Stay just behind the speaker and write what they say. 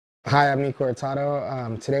Hi, I'm Nikko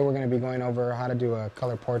Hurtado. Today we're going to be going over how to do a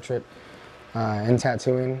color portrait in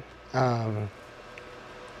tattooing. I'm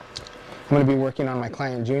going to be working on my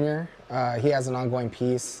client Junior. He has an ongoing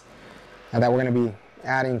piece that we're going to be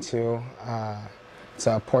adding to. It's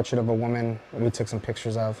a portrait of a woman we took some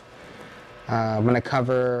pictures of. I'm going to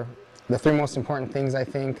cover the three most important things I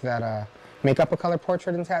think that make up a color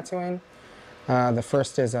portrait in tattooing. The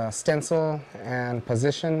first is stencil and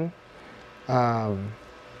position.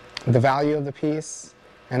 The value of the piece,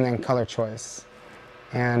 and then color choice.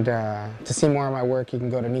 And to see more of my work, you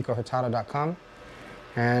can go to NikkoHurtado.com,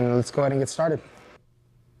 and let's go ahead and get started.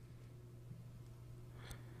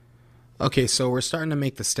 Okay, so we're starting to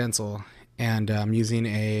make the stencil, and I'm using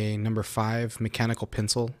a number 5 mechanical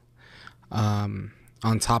pencil on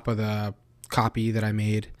top of the copy that I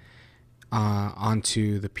made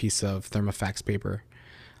onto the piece of thermofax paper.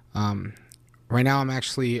 Right now I'm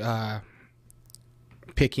actually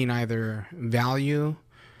picking either value,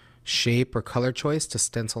 shape, or color choice to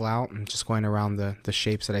stencil out. I'm just going around the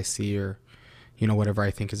shapes that I see, or whatever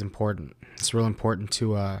I think is important. It's real important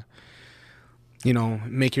to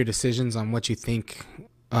make your decisions on what you think,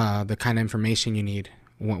 the kind of information you need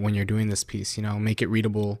when you're doing this piece. Make it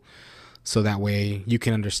readable so that way you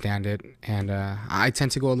can understand it. And I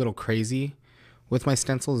tend to go a little crazy with my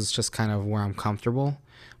stencils. It's just kind of where I'm comfortable,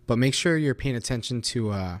 but make sure you're paying attention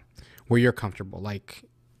to where you're comfortable. Like,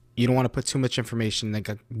 you don't want to put too much information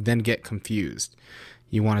that then get confused.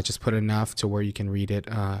 You want to just put enough to where you can read it.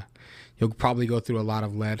 You'll probably go through a lot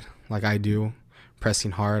of lead like I do.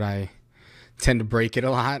 Pressing hard, I tend to break it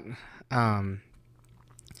a lot.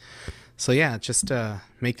 So yeah, just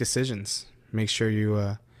make decisions. Make sure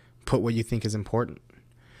you put what you think is important.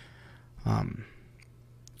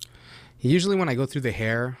 Usually when I go through the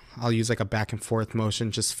hair, I'll use like a back and forth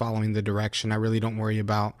motion, just following the direction. I really don't worry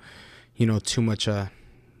about too much of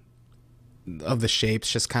the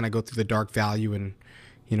shapes. Just kind of go through the dark value and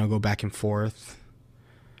go back and forth.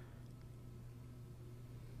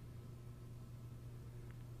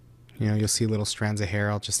 You'll see little strands of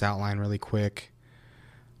hair. I'll just outline really quick.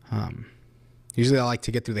 Usually I like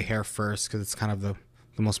to get through the hair first because it's kind of the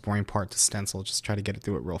most boring part to stencil. Just try to get it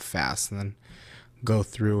through it real fast and then go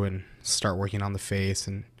through and start working on the face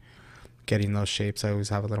and getting those shapes. I always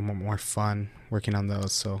have a little more fun working on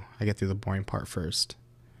those, so I get through the boring part first.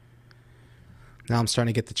 Now I'm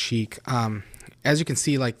starting to get the cheek. As you can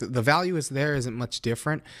see, like the value isn't much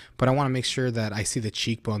different, but I want to make sure that I see the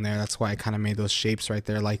cheekbone there. That's why I kind of made those shapes right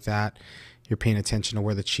there like that. You're paying attention to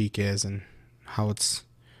where the cheek is and how it's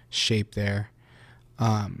shaped there.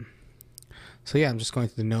 So yeah, I'm just going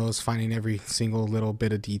through the nose, finding every single little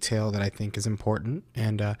bit of detail that I think is important,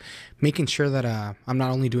 and making sure that I'm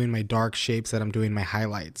not only doing my dark shapes, that I'm doing my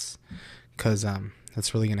highlights, because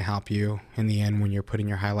that's really going to help you in the end when you're putting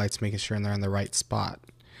your highlights, making sure they're in the right spot,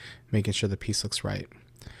 making sure the piece looks right.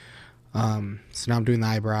 So now I'm doing the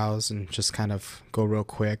eyebrows and just kind of go real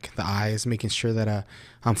quick. The eyes, making sure that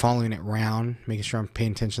I'm following it round, making sure I'm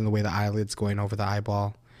paying attention to the way the eyelid's going over the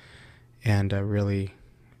eyeball, and really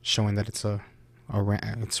showing that it's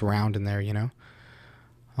it's round in there,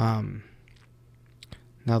 Now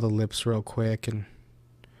the lips real quick and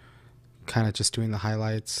kind of just doing the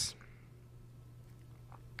highlights.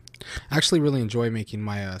 I actually really enjoy making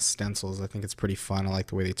my stencils. I think it's pretty fun. I like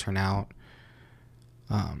the way they turn out.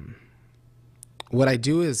 What I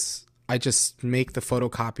do is I just make the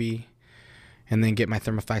photocopy and then get my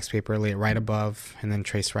thermofax paper, lay it right above, and then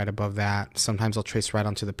trace right above that. Sometimes I'll trace right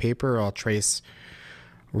onto the paper, or I'll trace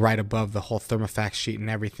right above the whole thermofax sheet and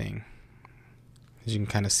everything. As you can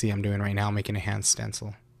kind of see, I'm doing right now, making a hand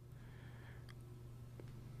stencil.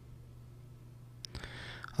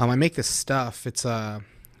 I make this stuff. It's a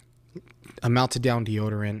melted down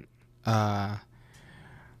deodorant,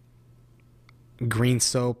 green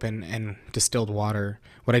soap, and distilled water.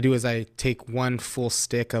 What I do is I take one full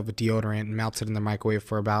stick of deodorant and melt it in the microwave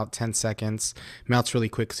for about 10 seconds. It melts really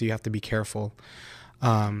quick, so you have to be careful.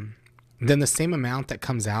 Then the same amount that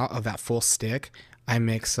comes out of that full stick, I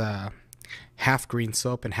mix half green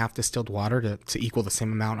soap and half distilled water to equal the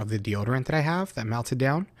same amount of the deodorant that I have that melted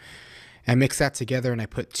down. I mix that together and I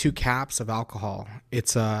put 2 caps of alcohol.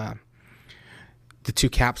 It's the 2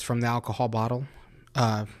 caps from the alcohol bottle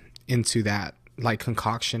into that light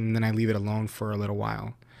concoction, and then I leave it alone for a little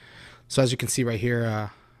while. So as you can see right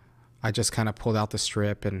here, I just kind of pulled out the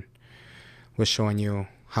strip and was showing you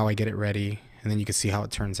how I get it ready, and then you can see how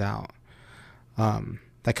it turns out.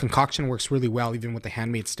 That concoction works really well even with the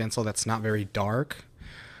handmade stencil that's not very dark.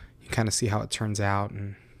 You kind of see how it turns out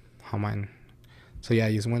and how mine. So yeah, I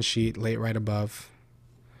use one sheet, lay it right above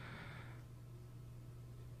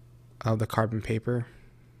of the carbon paper.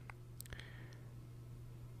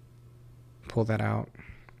 pull that out.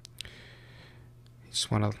 You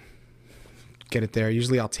just want to get it there.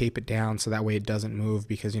 Usually I'll tape it down so that way it doesn't move,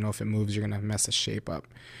 because, you know, if it moves, you're going to mess the shape up.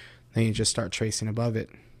 Then you just start tracing above it.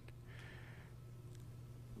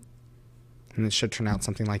 And it should turn out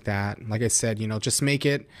something like that. Like I said, you know, just make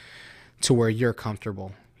it to where you're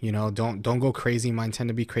comfortable. You know, don't go crazy. Mine tend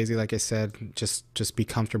to be crazy. Like I said, just be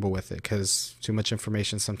comfortable with it, because too much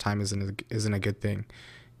information sometimes isn't a good thing.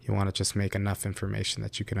 You want to just make enough information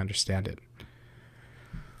that you can understand it.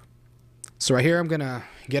 So right here, I'm going to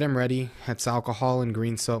get him ready. It's alcohol and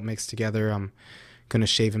green soap mixed together. I'm going to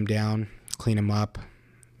shave him down, clean him up,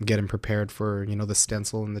 get him prepared for, you know, the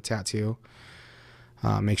stencil and the tattoo.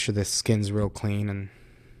 Make sure the skin's real clean, and,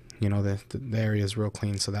 you know, the area is real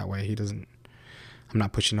clean, so that way I'm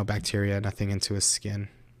not pushing no bacteria, nothing into his skin.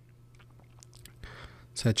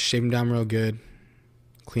 So I shave him down real good,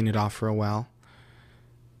 clean it off real well.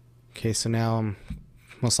 Okay, so now I'm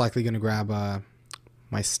most likely going to grab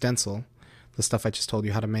my stencil, the stuff I just told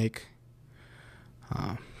you how to make.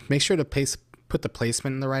 Make sure to put the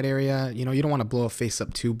placement in the right area. You know, you don't want to blow a face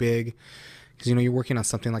up too big, because, you know, you're working on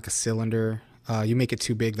something like a cylinder. You make it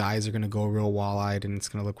too big, the eyes are going to go real wall-eyed, and it's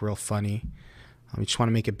going to look real funny. You just want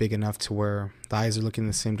to make it big enough to where the eyes are looking in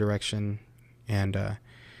the same direction, and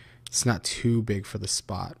it's not too big for the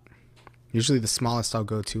spot. Usually the smallest I'll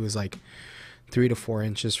go to is like 3 to 4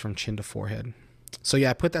 inches from chin to forehead. So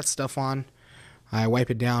yeah, I put that stuff on. I wipe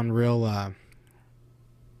it down real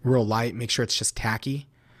light. Make sure it's just tacky.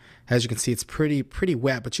 As you can see, it's pretty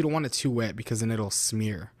wet, but you don't want it too wet, because then it'll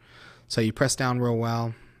smear. So you press down real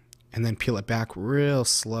well, and then peel it back real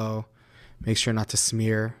slow. Make sure not to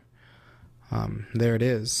smear. There it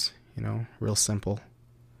is, you know, real simple.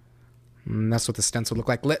 And that's what the stencil look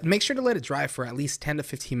like. Make sure to let it dry for at least 10 to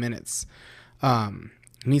 15 minutes. It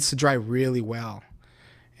needs to dry really well,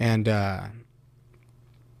 and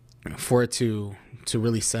for it to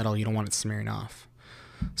really settle, you don't want it smearing off.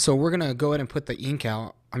 So we're gonna go ahead and put the ink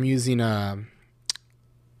out. I'm using a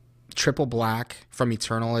triple black from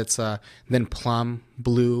Eternal. It's then plum,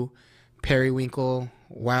 blue, periwinkle,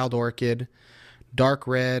 wild orchid, dark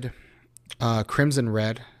red, crimson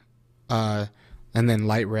red, and then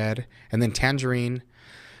light red, and then tangerine.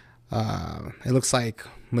 It looks like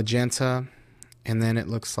magenta, and then it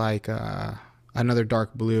looks like another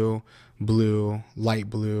dark blue, light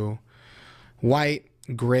blue, white,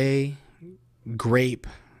 gray, grape.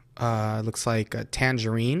 Looks like a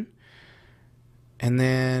tangerine, and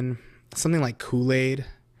then something like Kool-Aid.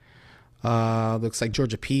 Looks like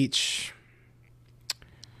Georgia peach.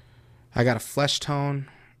 I got a flesh tone.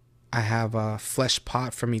 I have a flesh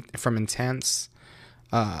pot from Intense,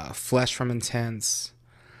 flesh from Intense.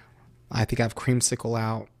 I think I have creamsicle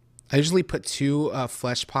out. I usually put 2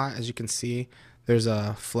 flesh pot. As you can see, there's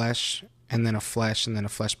a flesh, and then a flesh, and then a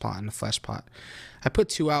flesh pot, and a flesh pot. I put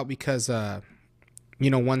 2 out because, you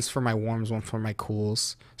know, one's for my warms, one for my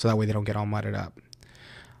cools, so that way they don't get all mudded up.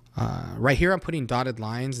 Right here, I'm putting dotted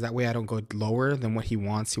lines. That way I don't go lower than what he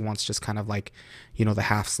wants. He wants just kind of like, you know, the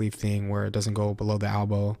half sleeve thing where it doesn't go below the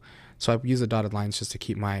elbow. So I use the dotted lines just to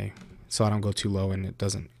keep so I don't go too low and it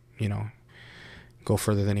doesn't, you know, go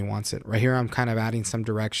further than he wants it. Right here, I'm kind of adding some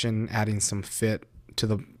direction, adding some fit to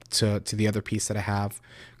the other piece that I have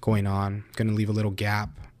going on. I'm going to leave a little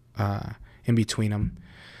gap in between them,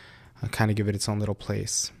 kind of give it its own little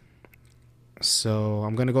place. So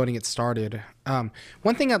I'm going to go ahead and get started.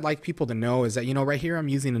 One thing I'd like people to know is that, you know, right here I'm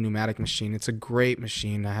using a pneumatic machine. It's a great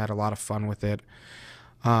machine. I had a lot of fun with it.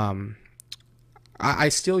 I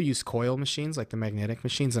still use coil machines, like the magnetic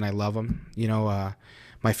machines, and I love them. You know,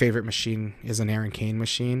 my favorite machine is an Aaron Kane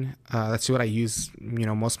machine. That's what I use. You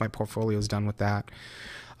know, most of my portfolio is done with that.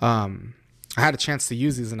 I had a chance to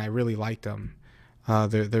use these, and I really liked them.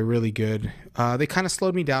 They're really good. They kind of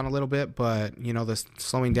slowed me down a little bit, but, you know, the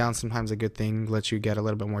slowing down sometimes a good thing. Lets you get a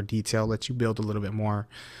little bit more detail, lets you build a little bit more.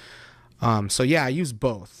 So yeah, I use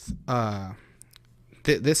both.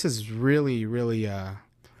 This is really a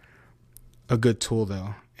good tool,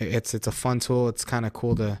 though. It's a fun tool. It's kind of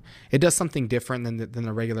cool it does something different than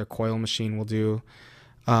the regular coil machine will do.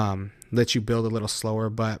 Lets you build a little slower,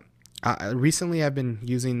 but recently I've been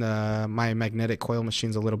using my magnetic coil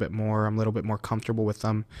machines a little bit more. I'm a little bit more comfortable with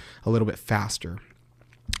them, a little bit faster.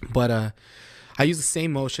 But I use the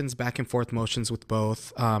same motions, back and forth motions with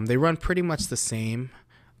both. They run pretty much the same.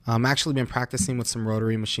 I've actually been practicing with some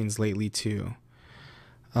rotary machines lately too.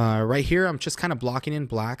 Right here, I'm just kind of blocking in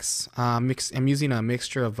blacks. I'm using a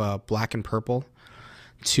mixture of black and purple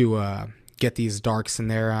to get these darks in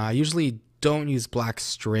there. I usually don't use black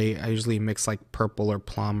straight. I usually mix like purple or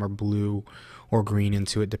plum or blue or green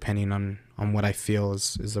into it, depending on what I feel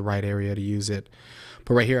is the right area to use it.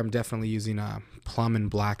 But right here, I'm definitely using a plum and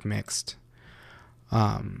black mixed.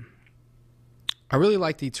 I really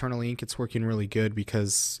like the Eternal ink. It's working really good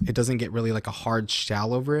because it doesn't get really like a hard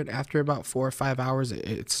shell over it after about 4 or 5 hours.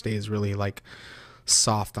 It stays really like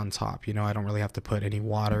soft on top. You know, I don't really have to put any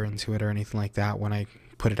water into it or anything like that when I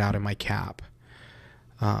put it out in my cap.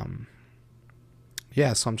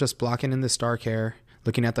 Yeah, so I'm just blocking in this dark hair,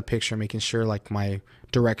 looking at the picture, making sure like my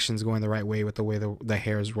direction's going the right way with the way the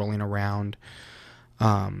hair is rolling around.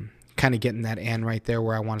 Kind of getting that end right there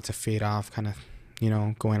where I want it to fade off, kind of, you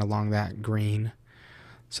know, going along that green.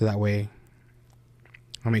 So that way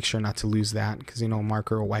I'll make sure not to lose that, because, you know,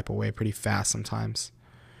 marker will wipe away pretty fast sometimes.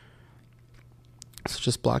 So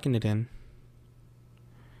just blocking it in.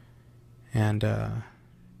 And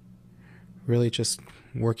really just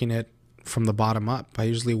working it from the bottom up. I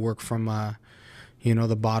usually work from, you know,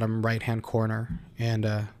 the bottom right-hand corner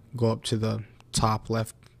and go up to the top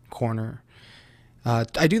left corner.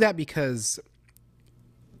 I do that because,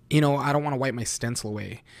 you know, I don't want to wipe my stencil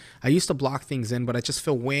away. I used to block things in, but I just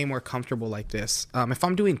feel way more comfortable like this. If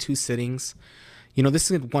I'm doing 2 sittings, you know,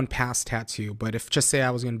 this is one pass tattoo, but if just say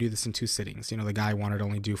I was going to do this in 2 sittings, you know, the guy wanted to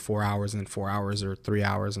only do 4 hours and 4 hours, or 3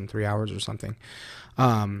 hours and 3 hours or something,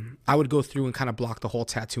 I would go through and kind of block the whole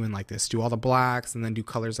tattoo in like this, do all the blacks and then do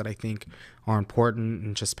colors that I think are important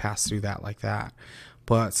and just pass through that like that.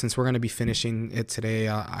 But since we're going to be finishing it today,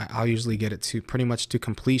 I'll usually get it to pretty much to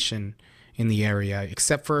completion in the area,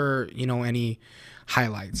 except for, you know, any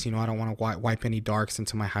highlights. You know, I don't want to wipe any darks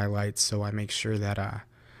into my highlights, so I make sure that,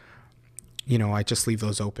 you know, I just leave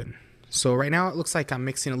those open. So right now it looks like I'm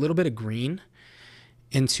mixing a little bit of green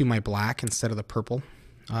into my black instead of the purple.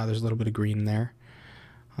 There's a little bit of green in there.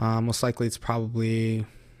 Most likely it's probably,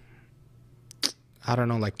 I don't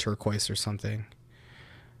know, like turquoise or something.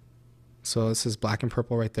 So this is black and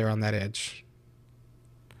purple right there on that edge.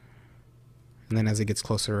 And then as it gets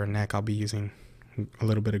closer to her neck, I'll be using a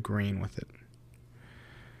little bit of green with it.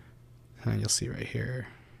 And you'll see right here.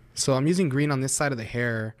 So I'm using green on this side of the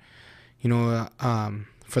hair, you know,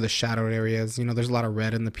 for the shadowed areas. You know, there's a lot of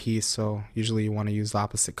red in the piece, so usually you want to use the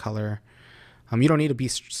opposite color. You don't need to be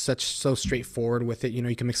so straightforward with it. You know,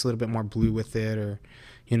 you can mix a little bit more blue with it, or,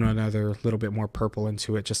 you know, another little bit more purple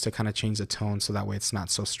into it, just to kind of change the tone, so that way it's not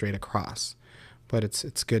so straight across. But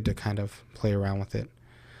it's good to kind of play around with it.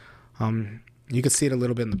 You can see it a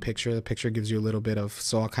little bit in the picture. The picture gives you a little bit of,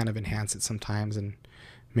 so I'll kind of enhance it sometimes and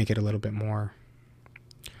make it a little bit more.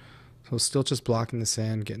 So still just blocking this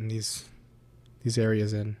in, getting these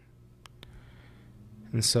areas in.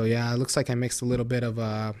 And so yeah, it looks like I mixed a little bit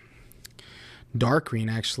of dark green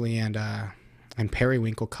actually, and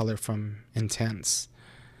periwinkle color from Intense.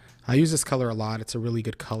 I use this color a lot. It's a really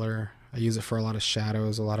good color. I use it for a lot of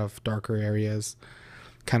shadows, a lot of darker areas,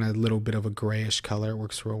 kind of a little bit of a grayish color. It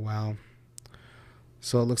works real well.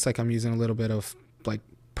 So it looks like I'm using a little bit of like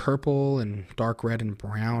purple and dark red and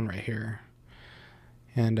brown right here.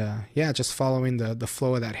 And yeah, just following the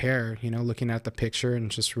flow of that hair, you know, looking at the picture and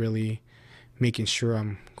just really making sure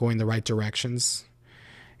I'm going the right directions.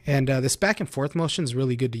 And this back and forth motion is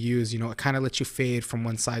really good to use. You know, it kind of lets you fade from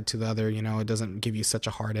one side to the other. You know, it doesn't give you such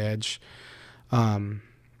a hard edge.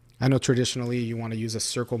 I know traditionally you want to use a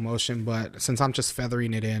circle motion, but since I'm just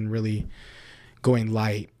feathering it in, really going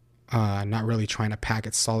light, not really trying to pack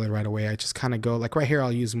it solid right away, I just kind of go, like right here,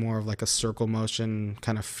 I'll use more of like a circle motion,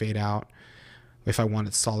 kind of fade out if I want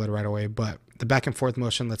it solid right away. But the back and forth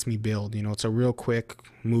motion lets me build. You know, it's a real quick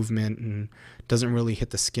movement and doesn't really hit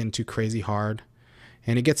the skin too crazy hard.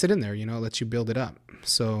 And it gets it in there, you know, it lets you build it up.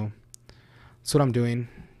 So that's what I'm doing,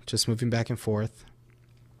 just moving back and forth.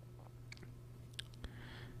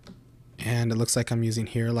 And it looks like I'm using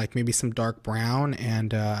here like maybe some dark brown and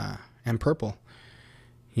purple,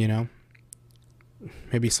 you know,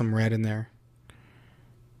 maybe some red in there.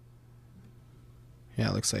 Yeah,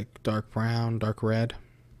 it looks like dark brown, dark red.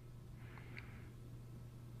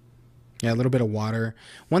 Yeah, a little bit of water.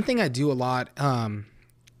 One thing I do a lot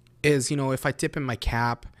is, you know, if I dip in my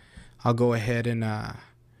cap, I'll go ahead and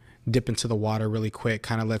dip into the water really quick.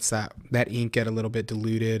 Kind of lets that ink get a little bit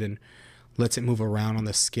diluted and lets it move around on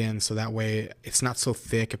the skin, so that way it's not so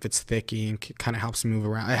thick. If it's thick ink, it kind of helps me move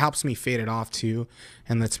around. It helps me fade it off too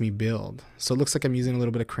and lets me build. So it looks like I'm using a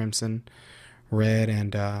little bit of crimson, red,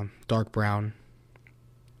 and dark brown,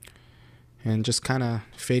 and just kind of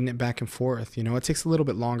fading it back and forth. You know, it takes a little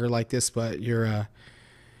bit longer like this, but your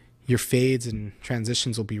fades and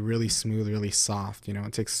transitions will be really smooth, really soft. You know,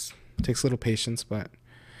 it takes a little patience, but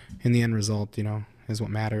in the end result, you know, is what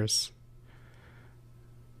matters.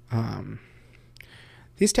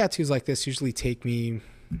 These tattoos like this usually take me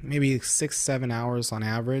maybe 6-7 hours on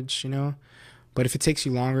average, you know. But if it takes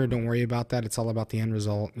you longer, don't worry about that. It's all about the end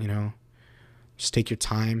result, you know. Just take your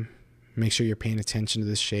time. Make sure you're paying attention to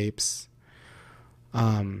the shapes.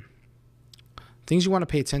 Things you want to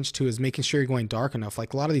pay attention to is making sure you're going dark enough.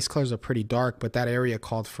 Like a lot of these colors are pretty dark, but that area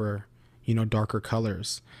called for, you know, darker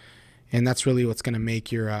colors. And that's really what's going to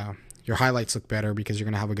make your highlights look better, because you're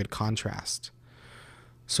going to have a good contrast.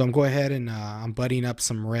 So I'm going ahead and I'm budding up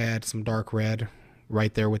some red, some dark red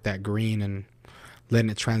right there with that green, and letting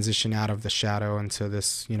it transition out of the shadow into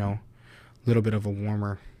this, you know, little bit of a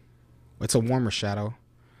warmer, it's a warmer shadow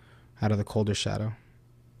out of the colder shadow.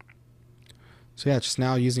 So yeah, just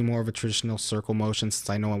now using more of a traditional circle motion, since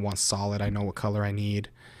I know I want solid, I know what color I need,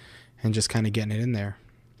 and just kind of getting it in there.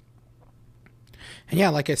 And yeah,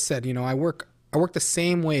 like I said, you know, I work the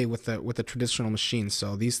same way with the traditional machine,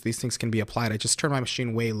 so these things can be applied. I just turn my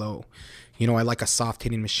machine way low. You know, I like a soft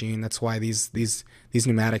hitting machine. That's why these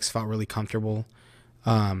pneumatics felt really comfortable.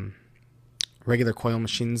 Regular coil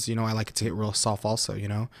machines, you know, I like it to hit real soft also, you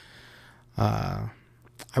know. I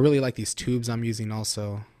really like these tubes I'm using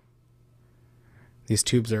also. These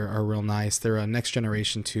tubes are real nice. They're next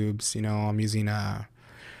generation tubes. You know, I'm using right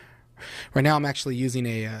now I'm actually using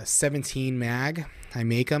a 17 mag. I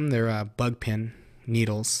make them. They're bug pin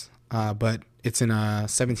needles, but it's in a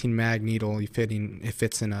 17 mag needle. It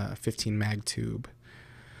fits in a 15 mag tube.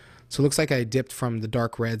 So it looks like I dipped from the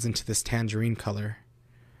dark reds into this tangerine color.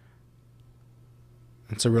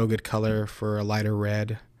 It's a real good color for a lighter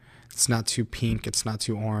red. It's not too pink. It's not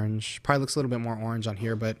too orange. Probably looks a little bit more orange on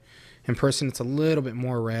here, but in person it's a little bit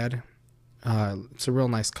more red. It's a real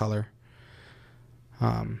nice color.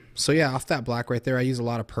 So yeah, off that black right there, I use a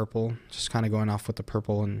lot of purple. Just kind of going off with the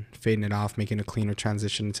purple and fading it off, making a cleaner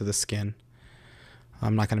transition into the skin.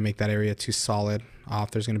 I'm not going to make that area too solid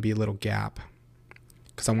off. There's going to be a little gap,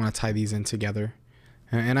 because I want to tie these in together.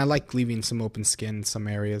 And I like leaving some open skin in some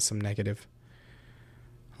areas, some negative.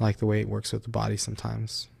 I like the way it works with the body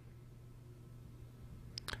sometimes.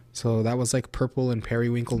 So that was like purple and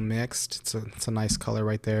periwinkle mixed. It's a nice color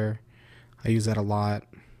right there. I use that a lot,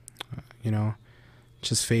 you know,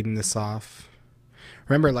 just fading this off.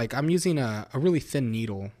 Remember, like, I'm using a really thin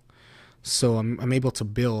needle, so I'm able to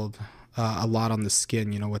build a lot on the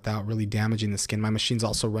skin, you know, without really damaging the skin. My machine's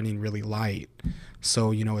also running really light,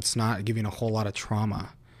 so, you know, it's not giving a whole lot of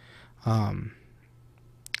trauma. And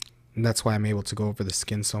that's why I'm able to go over the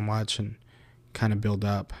skin so much and kind of build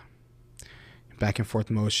up. Back and forth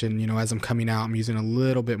motion, you know, as I'm coming out, I'm using a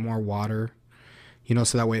little bit more water, you know,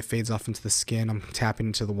 so that way it fades off into the skin. I'm tapping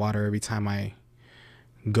into the water every time I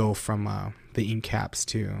go from the ink caps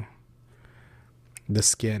to the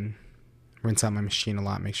skin. Rinse out my machine a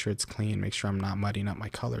lot, make sure it's clean, make sure I'm not muddying up my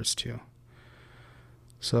colors too.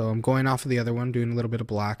 So I'm going off of the other one, doing a little bit of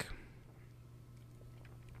black.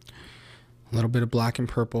 A little bit of black and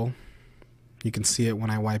purple. You can see it when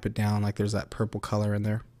I wipe it down, like there's that purple color in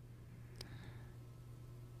there.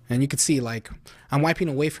 And you can see, like, I'm wiping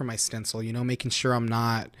away from my stencil, you know, making sure I'm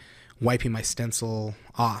not wiping my stencil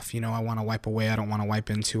off. You know, I want to wipe away. I don't want to wipe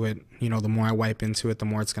into it. You know, the more I wipe into it, the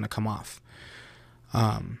more it's going to come off.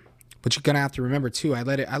 But you're going to have to remember, too, I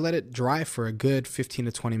let it dry for a good 15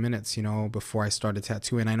 to 20 minutes, you know, before I started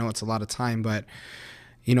tattooing. I know it's a lot of time, but,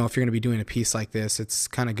 you know, if you're going to be doing a piece like this, it's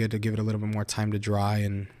kind of good to give it a little bit more time to dry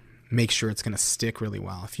and make sure it's going to stick really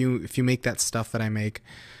well. If you make that stuff that I make,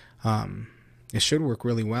 it should work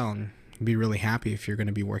really well, and be really happy if you're going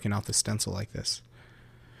to be working off the stencil like this.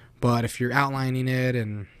 But if you're outlining it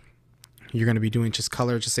and you're going to be doing just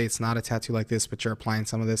color, just say it's not a tattoo like this, but you're applying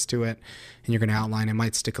some of this to it, and you're going to outline, it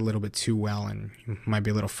might stick a little bit too well, and it might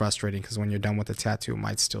be a little frustrating, because when you're done with the tattoo, it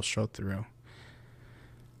might still show through.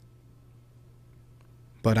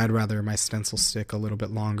 But I'd rather my stencil stick a little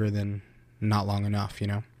bit longer than not long enough, you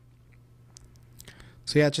know.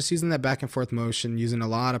 So yeah, just using that back and forth motion, using a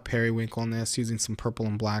lot of periwinkle in this, using some purple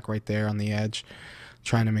and black right there on the edge,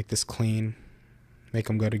 trying to make this clean, make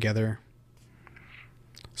them go together.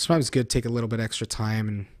 Sometimes it's good to take a little bit extra time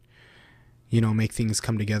and, you know, make things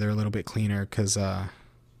come together a little bit cleaner, because,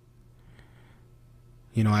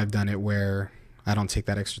 you know, I've done it where I don't take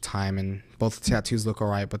that extra time and both the tattoos look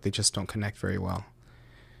alright, but they just don't connect very well.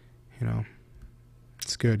 You know,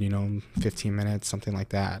 it's good, you know, 15 minutes, something like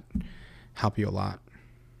that, help you a lot.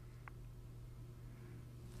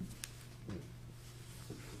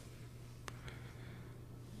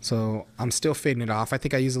 So I'm still fading it off. I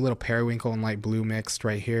think I use a little periwinkle and light blue mixed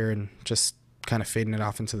right here, and just kind of fading it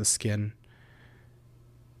off into the skin.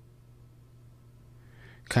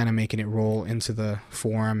 Kind of making it roll into the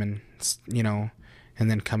forearm, and, you know, and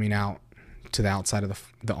then coming out to the outside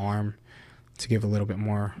of the arm to give a little bit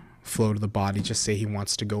more flow to the body. Just say he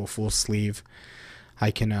wants to go full sleeve,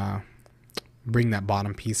 I can bring that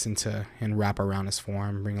bottom piece into and wrap around his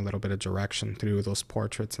form, bring a little bit of direction through those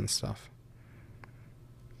portraits and stuff.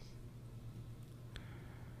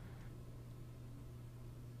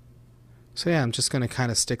 So yeah, I'm just going to kind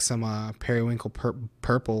of stick some periwinkle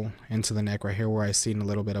purple into the neck right here where I see a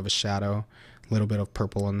little bit of a shadow, a little bit of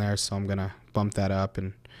purple in there. So I'm going to bump that up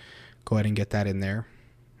and go ahead and get that in there.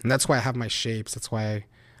 And that's why I have my shapes. That's why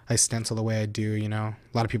I stencil the way I do, you know.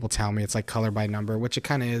 A lot of people tell me it's like color by number, which it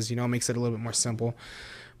kind of is, you know, it makes it a little bit more simple.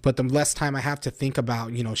 But the less time I have to think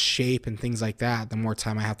about, you know, shape and things like that, the more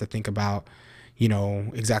time I have to think about, you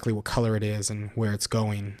know, exactly what color it is and where it's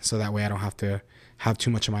going. So that way I don't have to have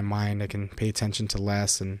too much in my mind. I can pay attention to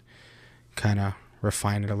less and kind of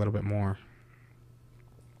refine it a little bit more.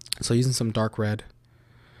 So using some dark red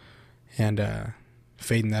and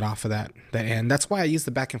fading that off of that end. That's why I use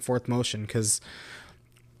the back and forth motion, because,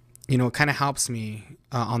 you know, it kind of helps me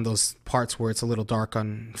on those parts where it's a little dark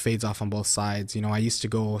on, fades off on both sides. You know, I used to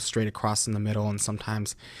go straight across in the middle, and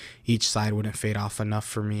sometimes each side wouldn't fade off enough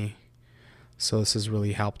for me. So this has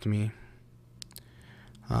really helped me.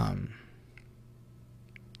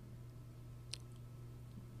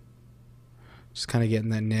 Just kind of getting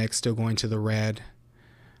that neck, still going to the red.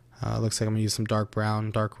 Looks like I'm going to use some dark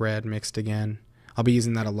brown, dark red mixed again. I'll be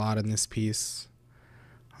using that a lot in this piece.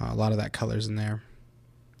 A lot of that color's in there.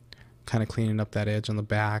 Kind of cleaning up that edge on the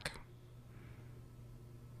back.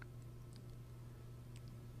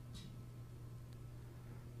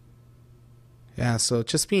 Yeah, so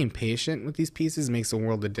just being patient with these pieces makes a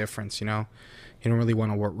world of difference, you know. You don't really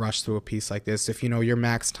want to rush through a piece like this. If you know your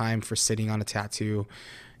max time for sitting on a tattoo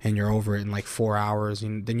and you're over it in like 4 hours,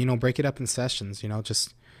 then, you know, break it up in sessions, you know.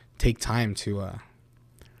 Just take time to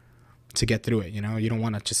get through it, you know. You don't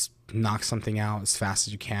want to just knock something out as fast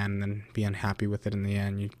as you can and then be unhappy with it in the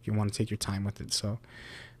end. You want to take your time with it. So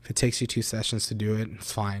if it takes you 2 sessions to do it,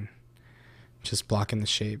 it's fine. Just blocking the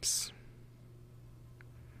shapes.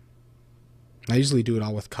 I usually do it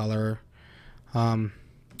all with color.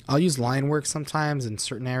 I'll use line work sometimes in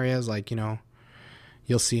certain areas, like, you know,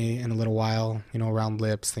 you'll see in a little while, you know, around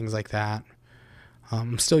lips, things like that.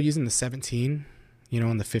 I'm still using the 17, you know,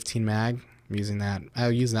 and the 15 mag. I'm using that.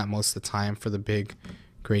 I'll use that most of the time for the big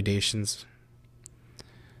gradations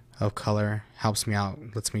of color. Helps me out,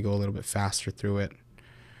 lets me go a little bit faster through it.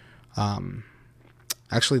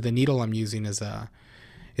 Actually, the needle I'm using is a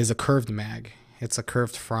curved mag. It's a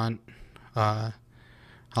curved front. I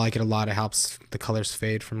like it a lot. It helps the colors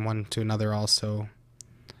fade from one to another also.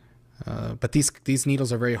 But these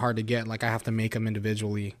needles are very hard to get. Like, I have to make them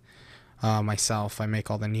individually myself. I make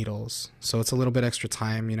all the needles. So it's a little bit extra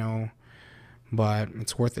time, you know, but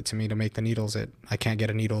it's worth it to me to make the needles. I can't get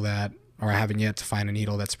a needle that, or I haven't yet to find a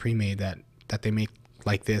needle that's pre-made that they make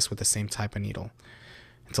like this with the same type of needle.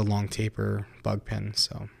 It's a long taper bug pen,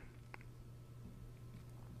 so.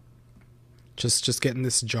 Just getting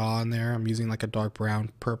this jaw in there. I'm using like a dark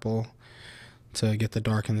brown purple to get the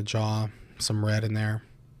dark in the jaw, some red in there.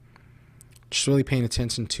 Just really paying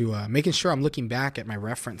attention to making sure I'm looking back at my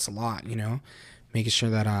reference a lot, you know, making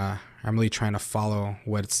sure that I'm really trying to follow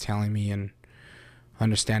what it's telling me and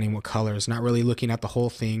understanding what colors, not really looking at the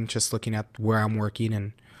whole thing, just looking at where I'm working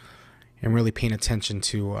and really paying attention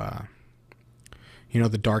to, you know,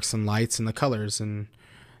 the darks and lights and the colors, and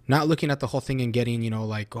not looking at the whole thing and getting, you know,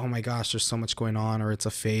 like, oh my gosh, there's so much going on, or it's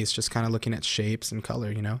a face. Just kind of looking at shapes and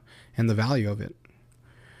color, you know, and the value of it.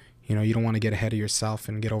 You know, you don't want to get ahead of yourself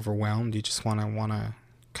and get overwhelmed. You just want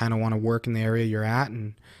to work in the area you're at,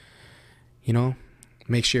 and, you know,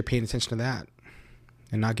 make sure you're paying attention to that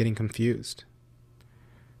and not getting confused.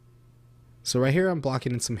 So right here, I'm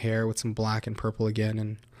blocking in some hair with some black and purple again,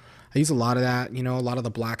 and I use a lot of that, you know, a lot of the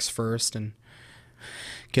blacks first, and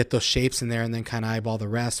get those shapes in there and then kind of eyeball the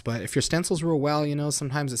rest. But if your stencils real well, you know,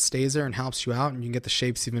 sometimes it stays there and helps you out, and you can get the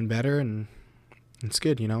shapes even better, and it's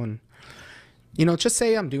good, you know. And, you know, just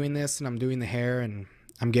say I'm doing this and I'm doing the hair and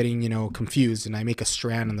I'm getting, you know, confused and I make a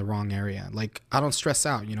strand in the wrong area. Like, I don't stress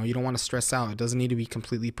out, you know. You don't want to stress out. It doesn't need to be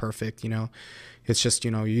completely perfect, you know. It's just,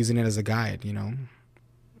 you know, using it as a guide, you know.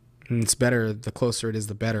 And it's better, the closer it is,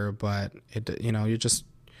 the better. But, you know, you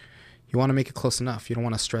want to make it close enough. You don't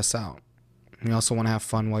want to stress out. You also want to have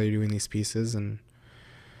fun while you're doing these pieces, and,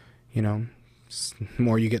 you know, the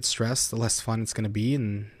more you get stressed, the less fun it's going to be,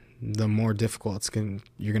 and the more difficult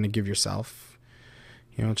you're going to give yourself.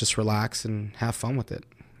 You know, just relax and have fun with it.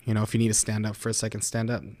 You know, if you need to stand up for a second,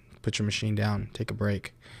 stand up, put your machine down, take a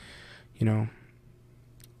break. You know,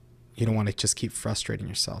 you don't want to just keep frustrating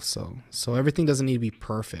yourself. So everything doesn't need to be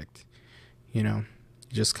perfect. You know,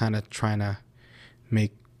 you're just kind of trying to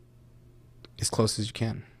make as close as you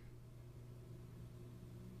can.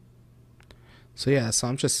 So yeah, so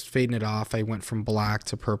I'm just fading it off. I went from black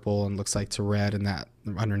to purple and looks like to red, and that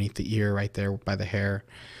underneath the ear right there by the hair.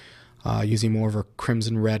 Using more of a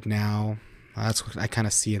crimson red now. That's what I kind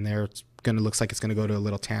of see in there. It's gonna looks like it's gonna go to a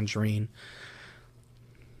little tangerine,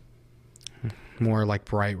 more like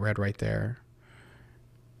bright red right there.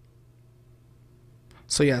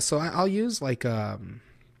 So yeah, so I'll use like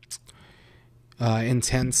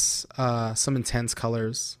intense, some intense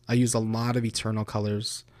colors. I use a lot of eternal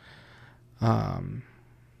colors. Um,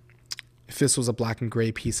 if this was a black and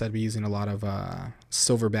gray piece, I'd be using a lot of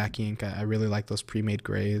silverback ink. I really like those pre-made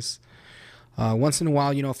grays. Once in a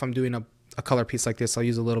while, you know, if I'm doing a color piece like this, I'll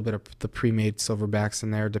use a little bit of the pre-made silverbacks in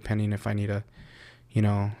there, depending if I need to, you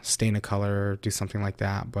know, stain a color or do something like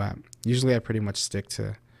that. But usually I pretty much stick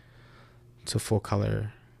to full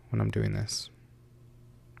color when I'm doing this.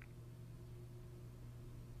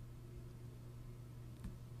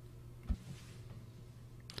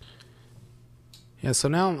 Yeah, so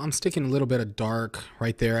now I'm sticking a little bit of dark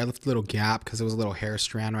right there. I left a little gap because there was a little hair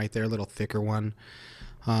strand right there, a little thicker one.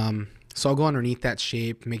 So I'll go underneath that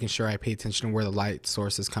shape, making sure I pay attention to where the light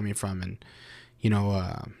source is coming from, and, you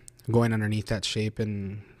know, going underneath that shape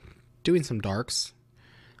and doing some darks.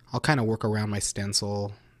 I'll kind of work around my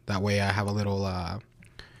stencil. That way I have a little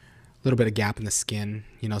bit of gap in the skin.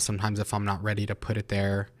 You know, sometimes if I'm not ready to put it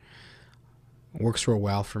there, it works real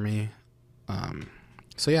well for me.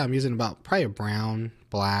 So yeah, I'm using probably a brown,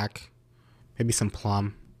 black, maybe some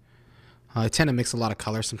plum. I tend to mix a lot of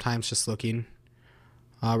colors sometimes just looking.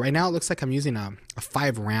 Right now it looks like I'm using a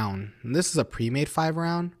 5 round. And this is a pre-made 5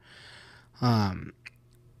 round. I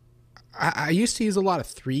used to use a lot of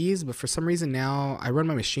 3s, but for some reason now I run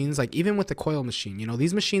my machines, like even with the coil machine, you know,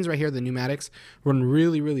 these machines right here, the pneumatics, run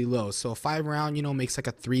really, really low. So a 5 round, you know, makes like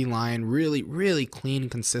a 3 line, really, really clean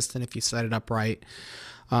and consistent if you set it up right.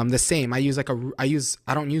 The same, I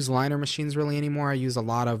don't use liner machines really anymore. I use a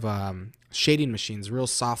lot of shading machines, real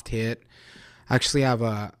soft hit. I actually have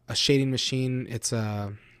a shading machine. It's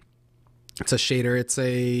a shader. It's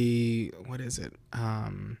what is it?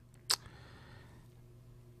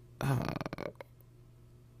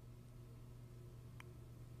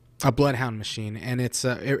 A bloodhound machine, and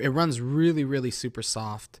it runs really, really super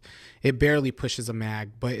soft. It barely pushes a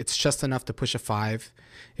mag, but it's just enough to push a 5.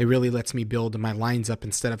 It really lets me build my lines up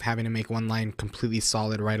instead of having to make one line completely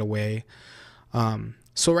solid right away.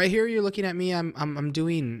 So right here you're looking at me, I'm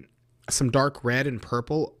doing some dark red and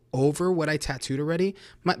purple over what I tattooed already.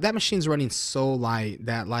 That machine's running so light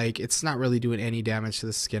that like it's not really doing any damage to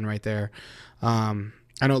the skin right there.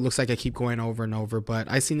 I know it looks like I keep going over and over,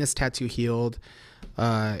 but I seen this tattoo healed.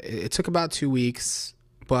 It took about 2 weeks,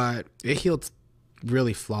 but it healed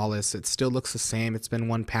really flawless. It still looks the same. It's been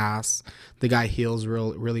one pass. The guy heals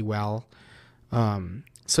really well.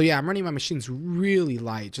 So yeah, I'm running my machines really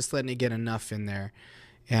light, just letting it get enough in there.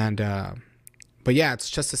 And but yeah,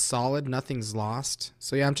 it's just a solid. Nothing's lost.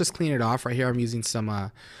 So yeah, I'm just cleaning it off right here. I'm using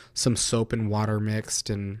some soap and water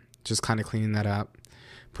mixed and just kind of cleaning that up.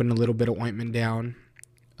 Putting a little bit of ointment down.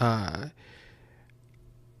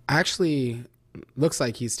 Actually, looks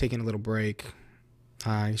like he's taking a little break.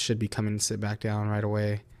 He should be coming to sit back down right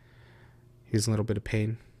away. He's in a little bit of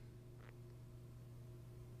pain.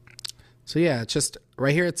 So yeah, just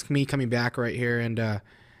right here, it's me coming back right here, and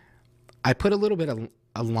I put a little bit of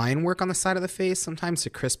a line work on the side of the face sometimes to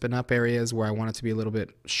crispen up areas where I want it to be a little bit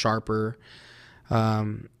sharper.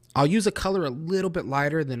 I'll use a color a little bit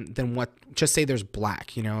lighter than what, just say there's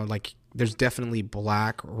black, you know, like there's definitely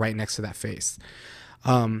black right next to that face.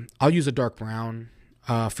 I'll use a dark brown.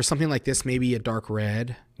 For something like this, maybe a dark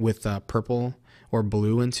red with purple or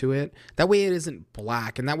blue into it. That way it isn't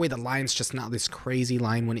black, and that way the line's just not this crazy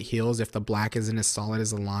line when it heals if the black isn't as solid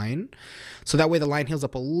as the line. So that way the line heals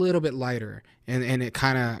up a little bit lighter, and it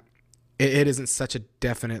kind of, it isn't such a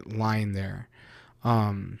definite line there.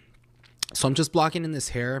 So I'm just blocking in this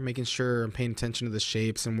hair, making sure I'm paying attention to the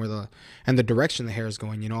shapes and where the direction the hair is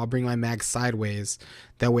going. You know, I'll bring my mag sideways.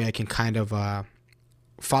 That way I can kind of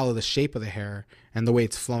follow the shape of the hair and the way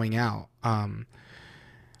it's flowing out.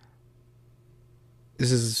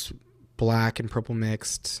 This is black and purple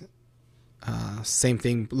mixed. Same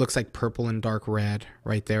thing, looks like purple and dark red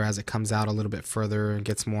right there as it comes out a little bit further and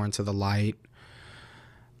gets more into the light.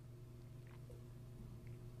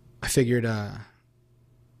 I figured,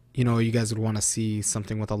 you know, you guys would want to see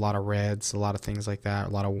something with a lot of reds, a lot of things like that, a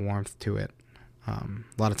lot of warmth to it. A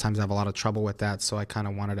lot of times I have a lot of trouble with that, so I kind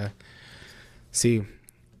of wanted to see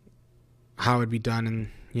how it'd be done, and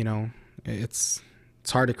you know, it's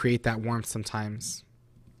hard to create that warmth sometimes.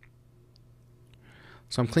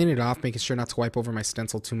 So I'm cleaning it off, making sure not to wipe over my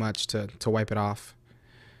stencil too much to wipe it off.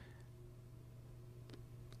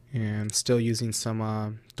 And still using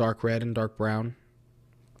some dark red and dark brown.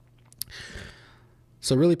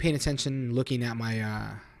 So really paying attention, looking at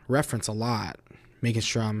my reference a lot, making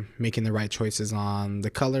sure I'm making the right choices on the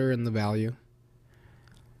color and the value.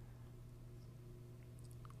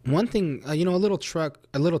 One thing, a little trick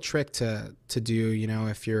to do,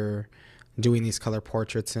 if you're doing these color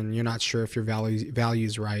portraits and you're not sure if your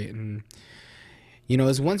value's right, and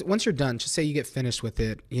is once you're done, just say you get finished with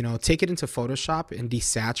it, take it into Photoshop and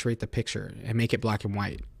desaturate the picture and make it black and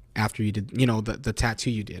white after you did, the tattoo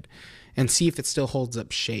you did, and see if it still holds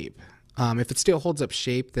up shape. If it still holds up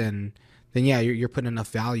shape, then yeah, you're putting enough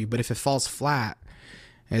value. But if it falls flat,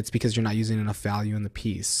 it's because you're not using enough value in the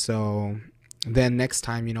piece. So then next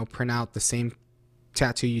time, print out the same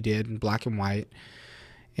tattoo you did in black and white,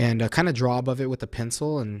 and kind of draw above it with a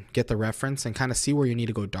pencil and get the reference and kind of see where you need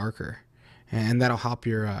to go darker. And that'll help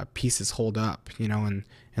your pieces hold up, and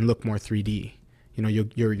look more 3D.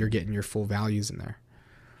 You're getting your full values in there.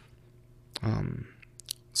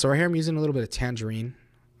 So right here I'm using a little bit of tangerine.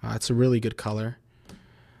 It's a really good color.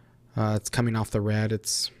 It's coming off the red.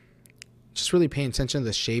 It's just really paying attention to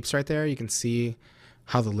the shapes right there. You can see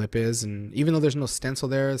how the lip is, and even though there's no stencil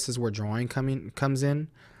there, this is where drawing comes in.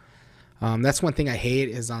 That's one thing I hate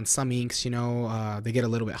is on some inks, they get a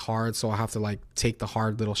little bit hard, so I'll have to take the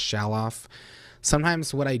hard little shell off.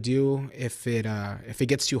 Sometimes what I do, if it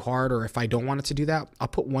gets too hard, or if I don't want it to do that, I'll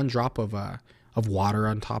put one drop of water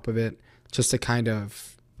on top of it, just to kind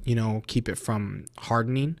of keep it from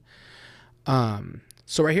hardening.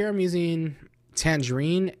 So right here I'm using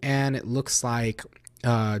tangerine, and it looks like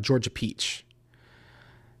Georgia peach,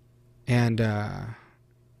 and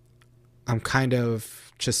I'm kind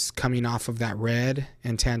of just coming off of that red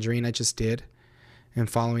and tangerine I just did and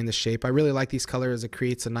following the shape. I really like these colors. It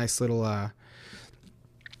creates a nice little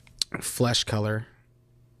flesh color.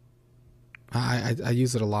 I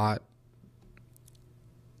use it a lot.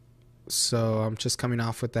 So I'm just coming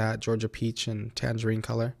off with that Georgia peach and tangerine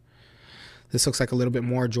color. This looks like a little bit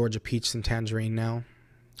more Georgia peach than tangerine now.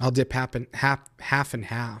 I'll dip half and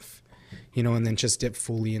half, and then just dip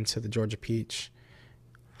fully into the Georgia peach.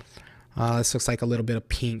 This looks like a little bit of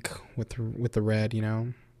pink with the red,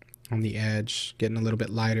 on the edge, getting a little bit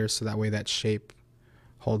lighter so that way that shape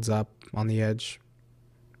holds up on the edge.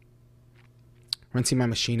 Rinsing my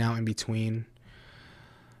machine out in between.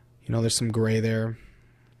 There's some gray there.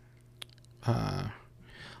 I'll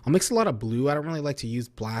mix a lot of blue. I don't really like to use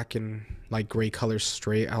black and gray colors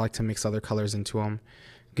straight. I like to mix other colors into them.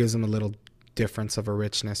 Gives them a little difference of a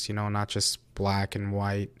richness, not just black and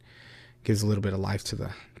white. Gives a little bit of life to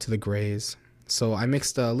the grays. So I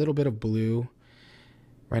mixed a little bit of blue.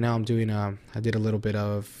 Right now I'm doing I did a little bit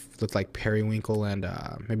of, looked like periwinkle and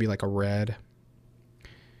maybe like a red.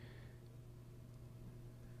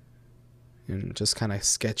 And just kind of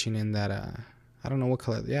sketching in that I don't know what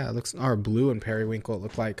color. Yeah, it looks, or blue and periwinkle it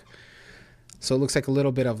looked like. So it looks like a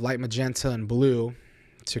little bit of light magenta and blue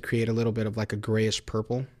to create a little bit of like a grayish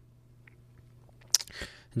purple.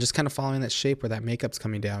 And just kind of following that shape where that makeup's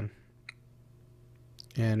coming down.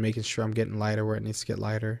 And making sure I'm getting lighter where it needs to get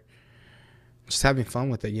lighter. Just having fun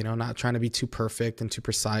with it, not trying to be too perfect and too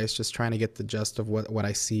precise. Just trying to get the gist of what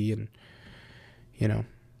I see, and,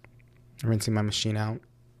 rinsing my machine out.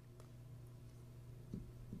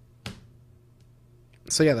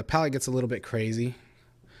 So yeah, the palette gets a little bit crazy,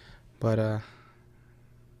 but I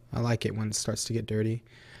like it when it starts to get dirty.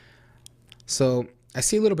 So I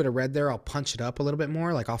see a little bit of red there. I'll punch it up a little bit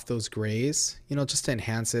more, like off those grays, just to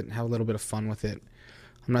enhance it and have a little bit of fun with it.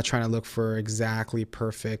 I'm not trying to look for exactly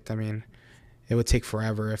perfect. I mean, it would take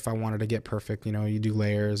forever if I wanted to get perfect. You do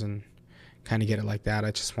layers and kind of get it like that.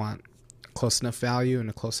 I just want close enough value and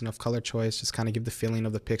a close enough color choice. Just kind of give the feeling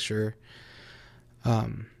of the picture.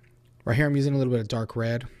 Right here I'm using a little bit of dark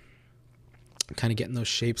red. Kind of getting those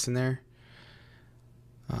shapes in there.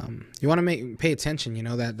 You want to pay attention,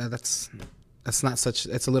 that's not such,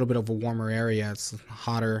 it's a little bit of a warmer area. It's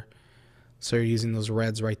hotter. So you're using those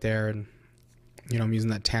reds right there, and I'm using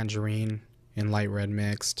that tangerine and light red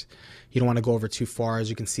mixed. You don't want to go over too far. As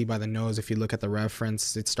you can see by the nose, if you look at the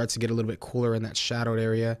reference, it starts to get a little bit cooler in that shadowed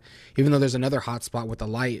area. Even though there's another hot spot with the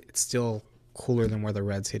light, it's still cooler than where the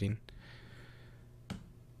red's hitting.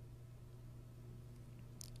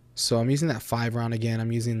 So I'm using that 5 round again.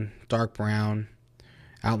 I'm using dark brown,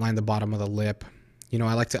 outline the bottom of the lip.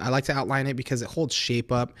 I like to outline it because it holds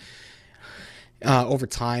shape up over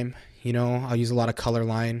time. I'll use a lot of color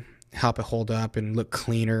line, help it hold up and look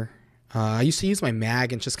cleaner. I used to use my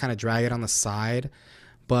mag and just kind of drag it on the side,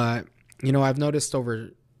 but I've noticed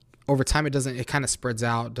over time it kind of spreads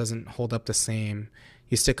out, doesn't hold up the same.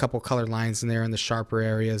 You stick a couple colored lines in there in the sharper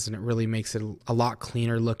areas, and it really makes it a lot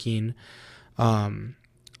cleaner looking.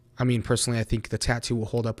 I mean, personally, I think the tattoo will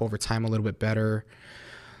hold up over time a little bit better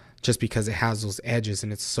just because it has those edges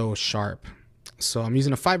and it's so sharp. So I'm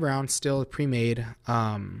using a 5 round, still pre-made.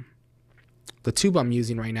 The tube I'm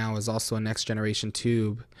using right now is also a next generation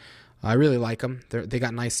tube. I really like them. They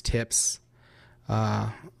got nice tips.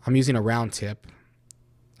 I'm using a round tip.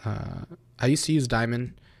 I used to use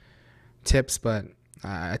diamond tips, but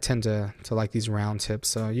I tend to like these round tips.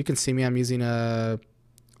 So you can see me, I'm using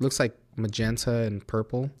looks like magenta and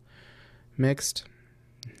purple mixed.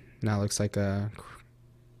 Now it looks like a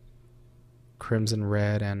crimson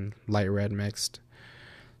red and light red mixed.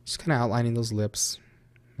 Just kind of outlining those lips,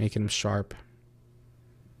 making them sharp.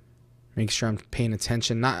 Make sure I'm paying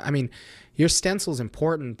attention. I mean, your stencil is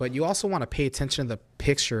important, but you also want to pay attention to the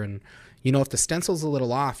picture. And, you know, if the stencil's a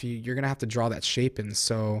little off, you're going to have to draw that shape in.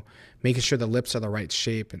 So making sure the lips are the right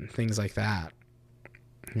shape and things like that.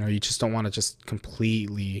 You know, you just don't want to just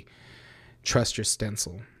completely trust your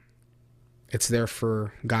stencil. It's there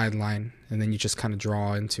for guideline, and then you just kind of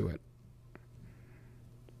draw into it.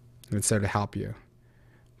 It's there to help you.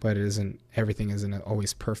 But everything isn't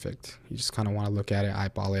always perfect. You just kind of want to look at it,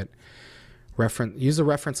 eyeball it. Use the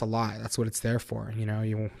reference a lot. That's what it's there for. You know,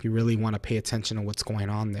 you really want to pay attention to what's going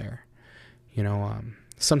on there. You know,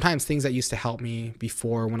 sometimes things that used to help me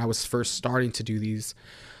before when I was first starting to do these,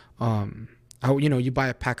 you buy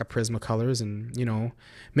a pack of Prismacolors and, you know,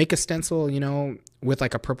 make a stencil, you know, with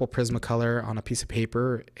like a purple Prismacolor on a piece of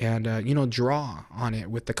paper and, draw on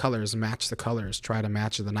it with the colors, match the colors, try to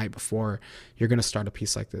match it the night before you're going to start a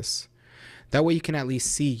piece like this. That way you can at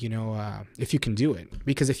least see, you know, if you can do it.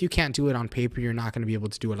 Because if you can't do it on paper, you're not going to be able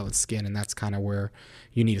to do it on the skin. And that's kind of where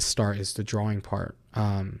you need to start, is the drawing part.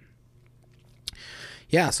 So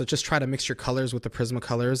just try to mix your colors with the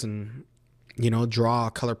Prismacolors and, you know, draw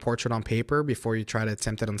a color portrait on paper before you try to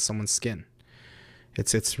attempt it on someone's skin.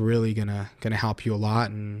 It's really gonna help you a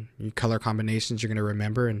lot, and your color combinations you're gonna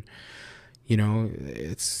remember, and you know,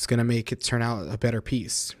 it's gonna make it turn out a better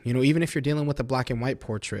piece. You know, even if you're dealing with a black and white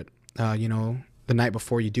portrait, you know, the night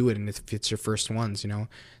before you do it, and if it's your first ones, you know,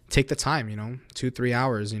 take the time, you know, 2-3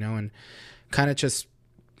 hours, you know, and kind of just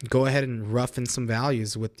go ahead and rough in some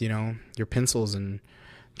values with, you know, your pencils and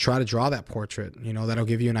try to draw that portrait. You know, that'll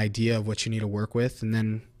give you an idea of what you need to work with, and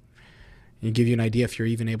then you give you an idea if you're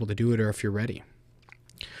even able to do it or if you're ready.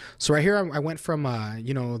 So right here, I went from,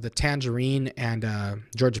 the tangerine and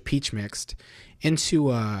Georgia peach mixed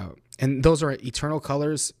into, and those are eternal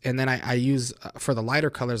colors. And then I use, for the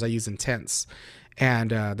lighter colors, I use intense.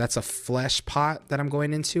 And that's a flesh pot that I'm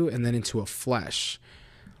going into, and then into a flesh,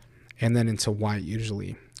 and then into white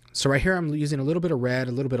usually. So right here, I'm using a little bit of red,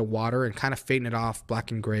 a little bit of water, and kind of fading it off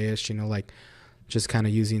black and grayish, you know, like just kind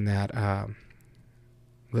of using that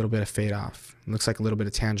little bit of fade off. It looks like a little bit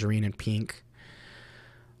of tangerine and pink.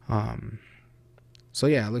 So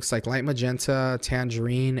yeah, it looks like light magenta,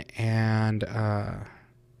 tangerine, and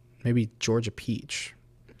maybe Georgia peach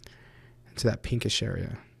into that pinkish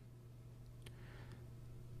area.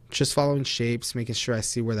 Just following shapes, making sure I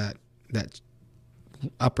see where that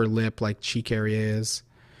upper lip, like cheek area is.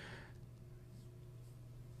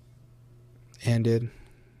 Ended.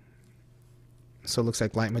 So it looks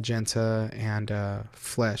like light magenta and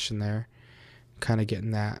flesh in there. Kind of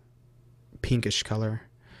getting that pinkish color.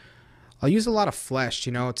 I'll use a lot of flesh,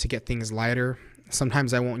 you know, to get things lighter.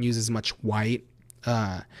 Sometimes I won't use as much white.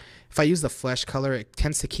 If I use the flesh color, it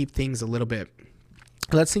tends to keep things a little bit,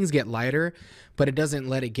 it lets things get lighter, but it doesn't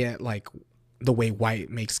let it get like the way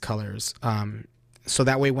white makes colors. So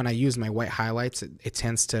that way when I use my white highlights, it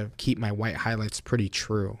tends to keep my white highlights pretty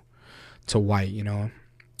true to white, you know.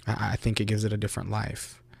 I think it gives it a different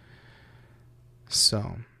life.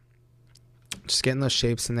 So just getting those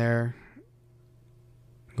shapes in there.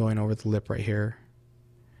 Going over the lip right here.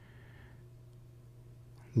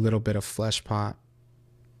 A little bit of flesh pot.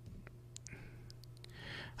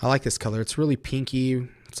 I like this color. It's really pinky.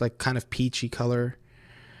 It's like kind of peachy color.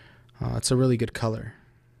 It's a really good color.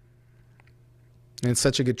 And it's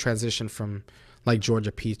such a good transition from like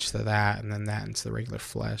Georgia peach to that, and then that into the regular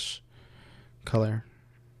flesh color.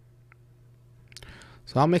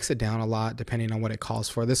 So I'll mix it down a lot depending on what it calls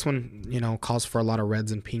for. This one, you know, calls for a lot of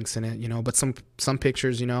reds and pinks in it, you know, but some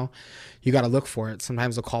pictures, you know, you got to look for it.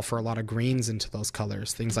 Sometimes they'll call for a lot of greens into those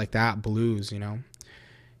colors, things like that, blues, you know.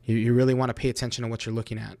 You really want to pay attention to what you're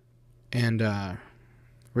looking at, and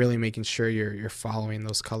really making sure you're following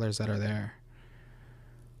those colors that are there.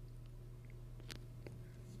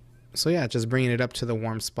 So yeah, just bringing it up to the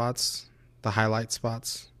warm spots, the highlight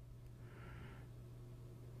spots.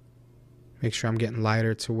 Make sure I'm getting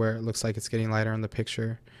lighter to where it looks like it's getting lighter on the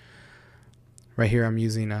picture. Right here I'm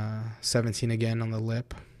using 17 again on the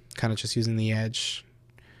lip, kind of just using the edge,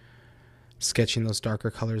 sketching those darker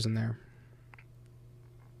colors in there.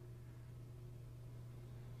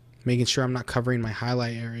 Making sure I'm not covering my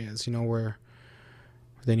highlight areas, you know, where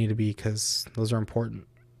they need to be, because those are important.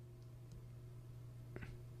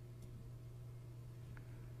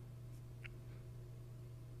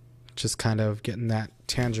 Just kind of getting that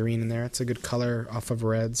tangerine in there. It's a good color off of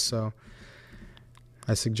red, so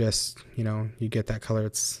I suggest, you know, you get that color.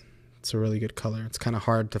 It's a really good color. It's kind of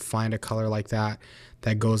hard to find a color like that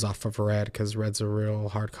that goes off of red, because red's a real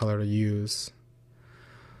hard color to use.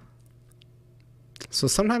 So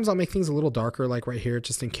sometimes I'll make things a little darker, like right here,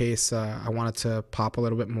 just in case I want it to pop a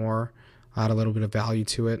little bit more, add a little bit of value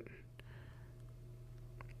to it.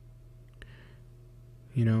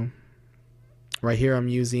 You know, right here I'm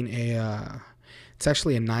using it's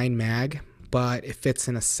actually a 9 mag, but it fits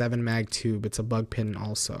in a 7 mag tube. It's a bug pin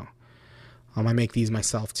also. I make these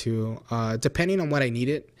myself too. Depending on what I need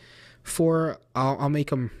it for, I'll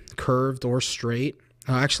make them curved or straight.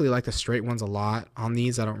 I actually like the straight ones a lot. On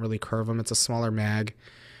these, I don't really curve them. It's a smaller mag.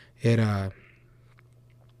 I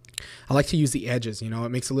like to use the edges, you know. It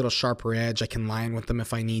makes a little sharper edge. I can line with them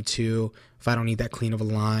if I need to, if I don't need that clean of a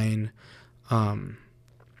line.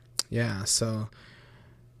 Yeah, so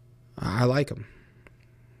I like them.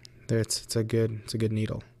 It's a good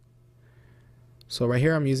needle. So right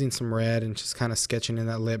here I'm using some red and just kind of sketching in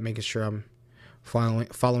that lip, making sure I'm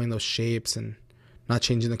following those shapes and not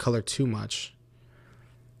changing the color too much.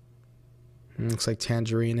 It looks like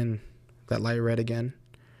tangerine and that light red again.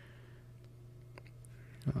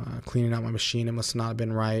 Cleaning out my machine. It must not have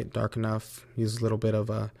been right, dark enough. Use a little bit of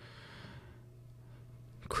a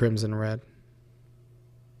crimson red.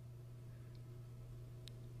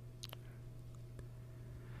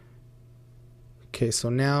 Okay, so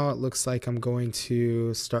now it looks like I'm going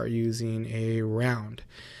to start using a round.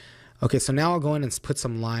 Okay, so now I'll go in and put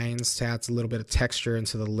some lines to add a little bit of texture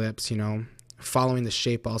into the lips, you know, following the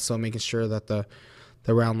shape, also making sure that the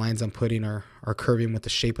round lines I'm putting are curving with the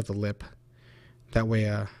shape of the lip. That way,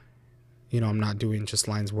 you know, I'm not doing just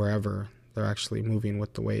lines wherever. They're actually moving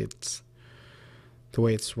with the way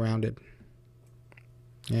it's rounded.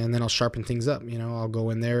 And then I'll sharpen things up, you know. I'll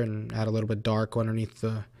go in there and add a little bit dark underneath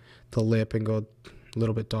the lip and go a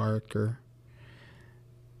little bit darker.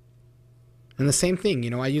 And the same thing, you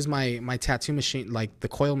know, I use my tattoo machine, like the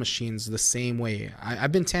coil machines, the same way.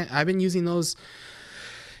 I've been using those,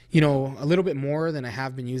 you know, a little bit more than I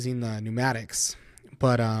have been using the pneumatics.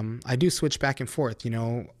 But I do switch back and forth, you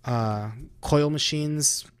know. Coil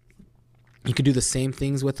machines, you could do the same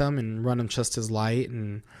things with them and run them just as light,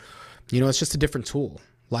 and you know, it's just a different tool.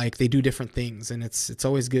 Like, they do different things, and it's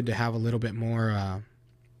always good to have a little bit more, a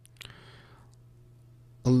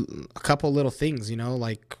couple little things, you know,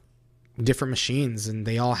 like different machines, and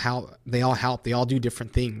they all help. They all do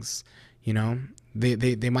different things, you know.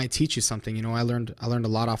 They might teach you something, you know. I learned a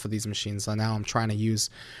lot off of these machines. So now I'm trying to use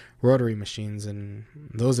rotary machines, and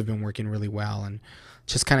those have been working really well, and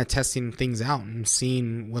just kind of testing things out and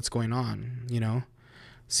seeing what's going on, you know,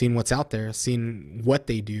 seeing what's out there, seeing what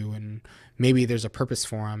they do, and maybe there's a purpose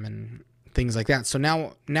for them and things like that. So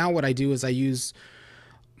now what I do is I use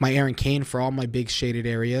my Aaron Kane for all my big shaded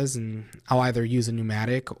areas, and I'll either use a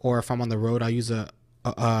pneumatic, or if I'm on the road, I'll use a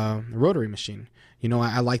rotary machine. You know,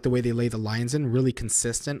 I like the way they lay the lines in, really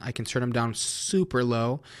consistent. I can turn them down super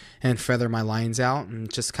low and feather my lines out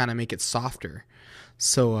and just kind of make it softer.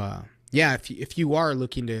 So yeah, if you are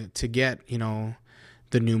looking to get, you know,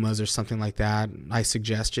 the Numas or something like that, I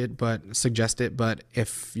suggest it. But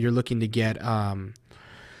if you're looking to get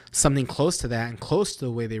something close to that and close to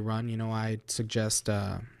the way they run, you know, I suggest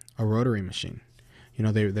a rotary machine. You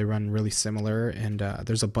know, they run really similar, and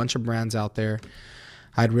there's a bunch of brands out there.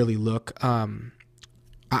 I'd really look.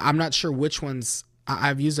 I'm not sure which ones.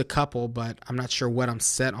 I've used a couple, but I'm not sure what I'm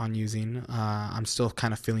set on using. I'm still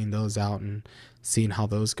kind of feeling those out and seeing how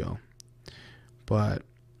those go. But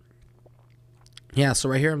yeah, so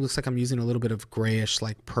right here it looks like I'm using a little bit of grayish,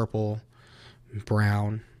 like purple,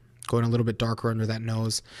 brown, going a little bit darker under that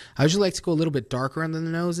nose. I usually like to go a little bit darker under the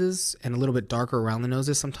noses and a little bit darker around the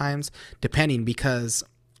noses sometimes, depending, because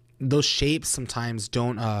those shapes sometimes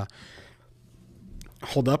don't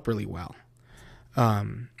hold up really well.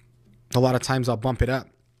 A lot of times I'll bump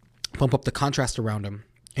up the contrast around them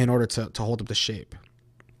in order to hold up the shape.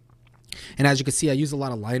 And as you can see, I use a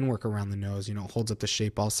lot of line work around the nose. You know, it holds up the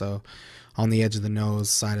shape also on the edge of the nose,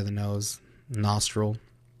 side of the nose, nostril.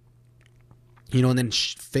 you know, and then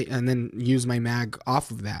and then use my mag off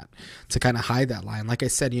of that to kind of hide that line. Like I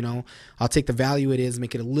said, you know, I'll take the value it is,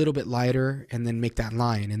 make it a little bit lighter, and then make that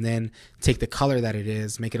line, and then take the color that it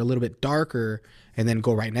is, make it a little bit darker, and then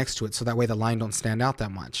go right next to it, so that way the line don't stand out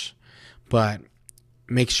that much. But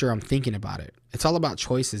make sure I'm thinking about it. It's all about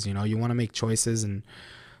choices, you know. You want to make choices and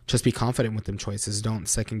just be confident with them choices. Don't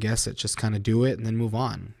second guess it. Just kind of do it and then move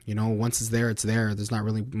on. You know, once it's there, it's there. There's not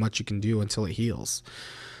really much you can do until it heals.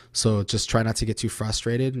 So just try not to get too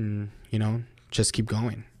frustrated and, you know, just keep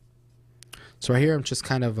going. So right here, I'm just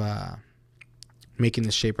kind of making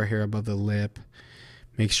the shape right here above the lip.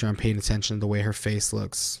 Make sure I'm paying attention to the way her face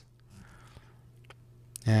looks.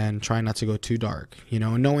 And try not to go too dark, you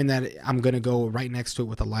know, knowing that I'm going to go right next to it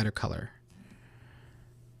with a lighter color.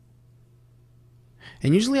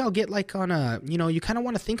 And usually I'll get like on a, you know, you kind of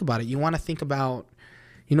want to think about it. You want to think about,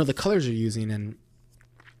 you know, the colors you're using,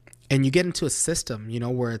 and you get into a system, you know,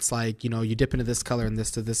 where it's like, you know, you dip into this color and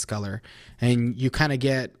this to this color, and you kind of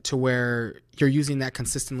get to where you're using that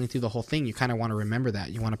consistently through the whole thing. You kind of want to remember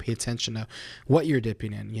that. You want to pay attention to what you're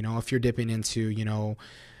dipping in. You know, if you're dipping into, you know,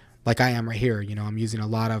 like I am right here, you know, I'm using a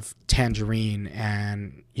lot of tangerine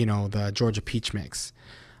and, you know, the Georgia peach mix.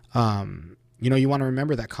 You know, you want to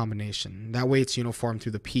remember that combination. That way it's uniform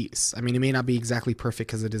through the piece. I mean, it may not be exactly perfect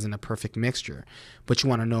because it isn't a perfect mixture, but you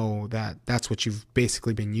want to know that that's what you've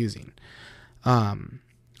basically been using. A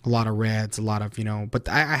lot of reds, a lot of, you know, but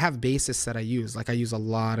I have bases that I use. Like I use a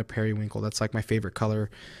lot of periwinkle. That's like my favorite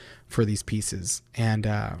color for these pieces. And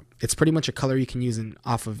it's pretty much a color you can use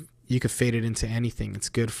off of, you could fade it into anything. It's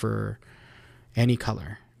good for any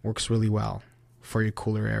color. Works really well for your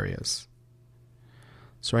cooler areas.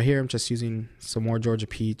 So right here, I'm just using some more Georgia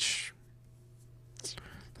peach.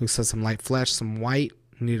 Looks like some light flesh, some white.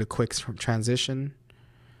 Need a quick transition.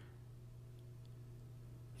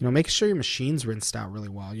 You know, making sure your machine's rinsed out really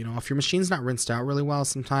well. You know, if your machine's not rinsed out really well,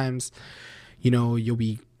 sometimes, you know, you'll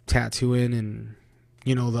be tattooing and,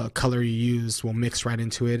 you know, the color you used will mix right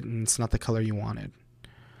into it and it's not the color you wanted.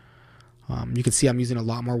 You can see I'm using a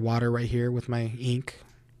lot more water right here with my ink.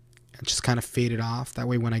 And just kind of fade it off. That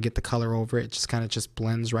way when I get the color over it, just kind of just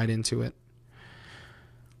blends right into it.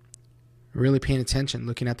 Really paying attention,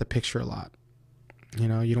 looking at the picture a lot. You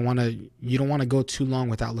know, you don't want to go too long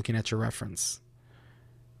without looking at your reference.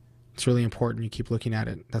 It's really important you keep looking at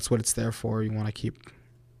it. That's what it's there for. You want to keep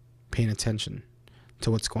paying attention to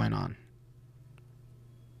what's going on.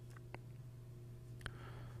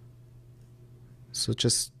 So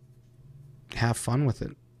just have fun with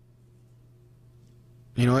it.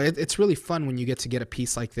 You know, it's really fun when you get a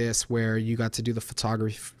piece like this where you got to do the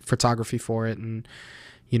photography for it, and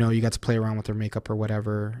you know, you got to play around with their makeup or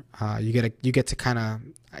whatever. You get to kind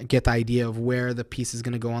of get the idea of where the piece is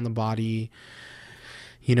going to go on the body.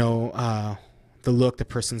 You know, the look the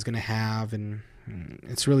person's going to have, and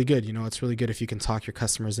it's really good. You know, it's really good if you can talk your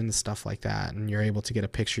customers into stuff like that, and you're able to get a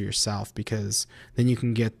picture yourself, because then you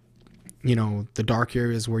can get, you know, the dark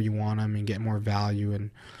areas where you want them and get more value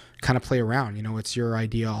and kind of play around. You know, it's your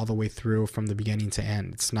idea all the way through from the beginning to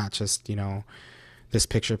end. It's not just, you know, this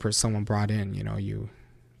picture someone brought in. You know, you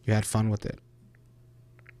had fun with it.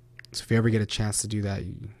 So if you ever get a chance to do that,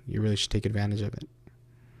 you really should take advantage of it.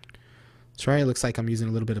 So right, it looks like I'm using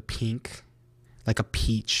a little bit of pink, like a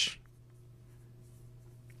peach.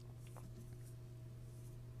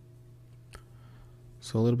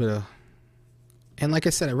 So a little bit of, and like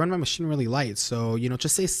I said, I run my machine really light. So, you know,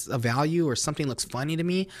 just say a value or something looks funny to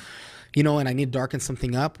me, you know, and I need to darken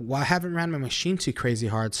something up. Well, I haven't ran my machine too crazy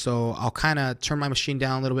hard. So I'll kind of turn my machine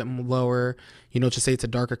down a little bit lower, you know, just say it's a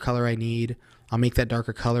darker color I need. I'll make that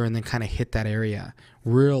darker color and then kind of hit that area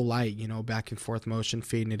real light, you know, back and forth motion,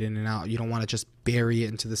 fading it in and out. You don't want to just bury it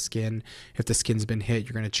into the skin. If the skin's been hit,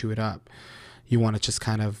 you're going to chew it up. You want to just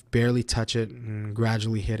kind of barely touch it and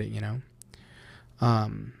gradually hit it, you know.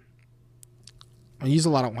 I use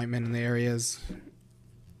a lot of ointment in the areas.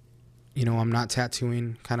 You know, I'm not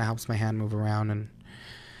tattooing. Kind of helps my hand move around, and,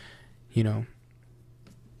 you know.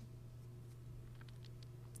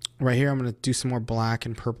 Right here, I'm going to do some more black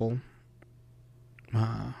and purple.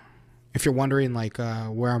 If you're wondering, like,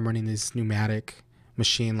 where I'm running this pneumatic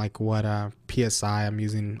machine, like what PSI I'm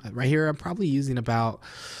using, right here, I'm probably using about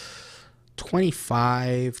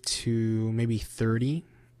 25 to maybe 30,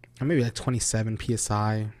 or maybe like 27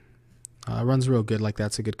 PSI. It runs real good. Like,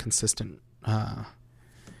 that's a good consistent,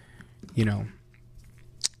 you know,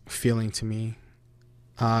 feeling to me.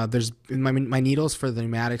 There's my needles for the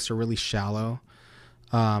pneumatics are really shallow.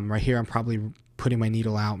 Right here, I'm probably putting my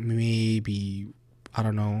needle out maybe, I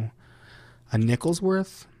don't know, a nickel's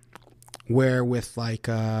worth. Where with like,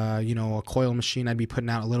 you know, a coil machine, I'd be putting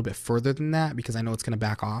out a little bit further than that because I know it's going to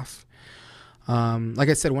back off. Like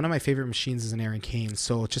I said, one of my favorite machines is an Aaron Kane.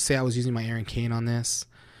 So just say I was using my Aaron Kane on this,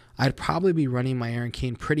 I'd probably be running my Aaron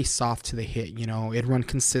Kane pretty soft to the hit. It'd run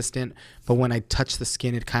consistent, but when I touch the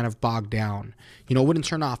skin, it kind of bogged down. It wouldn't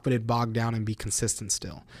turn off, but it'd bog down and be consistent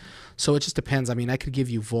still. So it just depends. I mean, I could give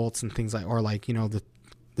you volts and things like, or like,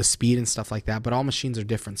 the speed and stuff like that, but all machines are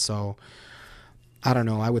different. So I don't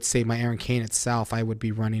know. I would say my Aaron Kane itself, I would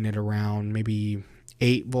be running it around maybe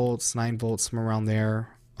 8 volts, 9 volts, somewhere around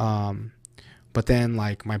there. But then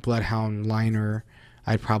like my Bloodhound liner,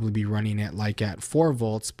 I'd probably be running it like at 4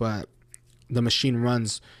 volts, but the machine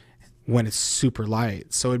runs when it's super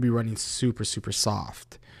light. So it'd be running super, super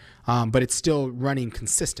soft. But it's still running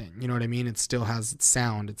consistent. You know what I mean? It still has its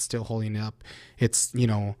sound. It's still holding up. It's,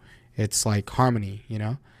 it's like harmony,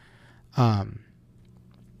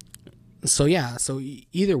 So yeah, so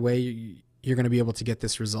either way, you're going to be able to get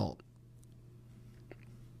this result.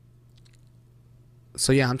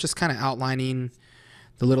 So yeah, I'm just kind of outlining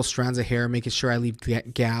the little strands of hair, making sure I leave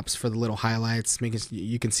gaps for the little highlights.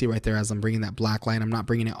 You can see right there as I'm bringing that black line, I'm not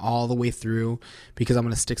bringing it all the way through because I'm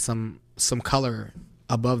going to stick some color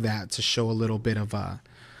above that to show a little bit of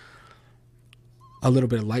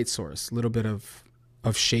light source, a little bit of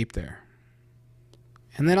shape there.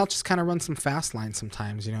 And then I'll just kind of run some fast lines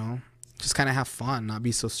sometimes, just kind of have fun, not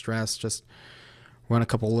be so stressed. Just run a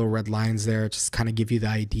couple little red lines there, just kind of give you the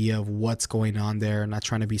idea of what's going on there, not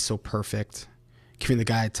trying to be so perfect. Giving the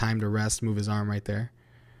guy time to rest, move his arm right there.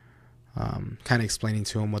 Kind of explaining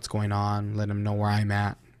to him what's going on, letting him know where I'm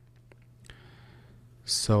at.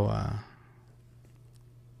 So,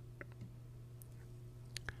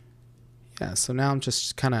 yeah, so now I'm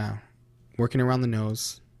just kind of working around the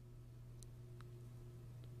nose.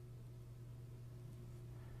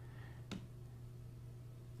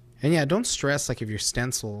 And yeah, don't stress like if your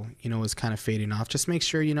stencil, is kind of fading off. Just make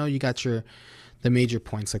sure, you got the major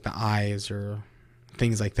points like the eyes or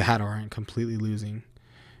things like that aren't completely losing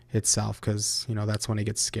itself, because, that's when it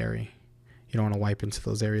gets scary. You don't want to wipe into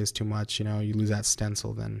those areas too much. You lose that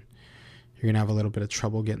stencil, then you're going to have a little bit of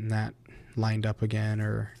trouble getting that lined up again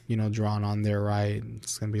or, drawn on there right.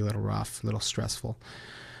 It's going to be a little rough, a little stressful.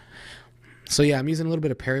 So yeah, I'm using a little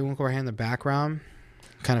bit of periwinkle right here in the background,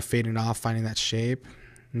 kind of fading off, finding that shape.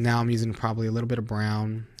 Now I'm using probably a little bit of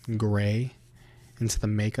brown, gray into the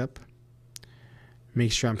makeup.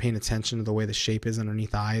 Make sure I'm paying attention to the way the shape is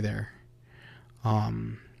underneath the eye there. A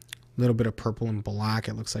little bit of purple and black,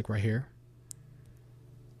 it looks like right here.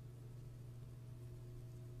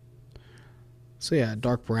 So yeah,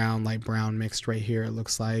 dark brown, light brown mixed right here, it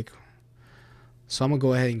looks like. So I'm going to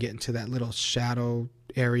go ahead and get into that little shadow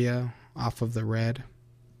area off of the red.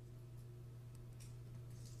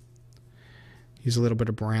 Use a little bit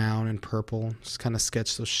of brown and purple. Just kind of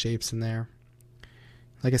sketch those shapes in there.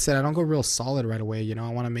 Like I said, I don't go real solid right away. I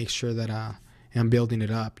want to make sure that I'm building it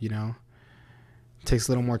up, It takes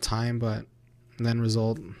a little more time, but the end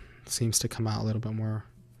result seems to come out a little bit more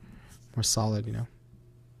solid,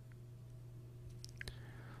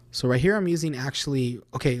 So right here I'm using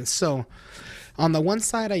okay, so on the one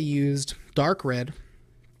side I used dark red.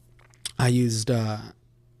 I used,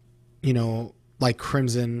 like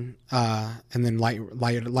crimson, and then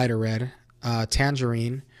lighter red,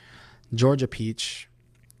 tangerine, Georgia peach,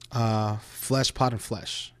 flesh, pot, and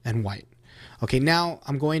flesh, and white. Okay, now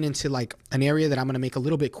I'm going into like an area that I'm going to make a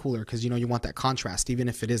little bit cooler because, you want that contrast even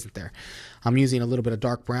if it isn't there. I'm using a little bit of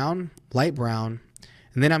dark brown, light brown,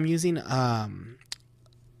 and then I'm using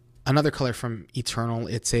another color from Eternal.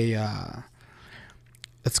 It's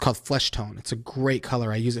called Flesh Tone. It's a great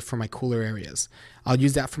color. I use it for my cooler areas. I'll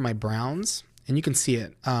use that for my browns, and you can see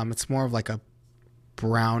it. It's more of like a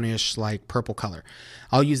brownish, like purple color.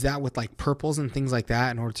 I'll use that with like purples and things like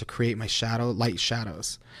that in order to create my light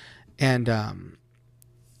shadows. And I'm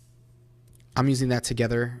using that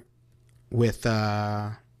together with,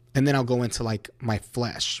 and then I'll go into like my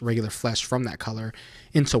flesh, regular flesh from that color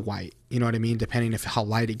into white. You know what I mean? Depending if how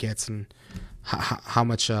light it gets and how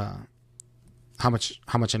much I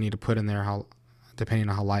need to put in there, depending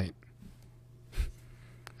on how light.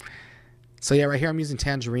 So yeah, right here I'm using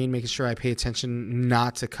tangerine, making sure I pay attention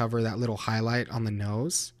not to cover that little highlight on the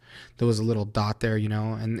nose. There was a little dot there,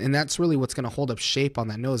 and that's really what's going to hold up shape on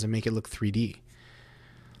that nose and make it look 3D.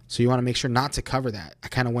 So you want to make sure not to cover that. I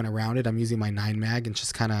kind of went around it. I'm using my 9 mag and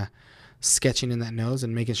just kind of sketching in that nose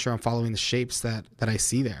and making sure I'm following the shapes that I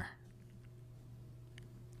see there.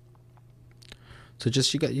 So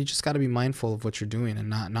you just got to be mindful of what you're doing and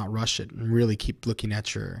not rush it, and really keep looking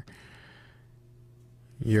at your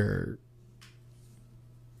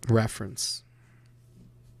reference.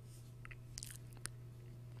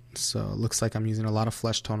 So it looks like I'm using a lot of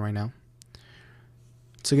flesh tone right now.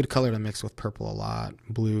 It's a good color to mix with purple a lot.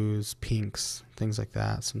 Blues, pinks, things like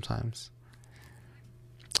that sometimes.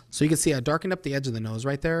 So you can see I darkened up the edge of the nose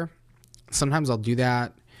right there. Sometimes I'll do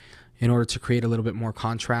that in order to create a little bit more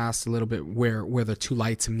contrast, a little bit where the two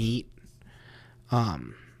lights meet.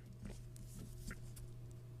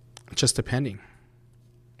 Just depending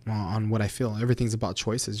on what I feel. Everything's about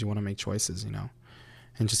choices. You want to make choices, you know,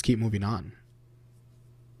 and just keep moving on.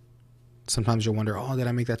 Sometimes you'll wonder, oh, did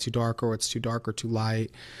I make that too dark, or it's too dark or too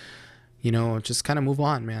light? You know, just kind of move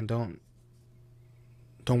on, man. Don't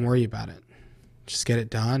worry about it. Just get it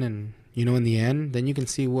done, and you know, in the end, then you can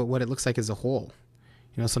see what it looks like as a whole.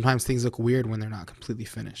 You know, sometimes things look weird when they're not completely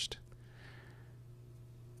finished.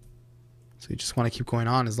 So you just want to keep going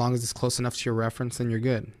on. As long as it's close enough to your reference, then you're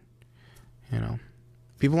good. You know,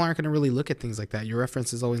 people aren't going to really look at things like that. Your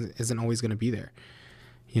reference isn't always going to be there.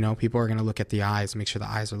 You know, people are going to look at the eyes, make sure the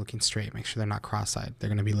eyes are looking straight, make sure they're not cross-eyed. They're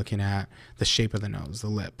going to be looking at the shape of the nose, the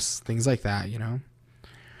lips, things like that, you know.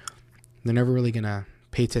 They're never really going to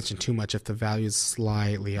pay attention too much if the value is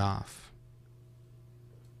slightly off.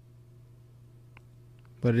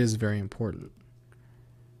 But it is very important.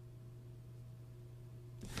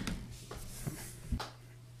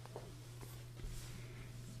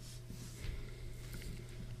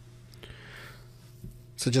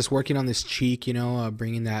 So just working on this cheek, you know,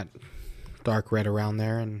 bringing that dark red around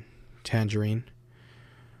there and tangerine.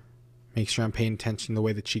 Make sure I'm paying attention to the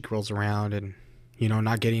way the cheek rolls around, and, you know,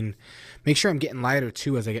 make sure I'm getting lighter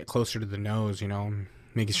too as I get closer to the nose, you know,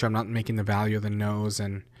 making sure I'm not making the value of the nose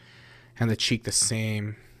and the cheek the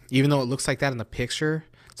same. Even though it looks like that in the picture,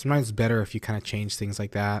 sometimes it's better if you kind of change things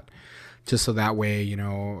like that, just so that way, you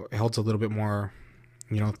know, it holds a little bit more,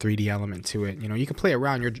 you know, 3D element to it. You know, you can play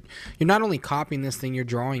around. You're not only copying this thing, you're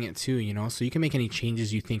drawing it too, you know, so you can make any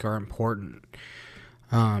changes you think are important.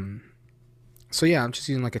 So yeah, I'm just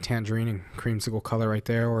using like a tangerine and creamsicle color right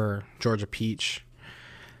there, or Georgia peach.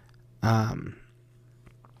 And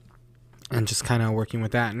just kind of working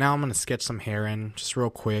with that. Now I'm going to sketch some hair in just real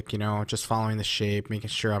quick, you know, just following the shape, making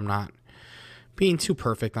sure I'm not being too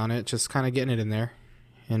perfect on it, just kind of getting it in there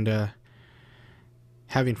and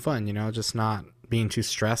having fun, you know, just not being too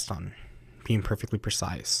stressed on being perfectly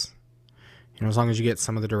precise. You know, as long as you get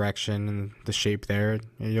some of the direction and the shape there,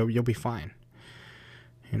 you'll be fine.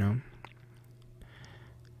 You know.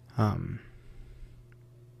 I'm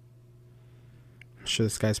sure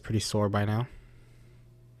this guy's pretty sore by now.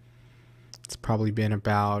 It's probably been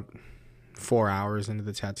about 4 hours into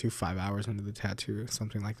the tattoo, 5 hours into the tattoo,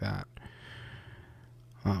 something like that.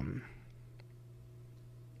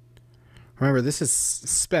 Remember, this is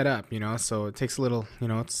sped up, you know, so it takes a little, you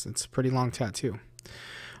know, it's a pretty long tattoo.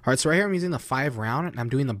 All right, so right here I'm using the 5 round, and I'm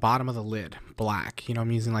doing the bottom of the lid black. You know,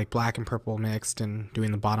 I'm using like black and purple mixed and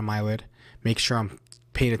doing the bottom eyelid. Make sure I'm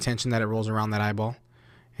paying attention that it rolls around that eyeball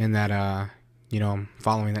and that, you know, I'm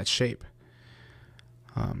following that shape.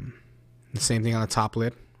 The same thing on the top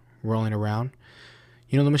lid, rolling around.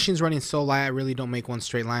 You know, the machine's running so light, I really don't make one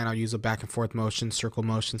straight line. I'll use a back and forth motion, circle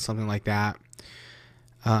motion, something like that.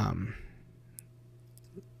 And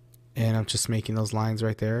I'm just making those lines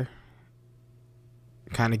right there.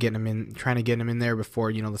 Kind of getting them in, trying to get them in there before,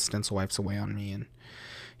 you know, the stencil wipes away on me. And,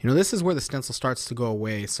 you know, this is where the stencil starts to go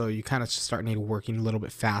away. So you kind of just start needing working a little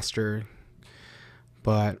bit faster.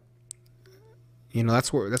 But, you know,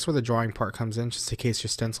 that's where the drawing part comes in. Just in case your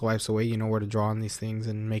stencil wipes away, you know where to draw on these things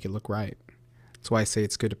and make it look right. That's why I say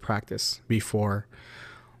it's good to practice before,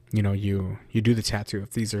 you know, you do the tattoo,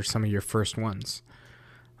 if these are some of your first ones.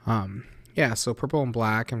 Yeah, so purple and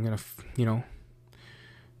black, I'm going to, you know,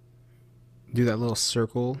 do that little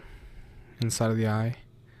circle inside of the eye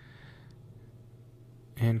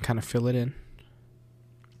and kind of fill it in.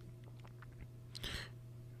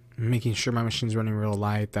 Making sure my machine's running real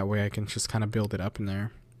light, that way I can just kind of build it up in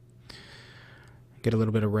there. Get a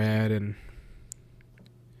little bit of red and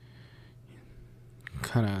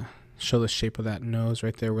kind of show the shape of that nose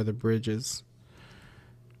right there where the bridge is.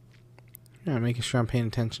 Yeah, making sure I'm paying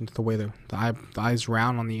attention to the way the eye's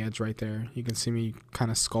round on the edge right there. You can see me kind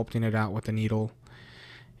of sculpting it out with the needle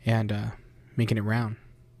and making it round.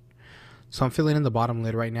 So I'm filling in the bottom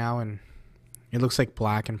lid right now, and it looks like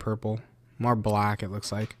black and purple. More black, it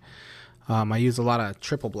looks like. I use a lot of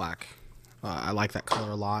triple black. I like that color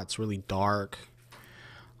a lot. It's really dark.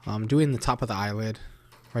 I'm doing the top of the eyelid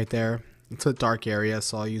right there. It's a dark area,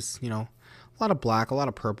 so I'll use, you know, a lot of black, a lot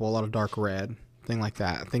of purple, a lot of dark red. Things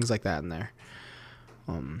like that in there.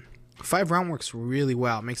 5 round works really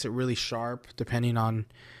well. It makes it really sharp depending on,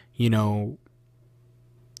 you know,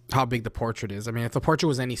 how big the portrait is. I mean, if the portrait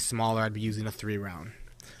was any smaller, I'd be using a 3 round.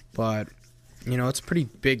 But You know, it's a pretty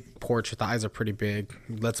big portrait. The eyes are pretty big.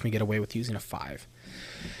 It lets me get away with using a 5.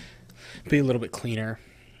 Be a little bit cleaner.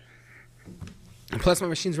 And plus, my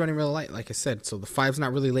machine's running real light, like I said. So the 5's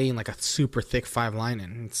not really laying like a super thick 5 line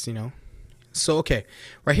in. It's, you know. So, okay.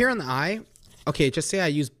 Right here on the eye, okay, just say I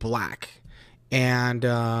use black. And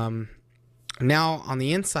now on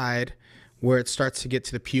the inside, where it starts to get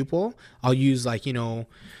to the pupil, I'll use like, you know,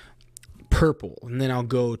 purple, and then I'll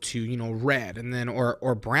go to, you know, red, and then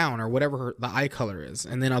or brown, or whatever the eye color is,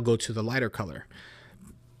 and then I'll go to the lighter color.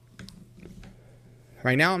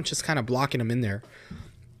 Right now I'm just kind of blocking them in there.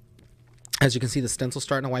 As you can see, the stencil's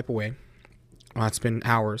starting to wipe away. It's been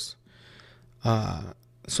hours.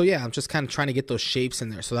 So yeah, I'm just kind of trying to get those shapes in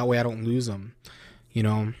there so that way I don't lose them. You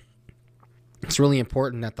know, it's really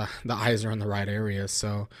important that the eyes are in the right area.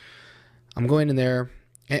 So I'm going in there,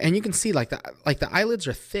 and you can see like the eyelids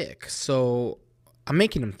are thick, so I'm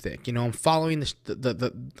making them thick. You know, I'm following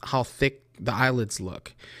the how thick the eyelids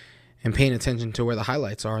look, and paying attention to where the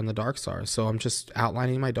highlights are and the darks are. So I'm just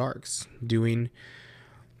outlining my darks, doing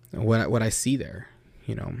what I see there.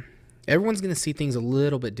 You know, everyone's gonna see things a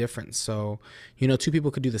little bit different. So, you know, 2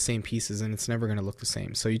 people could do the same pieces, and it's never gonna look the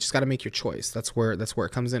same. So you just got to make your choice. That's where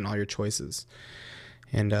it comes in, all your choices,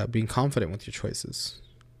 and being confident with your choices.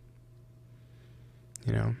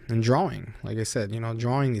 You know, and drawing, like I said, you know,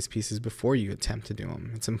 drawing these pieces before you attempt to do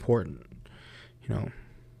them. It's important, you know,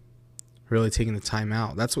 really taking the time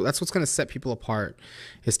out. That's what's going to set people apart,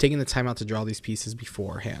 is taking the time out to draw these pieces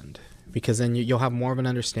beforehand, because then you'll have more of an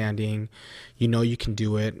understanding. You know, you can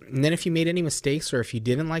do it. And then if you made any mistakes, or if you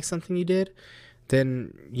didn't like something you did,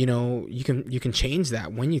 then, you know, you can change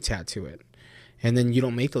that when you tattoo it, and then you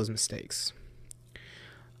don't make those mistakes.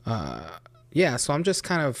 Yeah, so I'm just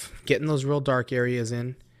kind of getting those real dark areas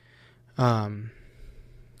in, fading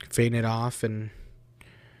it off, and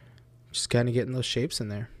just kind of getting those shapes in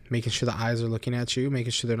there, making sure the eyes are looking at you,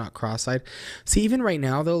 making sure they're not cross-eyed. See, even right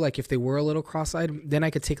now, though, like if they were a little cross-eyed, then I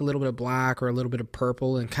could take a little bit of black or a little bit of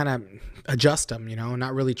purple and kind of adjust them, you know,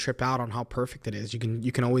 not really trip out on how perfect it is. You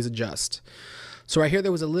can always adjust. So right here,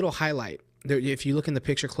 there was a little highlight. There, if you look in the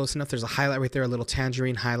picture close enough, there's a highlight right there, a little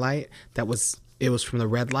tangerine highlight it was from the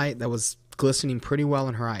red light that was glistening pretty well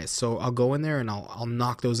in her eyes. So I'll go in there and I'll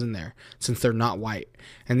knock those in there since they're not white.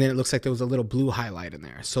 And then it looks like there was a little blue highlight in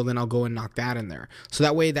there. So then I'll go and knock that in there. So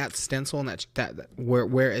that way that stencil and that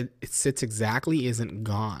where it sits exactly isn't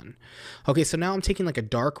gone. Okay, so now I'm taking like a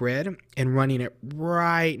dark red and running it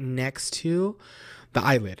right next to the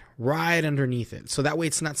eyelid, right underneath it. So that way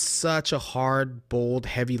it's not such a hard, bold,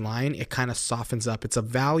 heavy line. It kind of softens up. It's a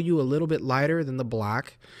value a little bit lighter than the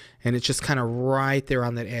black, and it's just kind of right there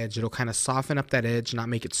on that edge. It'll kind of soften up that edge, not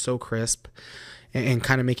make it so crisp, and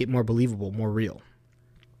kind of make it more believable, more real.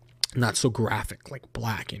 Not so graphic like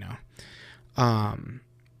black, you know.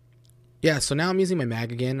 Yeah, so now I'm using my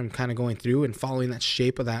mag again. I'm kind of going through and following that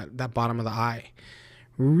shape of that bottom of the eye.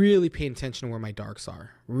 Really paying attention to where my darks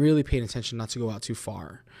are. Really paying attention not to go out too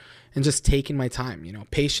far. And just taking my time, you know.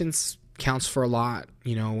 Patience counts for a lot,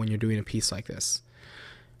 you know, when you're doing a piece like this.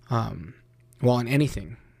 Well, in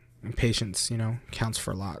anything, patience, you know, counts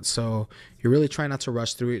for a lot. So you're really trying not to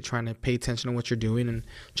rush through it, trying to pay attention to what you're doing, and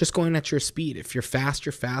just going at your speed. If you're fast,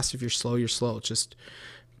 you're fast. If you're slow, you're slow. Just,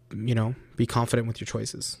 you know, be confident with your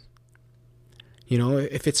choices. You know,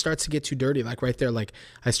 if it starts to get too dirty, like right there, like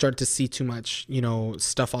I started to see too much, you know,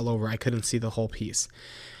 stuff all over. I couldn't see the whole piece.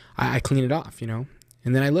 I clean it off, you know,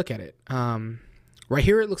 and then I look at it. Right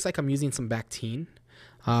here, it looks like I'm using some Bactine.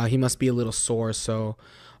 He must be a little sore, so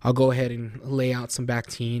I'll go ahead and lay out some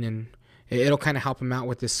Bactine, and it'll kind of him him out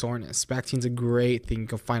with this soreness. Bactine's a great thing. You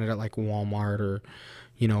can find it at like Walmart or,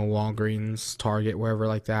 you know, Walgreens, Target, wherever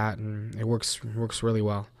like that, and it works really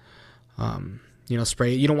well. You know,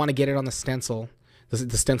 spray it. You don't want to get it on the stencil.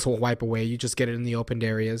 The stencil will wipe away. You just get it in the opened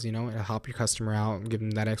areas, you know. It'll help your customer out and give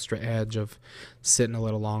them that extra edge of sitting a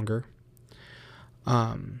little longer.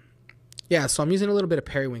 Yeah, so I'm using a little bit of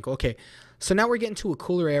periwinkle. Okay, so now we're getting to a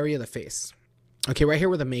cooler area of the face. Okay, right here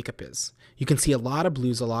where the makeup is. You can see a lot of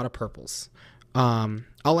blues, a lot of purples.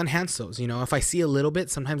 I'll enhance those, you know. If I see a little bit,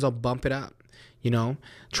 sometimes I'll bump it up, you know.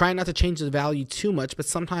 Try not to change the value too much, but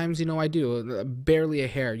sometimes, you know, I do. Barely a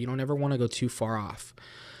hair. You don't ever want to go too far off.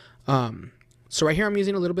 So right here I'm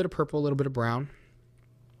using a little bit of purple, a little bit of brown.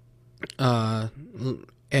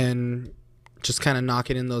 And just kind of knock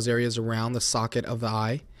it in those areas around the socket of the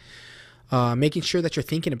eye. Making sure that you're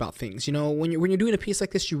thinking about things. You know, when you're doing a piece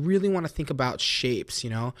like this, you really want to think about shapes, you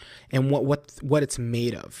know, and what it's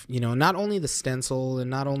made of. You know, not only the stencil and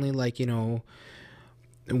not only like, you know,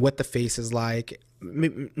 what the face is like,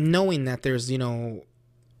 knowing that there's, you know,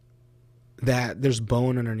 that there's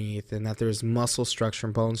bone underneath, and that there's muscle structure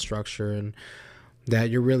and bone structure, and that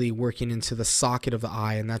you're really working into the socket of the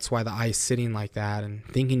eye, and that's why the eye is sitting like that, and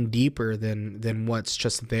thinking deeper than what's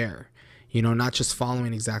just there. You know, not just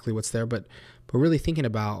following exactly what's there, but really thinking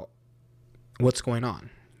about what's going on,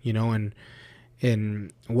 you know,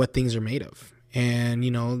 and what things are made of. And,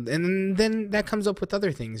 you know, and then that comes up with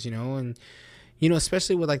other things, you know, and, you know,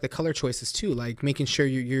 especially with like the color choices too, like making sure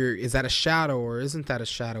you're is that a shadow or isn't that a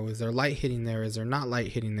shadow? Is there light hitting there? Is there not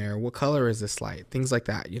light hitting there? What color is this light? Things like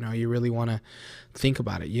that. You know, you really want to think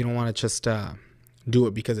about it. You don't want to just do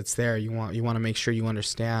it because it's there. You want to make sure you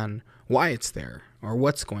understand why it's there or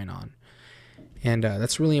what's going on. And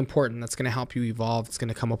that's really important. That's going to help you evolve. It's going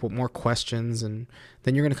to come up with more questions, and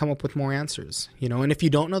then you're going to come up with more answers, you know. And if you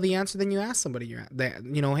don't know the answer, then you ask somebody,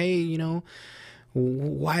 you know, hey, you know,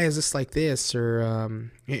 why is this like this? Or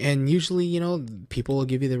and usually, you know, people will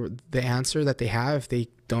give you the answer that they have. If they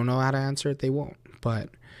don't know how to answer it, they won't. But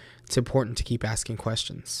it's important to keep asking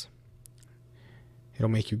questions. It'll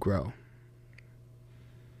make you grow.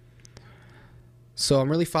 So I'm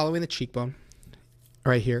really following the cheekbone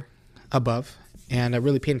right here above, and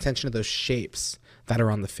really paying attention to those shapes that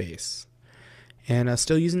are on the face, and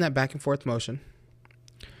still using that back and forth motion,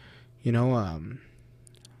 you know,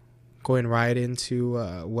 going right into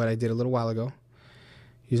what I did a little while ago,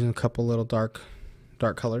 using a couple little dark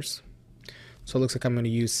colors. So it looks like I'm going to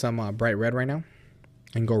use some bright red right now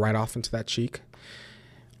and go right off into that cheek.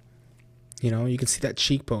 You know, you can see that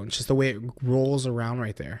cheekbone, just the way it rolls around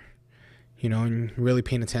right there, you know, and really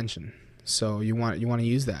paying attention. So you want to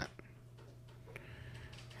use that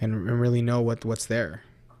and really know what's there.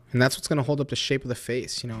 And that's what's going to hold up the shape of the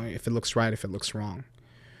face, you know, if it looks right, if it looks wrong.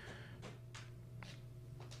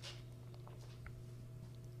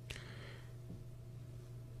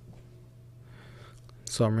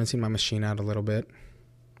 So I'm rinsing my machine out a little bit.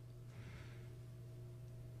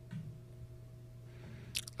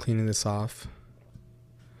 Cleaning this off.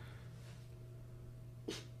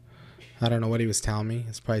 I don't know what he was telling me.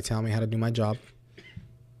 He's probably telling me how to do my job.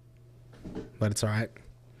 But it's all right.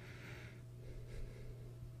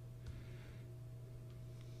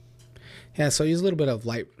 Yeah, so I use a little bit of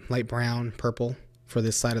light brown, purple for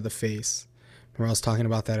this side of the face. Remember I was talking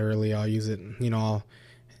about that earlier. I'll use it, you know, I'll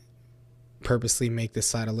purposely make this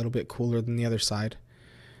side a little bit cooler than the other side,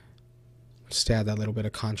 just to add that little bit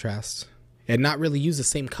of contrast. And not really use the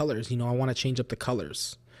same colors, you know, I want to change up the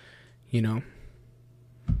colors, you know.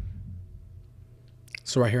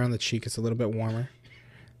 So right here on the cheek, it's a little bit warmer.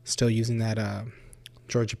 Still using that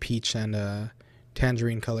Georgia peach and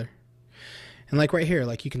tangerine color. And like right here,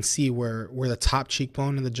 like you can see where the top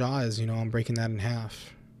cheekbone and the jaw is, you know, I'm breaking that in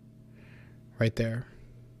half. Right there.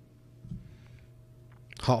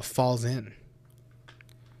 How it falls in.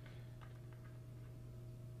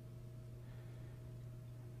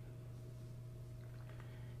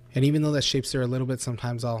 And even though that shape's there a little bit,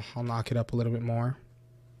 sometimes I'll knock it up a little bit more.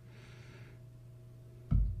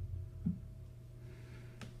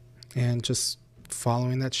 And just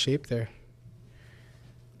following that shape there.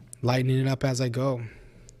 Lightening it up as I go.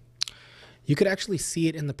 You could actually see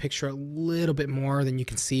it in the picture a little bit more than you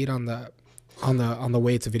can see it on the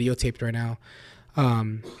way it's videotaped right now.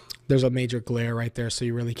 There's a major glare right there, so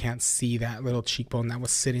you really can't see that little cheekbone that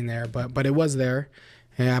was sitting there, but it was there,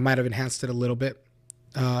 and I might have enhanced it a little bit.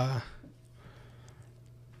 But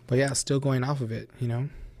yeah, still going off of it, you know.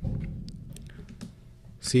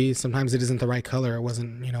 See, sometimes it isn't the right color. It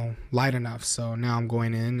wasn't, you know, light enough. So now I'm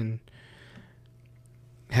going in and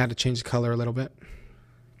had to change the color a little bit.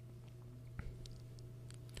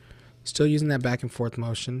 Still using that back and forth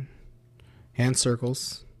motion and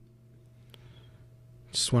circles.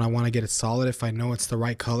 Just when I want to get it solid, if I know it's the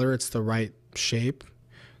right color, it's the right shape,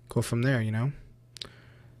 go from there, you know.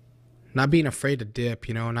 Not being afraid to dip,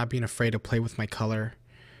 you know, not being afraid to play with my color.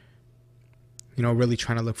 You know, really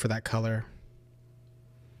trying to look for that color.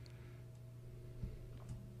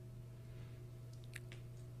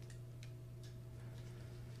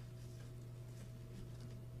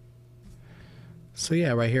 So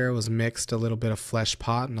yeah, right here it was mixed, a little bit of flesh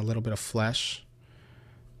pot and a little bit of flesh.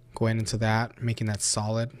 Going into that, making that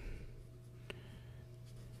solid.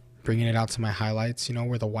 Bringing it out to my highlights, you know,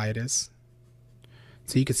 where the white is.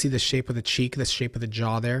 So you can see the shape of the cheek, the shape of the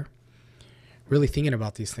jaw there. Really thinking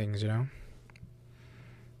about these things, you know.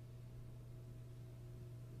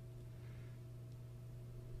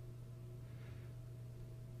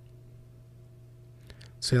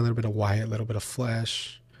 So a little bit of white, a little bit of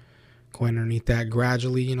flesh. Going underneath that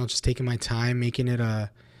gradually, you know, just taking my time, making it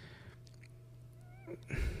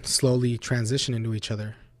slowly transition into each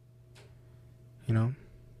other. You know,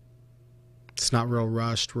 it's not real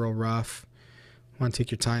rushed, real rough. Want to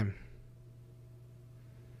take your time.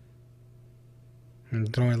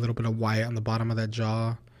 And throwing a little bit of white on the bottom of that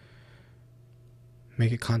jaw.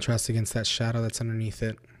 Make it contrast against that shadow that's underneath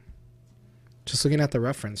it. Just looking at the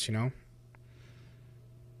reference, you know.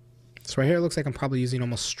 So right here it looks like I'm probably using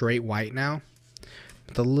almost straight white now.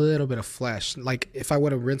 With a little bit of flesh. Like if I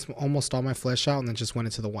would have rinsed almost all my flesh out and then just went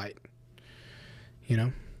into the white. You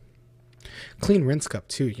know. Clean rinse cup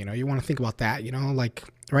too, you know. You want to think about that, you know. Like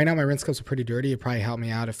right now my rinse cups are pretty dirty. It'd probably help me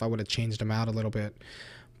out if I would have changed them out a little bit.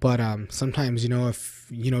 But sometimes, you know, if,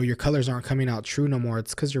 you know, your colors aren't coming out true no more,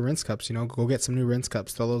 it's because your rinse cups, you know, go get some new rinse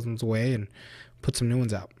cups, throw those ones away and put some new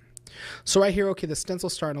ones out. So right here, okay, the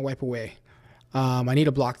stencil's starting to wipe away. I need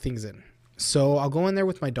to block things in. So I'll go in there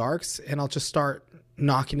with my darks and I'll just start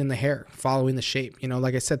knocking in the hair, following the shape. You know,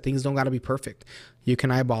 like I said, things don't got to be perfect. You can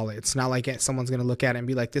eyeball it. It's not like someone's going to look at it and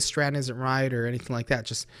be like, this strand isn't right or anything like that.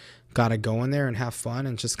 Just got to go in there and have fun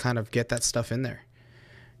and just kind of get that stuff in there,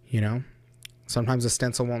 you know. Sometimes the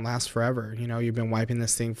stencil won't last forever. You know, you've been wiping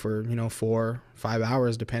this thing for, you know, 4 or 5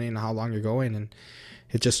 hours, depending on how long you're going, and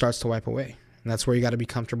it just starts to wipe away. And that's where you got to be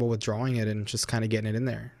comfortable with drawing it and just kind of getting it in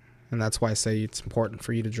there. And that's why I say it's important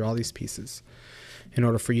for you to draw these pieces in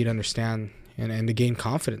order for you to understand and to gain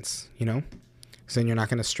confidence, you know, because then you're not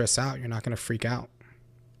going to stress out. You're not going to freak out.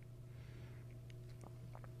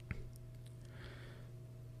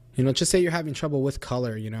 You know, just say you're having trouble with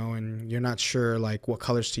color, you know, and you're not sure like what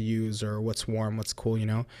colors to use or what's warm, what's cool, you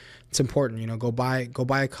know. It's important, you know, go buy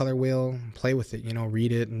a color wheel, play with it, you know,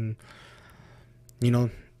 read it and, you know,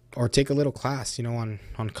 or take a little class, you know,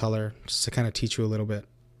 on color just to kind of teach you a little bit.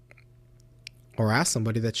 Or ask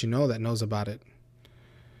somebody that you know that knows about it.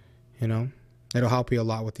 You know, it'll help you a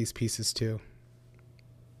lot with these pieces too.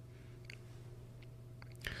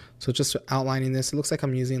 So just outlining this, it looks like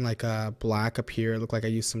I'm using like a black up here. It looked like I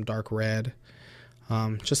used some dark red.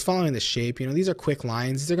 Just following the shape. You know, these are quick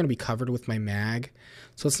lines. These are going to be covered with my mag.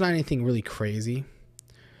 So it's not anything really crazy.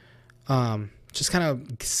 Just kind of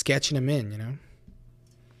sketching them in, you know.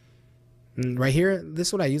 And right here, this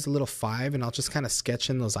is what I use, a little 5, and I'll just kind of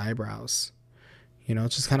sketch in those eyebrows. You know,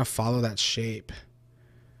 just kind of follow that shape.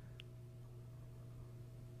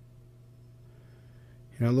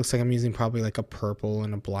 You know, it looks like I'm using probably like a purple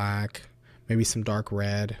and a black, maybe some dark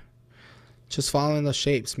red. Just following those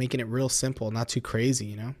shapes, making it real simple, not too crazy,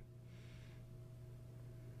 you know.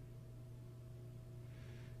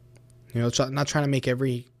 You know, not trying to make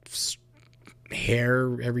every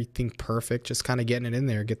hair, everything perfect, just kind of getting it in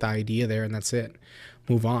there, get the idea there, and that's it.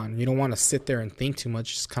 Move on. You don't want to sit there and think too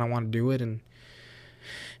much, just kind of want to do it and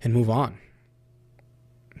move on.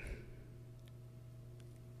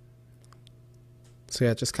 So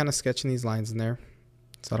yeah, just kind of sketching these lines in there.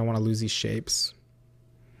 So I don't want to lose these shapes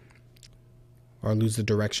or lose the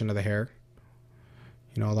direction of the hair.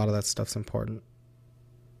 You know, a lot of that stuff's important.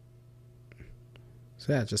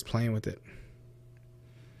 So yeah, just playing with it.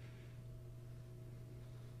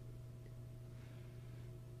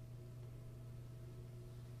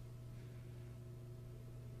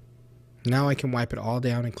 Now I can wipe it all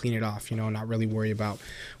down and clean it off, you know, not really worry about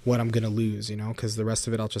what I'm going to lose, you know, because the rest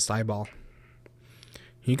of it I'll just eyeball.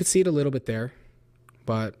 You can see it a little bit there,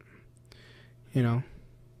 but, you know,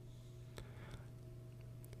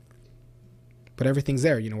 but everything's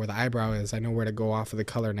there, you know, where the eyebrow is. I know where to go off of the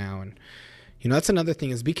color now. And, you know, that's another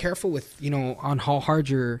thing is be careful with, you know, on how hard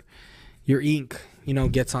your ink, you know,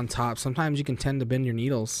 gets on top. Sometimes you can tend to bend your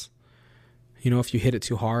needles, you know, if you hit it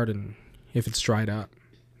too hard and if it's dried up.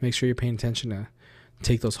 Make sure you're paying attention to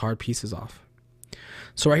take those hard pieces off.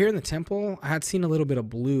 So right here in the temple, I had seen a little bit of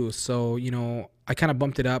blue. So, you know, I kind of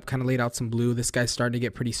bumped it up, kind of laid out some blue. This guy's starting to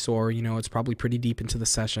get pretty sore. You know, it's probably pretty deep into the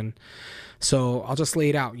session. So I'll just lay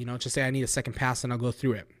it out, you know, just say I need a second pass and I'll go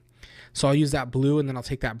through it. So I'll use that blue and then I'll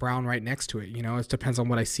take that brown right next to it. You know, it depends on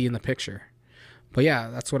what I see in the picture. But yeah,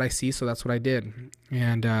 that's what I see. So that's what I did.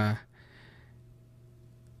 And I'll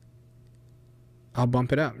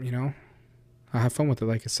bump it up, you know. I have fun with it,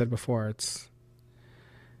 like I said before. It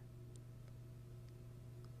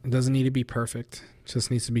doesn't need to be perfect. It just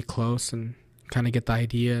needs to be close and kind of get the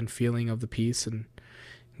idea and feeling of the piece and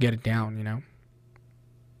get it down, you know.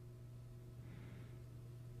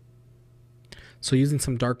 So using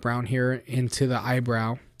some dark brown here into the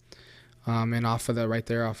eyebrow and off of the, right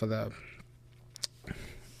there, off of the,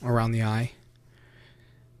 around the eye.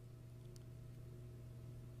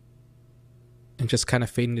 And just kind of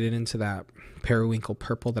fading it into that periwinkle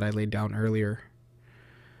purple that I laid down earlier.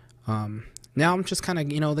 Now I'm just kind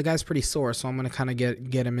of, you know, the guy's pretty sore, so I'm going to kind of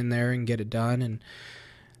get him in there and get it done. And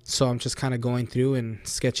so I'm just kind of going through and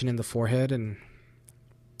sketching in the forehead and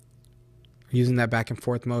using that back and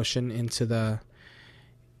forth motion into the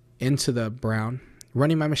brown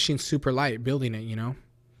running my machine super light, building it,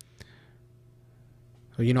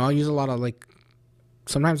 So, I'll use a lot of like,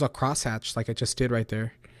 sometimes I'll cross hatch like I just did right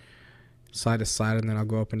there, side to side, and then I'll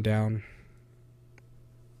go up and down.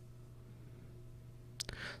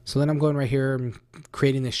 So then I'm going right here, I'm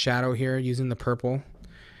creating this shadow here using the purple.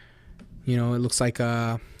 It looks like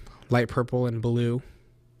a light purple and blue.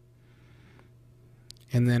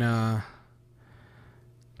 And then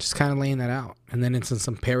just kind of laying that out. And then it's in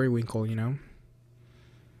some periwinkle, And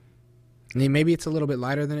maybe it's a little bit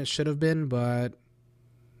lighter than it should have been, but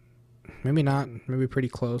maybe not. Maybe pretty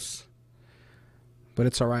close. But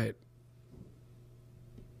it's all right.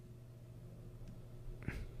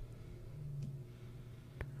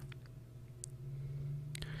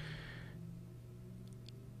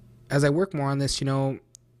 As I work more on this,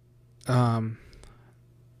 I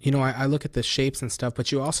look at the shapes and stuff,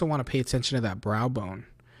 but you also want to pay attention to that brow bone,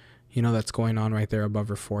 that's going on right there above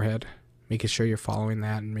her forehead, making sure you're following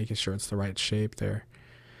that and making sure it's the right shape there.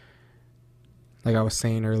 Like I was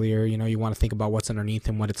saying earlier, you want to think about what's underneath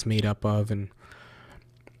and what it's made up of. And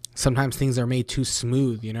sometimes things are made too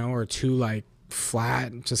smooth, or too like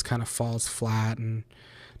flat, it just kind of falls flat and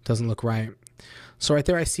doesn't look right. So right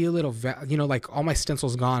there, I see a little, like all my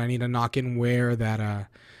stencil's gone. I need to knock in where that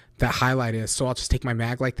highlight is. So I'll just take my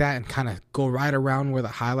mag like that and kind of go right around where the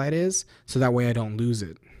highlight is, so that way I don't lose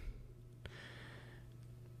it.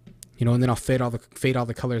 And then I'll fade all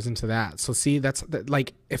the colors into that. So see, that's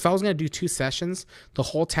like, if I was going to do 2 sessions, the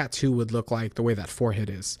whole tattoo would look like the way that forehead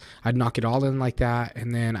is. I'd knock it all in like that,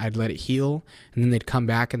 and then I'd let it heal, and then they'd come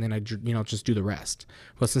back, and then I'd, just do the rest.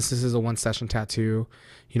 But since this is a 1 session tattoo,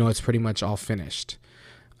 it's pretty much all finished.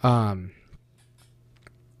 But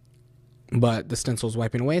the stencil's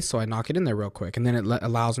wiping away, so I knock it in there real quick, and then it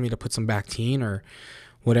allows me to put some Bactine or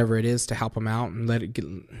whatever it is to help him out, and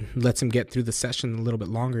lets him get through the session a little bit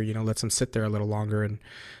longer, lets him sit there a little longer and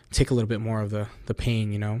take a little bit more of the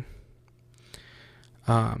pain,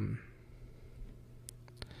 I'm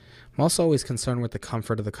also always concerned with the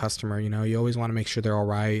comfort of the customer. You always want to make sure they're all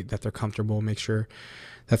right, that they're comfortable, make sure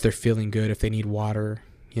that they're feeling good, if they need water,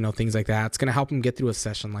 things like that. It's going to help them get through a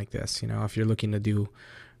session like this, if you're looking to do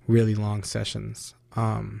really long sessions.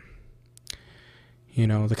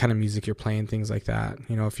 The kind of music you're playing, things like that.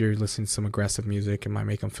 If you're listening to some aggressive music, it might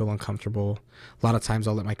make them feel uncomfortable. A lot of times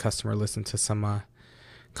I'll let my customer listen to some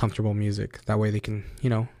comfortable music. That way they can,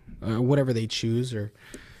 whatever they choose, or,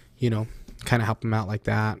 kind of help them out like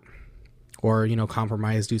that. Or,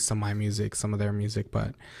 compromise, do some of my music, some of their music.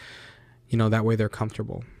 But, that way they're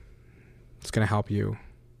comfortable. It's going to help you.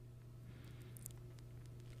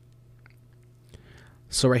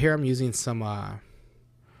 So right here I'm using some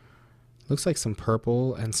looks like some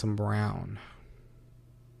purple and some brown,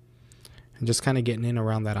 and just kind of getting in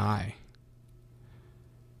around that eye.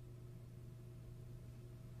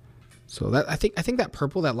 So that I think that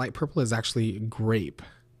purple, that light purple, is actually grape.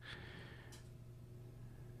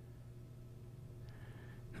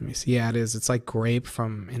 Let me see. Yeah, it is. It's like grape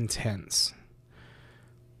from Intense.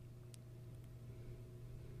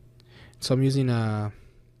 So I'm using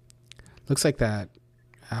looks like that.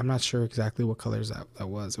 I'm not sure exactly what colors that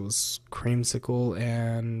was. It was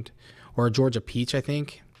creamsicle or Georgia peach, I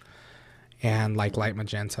think, and like light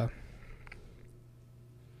magenta.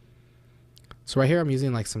 So right here I'm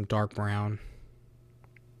using like some dark brown,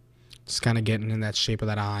 just kind of getting in that shape of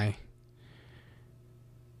that eye.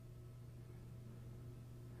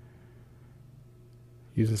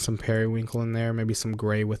 Using some periwinkle in there, maybe some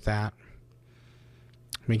gray with that.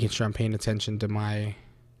 Making sure I'm paying attention to my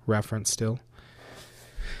reference still.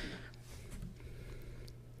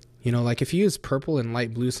 Like if you use purple and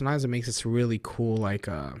light blue, sometimes it makes this really cool, like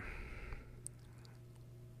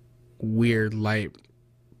weird light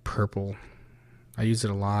purple. I use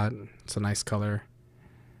it a lot. It's a nice color.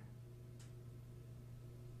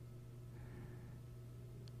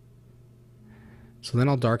 So then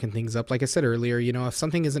I'll darken things up. Like I said earlier, if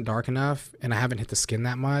something isn't dark enough and I haven't hit the skin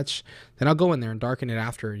that much, then I'll go in there and darken it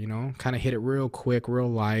after, kind of hit it real quick, real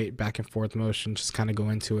light, back and forth motion, just kind of go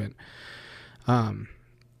into it.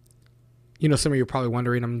 Some of you are probably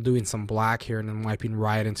wondering, I'm doing some black here and I'm wiping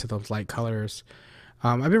right into those light colors.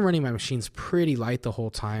 I've been running my machines pretty light the whole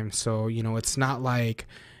time. So, it's not like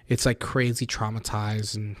it's like crazy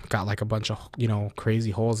traumatized and got like a bunch of,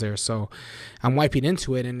 crazy holes there. So I'm wiping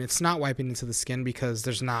into it, and it's not wiping into the skin because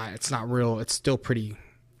it's not real. It's still pretty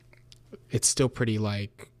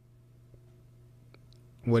like,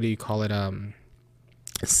 what do you call it?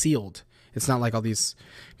 It's sealed. It's not like all these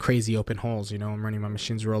crazy open holes, I'm running my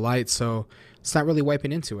machines real light, so it's not really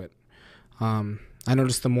wiping into it. I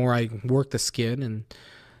noticed the more I work the skin and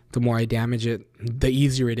the more I damage it, the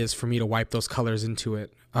easier it is for me to wipe those colors into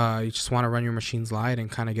it. You just want to run your machines light and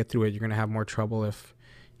kind of get through it. You're going to have more trouble if,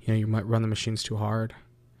 you might run the machines too hard.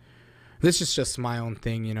 This is just my own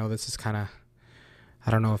thing, this is kind of,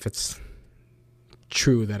 I don't know if it's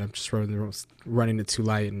true that I'm just running it too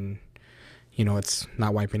light and, it's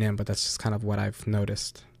not wiping in, but that's just kind of what I've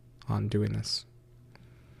noticed on doing this.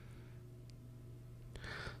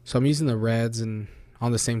 So I'm using the reds and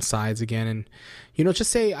on the same sides again, and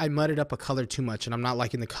just say I mudded up a color too much and I'm not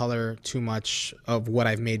liking the color too much of what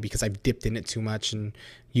I've made because I've dipped in it too much and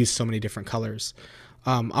used so many different colors.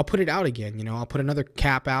 I'll put it out again, I'll put another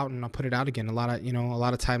cap out and I'll put it out again. A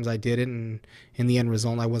lot of times I did it, and in the end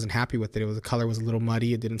result I wasn't happy with it. The color was a little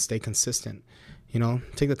muddy, it didn't stay consistent.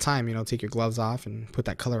 Take the time, take your gloves off and put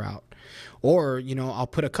that color out. Or, I'll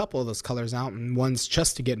put a couple of those colors out, and one's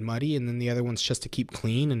just to get muddy, and then the other one's just to keep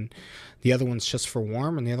clean, and the other one's just for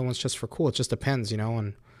warm, and the other one's just for cool. It just depends,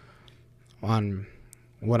 on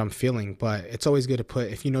what I'm feeling. But it's always good to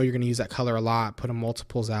put, if you're going to use that color a lot, put a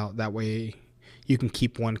multiples out. That way you can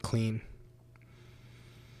keep one clean.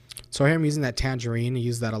 So here I'm using that tangerine. I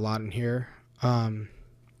use that a lot in here.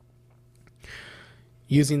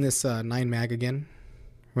 Using this 9 mag again,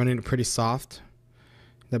 running it pretty soft,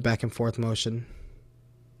 the back and forth motion.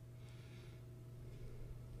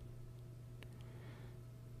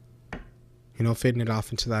 Fading it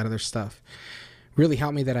off into that other stuff. Really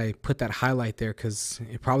helped me that I put that highlight there, because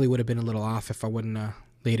it probably would have been a little off if I wouldn't have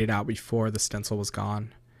laid it out before the stencil was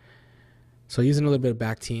gone. So using a little bit of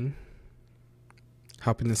Bactine,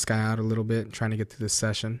 helping this guy out a little bit, trying to get through this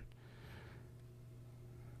session.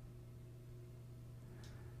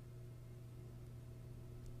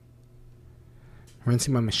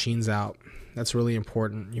 Rinsing my machines out. That's really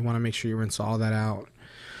important. You want to make sure you rinse all that out.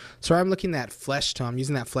 So I'm looking at flesh tone. I'm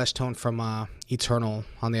using that flesh tone from Eternal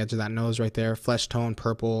on the edge of that nose right there. Flesh tone,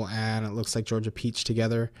 purple, and it looks like Georgia Peach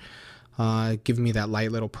together. Giving me that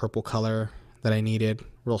light little purple color that I needed.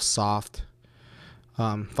 Real soft.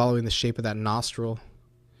 Following the shape of that nostril.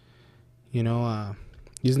 Using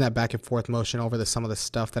that back and forth motion over some of the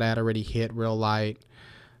stuff that I had already hit real light.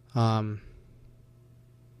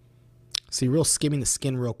 See, real skimming the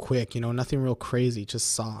skin real quick, nothing real crazy,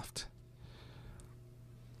 just soft.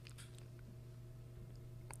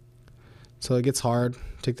 So it gets hard.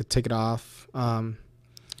 Take it off.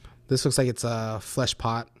 This looks like it's a flesh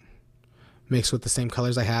pot mixed with the same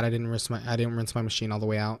colors I had. I didn't rinse my machine all the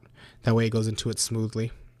way out. That way it goes into it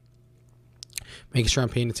smoothly. Making sure I'm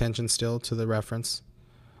paying attention still to the reference.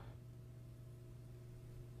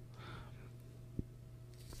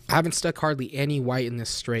 I haven't stuck hardly any white in this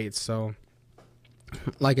straight, so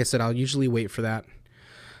like I said, I'll usually wait for that.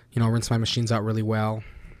 Rinse my machines out really well,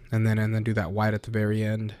 and then do that white at the very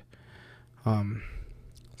end.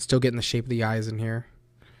 Still getting the shape of the eyes in here.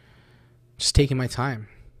 Just taking my time,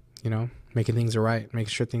 making things right, making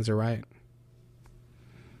sure things are right.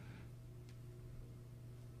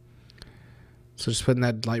 So just putting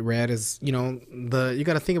that light red is, you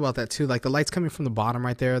got to think about that too. Like the light's coming from the bottom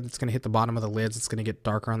right there. That's going to hit the bottom of the lids. It's going to get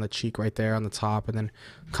darker on the cheek right there on the top, and then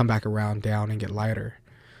come back around down and get lighter.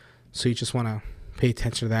 So you just want to pay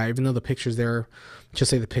attention to that. Even though the picture's there, just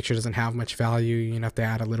say the picture doesn't have much value, you have to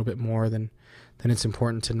add a little bit more, then it's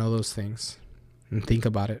important to know those things and think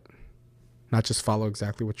about it. Not just follow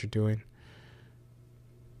exactly what you're doing.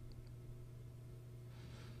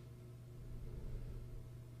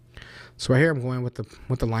 So right here I'm going with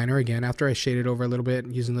the liner again. After I shaded over a little bit,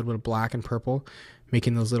 using a little bit of black and purple,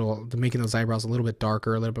 making those eyebrows a little bit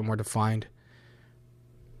darker, a little bit more defined.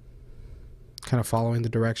 Kind of following the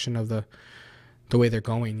direction of the way they're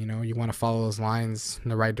going. You want to follow those lines in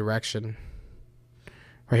the right direction.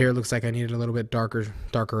 Right here it looks like I needed a little bit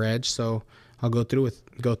darker edge, so I'll go through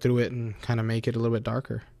it and kind of make it a little bit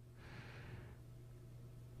darker.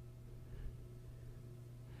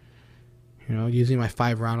 Using my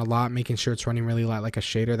 5 round a lot, making sure it's running really light like a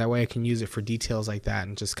shader. That way I can use it for details like that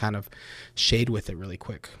and just kind of shade with it really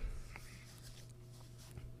quick.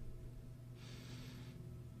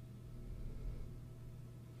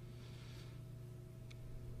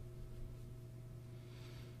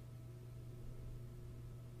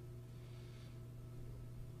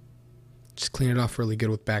 Just clean it off really good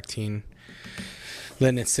with Bactine.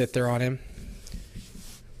 Letting it sit there on him.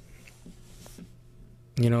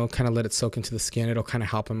 Kind of let it soak into the skin. It'll kind of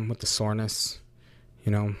help him with the soreness.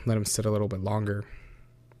 Let him sit a little bit longer.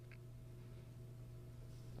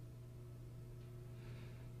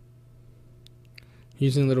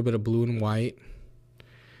 Using a little bit of blue and white.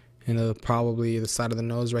 And probably the side of the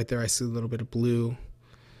nose right there, I see a little bit of blue.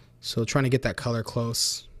 So trying to get that color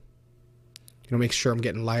close. Make sure I'm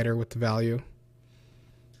getting lighter with the value.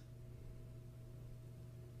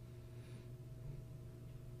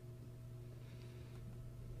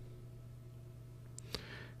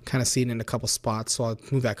 kind of see it in a couple spots. So I'll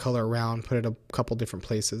move that color around, put it a couple different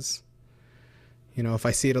places. You know, if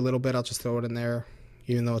I see it a little bit, I'll just throw it in there,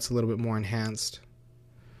 even though it's a little bit more enhanced.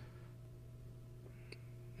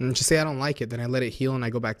 And just say I don't like it, then I let it heal and I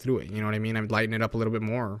go back through it. You know what I mean? I lighten it up a little bit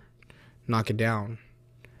more, knock it down.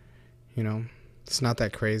 You know, it's not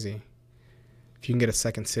that crazy. If you can get a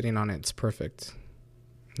second sitting on it, it's perfect.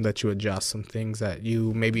 Let you adjust some things that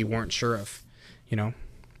you maybe weren't sure of, you know.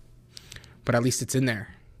 But at least it's in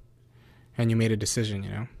there. And you made a decision, you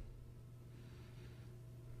know.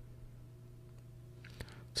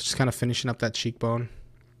 So just kind of finishing up that cheekbone,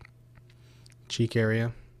 cheek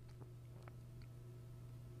area.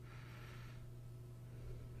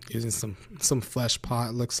 Using some flesh pot,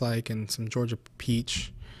 it looks like, and some Georgia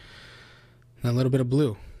peach. And a little bit of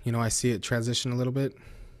blue. You know, I see it transition a little bit.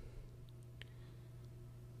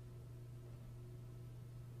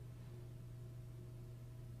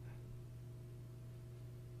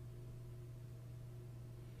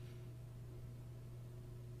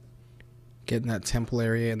 Getting that temple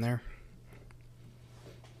area in there.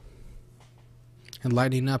 And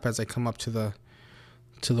lighting up as I come up to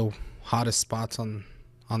the hottest spots on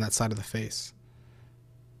that side of the face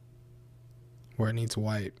where it needs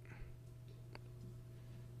white.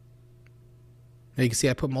 Now you can see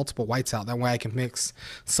I put multiple whites out. That way I can mix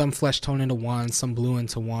some flesh tone into one, some blue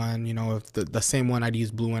into one. You know, if the same one I'd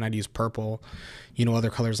use blue and I'd use purple, you know, other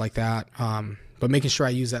colors like that. But making sure I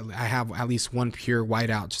use that, I have at least one pure white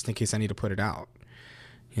out just in case I need to put it out.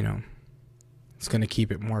 You know, it's going to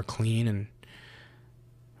keep it more clean. And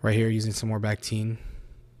right here using some more Bactine.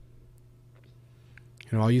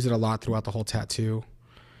 You know, I'll use it a lot throughout the whole tattoo.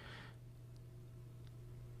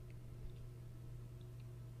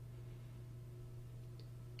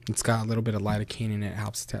 It's got a little bit of lidocaine in it. It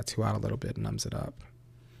helps the tattoo out a little bit, numbs it up.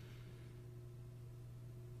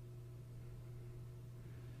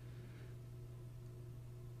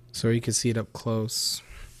 So you can see it up close.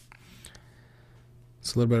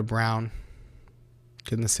 It's a little bit of brown.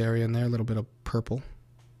 Getting this area in there, a little bit of purple.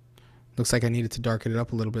 Looks like I needed to darken it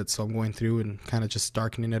up a little bit, so I'm going through and kind of just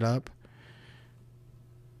darkening it up.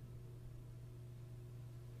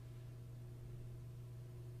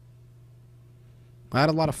 I had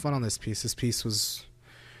a lot of fun on this piece. This piece was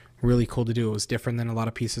really cool to do. It was different than a lot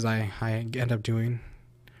of pieces I end up doing.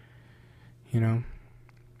 You know,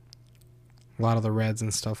 a lot of the reds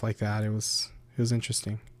and stuff like that. It was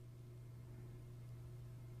interesting.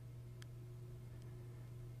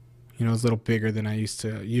 You know, it was a little bigger than I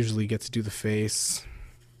usually get to do the face.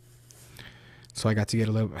 So I got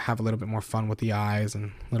to have a little bit more fun with the eyes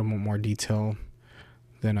and a little more detail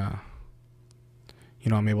than you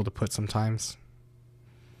know, I'm able to put sometimes.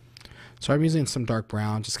 So I'm using some dark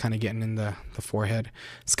brown, just kind of getting in the forehead.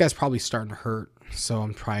 This guy's probably starting to hurt, so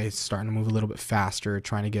I'm probably starting to move a little bit faster,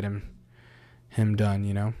 trying to get him done,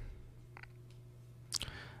 you know.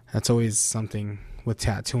 That's always something with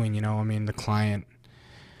tattooing, you know. I mean, the client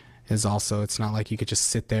is also, it's not like you could just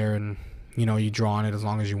sit there and, you know, you draw on it as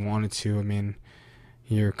long as you wanted to. I mean,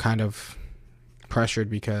 you're kind of pressured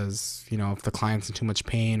because, you know, if the client's in too much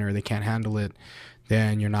pain or they can't handle it,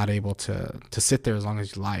 then you're not able to sit there as long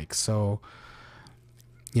as you like. So,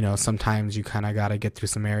 you know, sometimes you kind of got to get through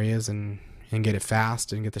some areas and get it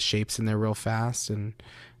fast and get the shapes in there real fast and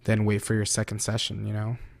then wait for your second session, you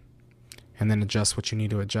know, and then adjust what you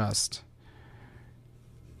need to adjust.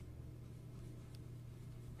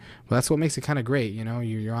 Well, that's what makes it kind of great, you know.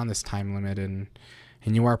 You're on this time limit and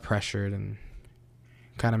you are pressured, and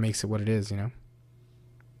kind of makes it what it is, you know.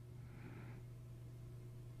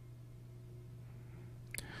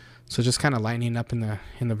 So just kind of lightening up in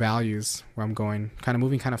the values where I'm going, kind of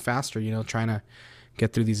moving kind of faster, you know, trying to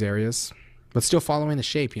get through these areas, but still following the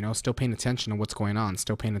shape, you know, still paying attention to what's going on,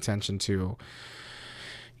 still paying attention to,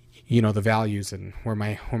 you know, the values and where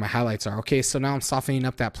my highlights are. Okay, so now I'm softening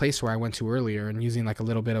up that place where I went to earlier and using like a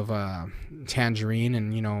little bit of a tangerine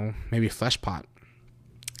and, you know, maybe a flesh pot.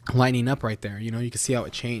 Lining up right there, you know, you can see how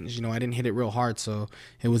it changed. You know, I didn't hit it real hard, so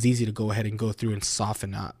it was easy to go ahead and go through and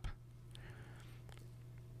soften up.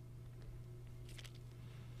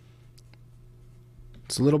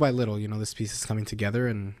 So little by little, you know, this piece is coming together,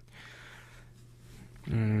 and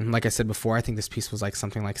like I said before, I think this piece was like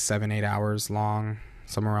something like 7-8 hours long,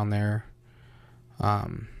 somewhere around there.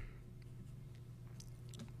 One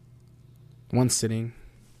sitting,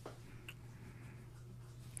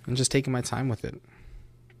 and just taking my time with it.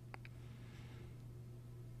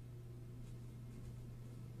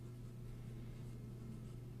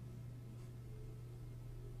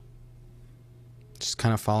 Just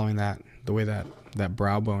kind of following the way that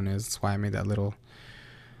brow bone is. That's why I made that little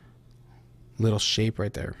shape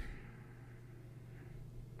right there.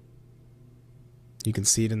 You can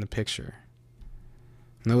see it in the picture.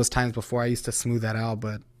 And there was times before I used to smooth that out,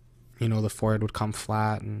 but you know, the forehead would come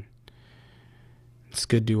flat, and it's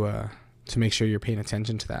good to make sure you're paying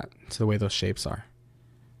attention to that, to the way those shapes are.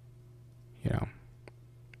 You know,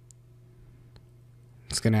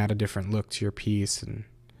 it's going to add a different look to your piece, and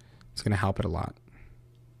it's going to help it a lot.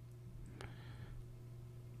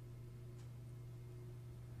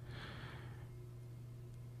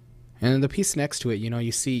 And the piece next to it, you know,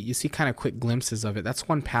 you see kind of quick glimpses of it. That's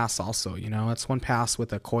one pass also, you know, that's one pass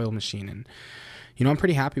with a coil machine. And, you know, I'm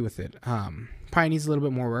pretty happy with it. Probably needs a little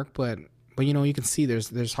bit more work, but you know, you can see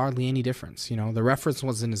there's hardly any difference. You know, the reference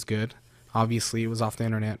wasn't as good. Obviously, it was off the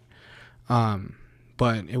internet.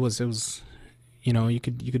 But it was, you know, you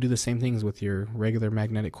could do the same things with your regular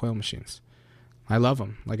magnetic coil machines. I love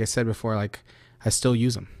them. Like I said before, like I still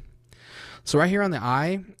use them. So right here on the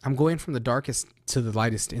eye, I'm going from the darkest to the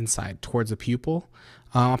lightest inside towards the pupil.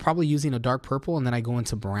 I'm probably using a dark purple, and then I go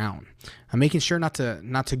into brown. I'm making sure not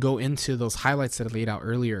to go into those highlights that I laid out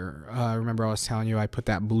earlier. Remember I was telling you I put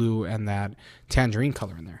that blue and that tangerine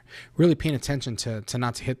color in there. Really paying attention to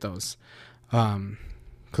not to hit those,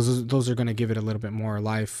 because those are going to give it a little bit more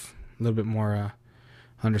life, a little bit more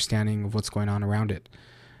understanding of what's going on around it.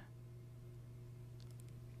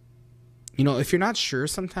 You know, if you're not sure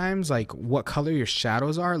sometimes, like what color your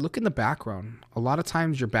shadows are, look in the background. A lot of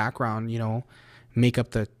times your background, you know, make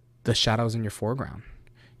up the shadows in your foreground.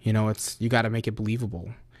 You know, you got to make it believable,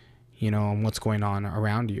 you know, and what's going on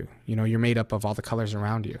around you. You know, you're made up of all the colors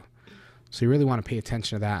around you. So you really want to pay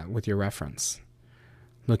attention to that with your reference.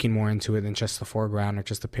 Looking more into it than just the foreground or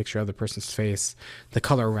just a picture of the person's face. The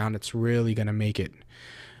color around it's really going to make it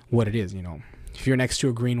what it is, you know. If you're next to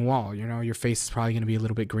a green wall, you know, your face is probably going to be a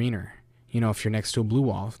little bit greener. You know, if you're next to a blue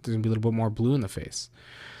wall, there's going to be a little bit more blue in the face.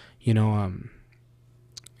 You know,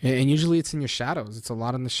 and usually it's in your shadows. It's a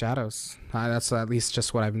lot in the shadows. That's at least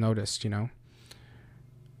just what I've noticed, you know,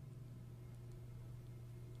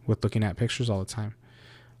 with looking at pictures all the time.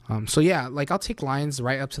 So yeah, like I'll take lines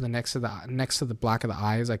right up to the next to the black of the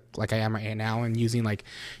eyes, like I am right now, and using like,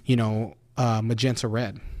 you know, magenta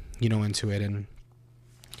red, you know, into it. And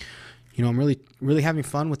you know, I'm really having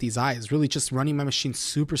fun with these eyes, really just running my machine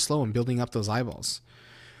super slow and building up those eyeballs,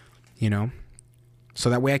 you know, so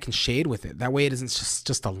that way I can shade with it. That way it isn't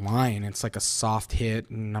just a line. It's like a soft hit,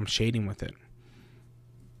 and I'm shading with it,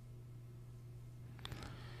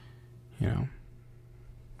 you know.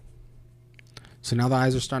 So now the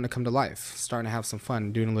eyes are starting to come to life, starting to have some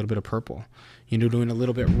fun, doing a little bit of purple, you know, doing a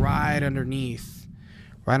little bit right underneath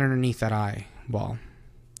that eyeball,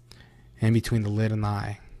 and between the lid and the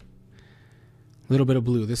eye. Little bit of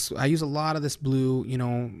blue. I use a lot of this blue. You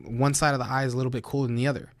know, one side of the eye is a little bit cooler than the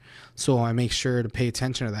other, so I make sure to pay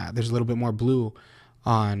attention to that. There's a little bit more blue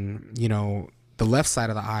on, you know, the left side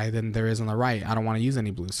of the eye than there is on the right. I don't want to use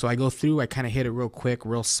any blue, so I go through. I kind of hit it real quick,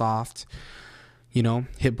 real soft. You know,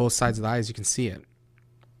 hit both sides of the eyes. You can see it,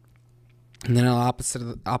 and then on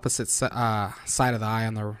the opposite side of the eye,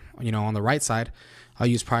 on the right side, I'll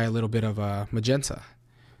use probably a little bit of magenta.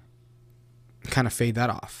 Kind of fade that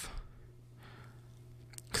off,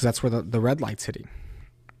 because that's where the red light's hitting.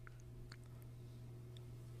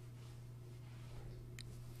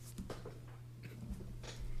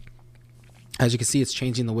 As you can see, it's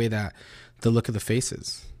changing the way that the look of the face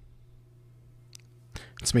is.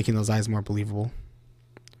 It's making those eyes more believable.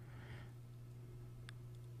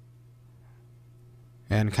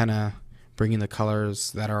 And kind of bringing the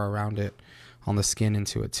colors that are around it on the skin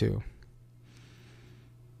into it too.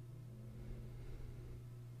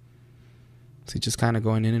 So just kind of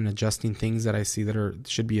going in and adjusting things that I see that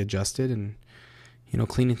should be adjusted, and, you know,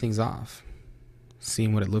 cleaning things off,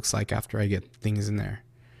 seeing what it looks like after I get things in there.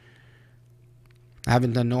 I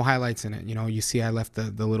haven't done no highlights in it. You know, you see I left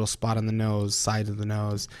the little spot on the nose, side of the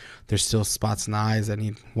nose. There's still spots in the eyes that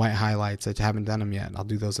need white highlights. I haven't done them yet. I'll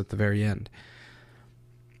do those at the very end.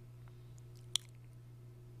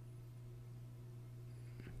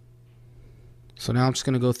 So now I'm just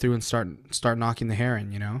going to go through and start knocking the hair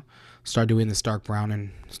in, you know. Start doing this dark brown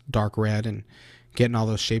and dark red and getting all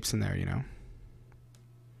those shapes in there, you know.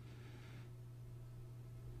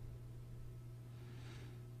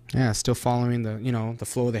 Yeah, still following the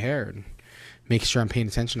flow of the hair and making sure I'm paying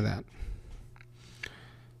attention to that.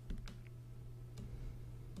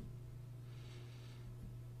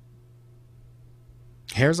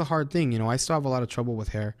 Hair's a hard thing, you know. I still have a lot of trouble with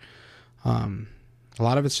hair. A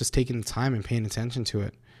lot of it's just taking the time and paying attention to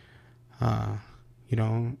it. You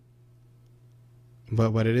know,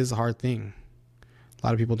 but it is a hard thing. A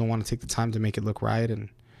lot of people don't want to take the time to make it look right, and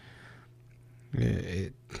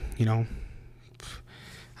it you know,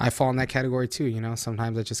 I fall in that category too. You know,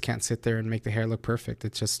 sometimes I just can't sit there and make the hair look perfect.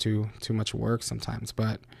 It's just too much work sometimes,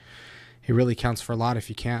 but it really counts for a lot if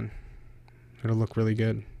you can. It'll look really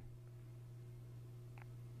good.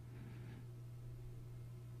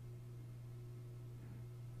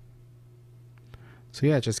 So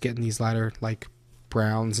yeah, just getting these lighter like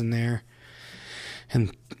browns in there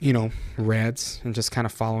and, you know, reds, and just kind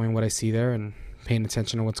of following what I see there and paying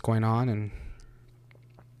attention to what's going on. And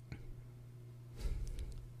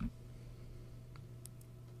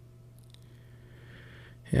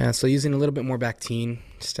yeah, so using a little bit more Bactine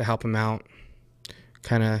just to help him out.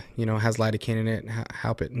 Kind of, you know, has lidocaine in it,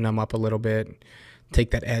 help it numb up a little bit,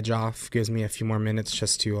 take that edge off, gives me a few more minutes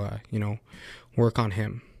just to, you know, work on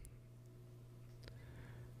him.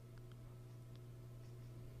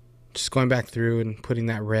 Just going back through and putting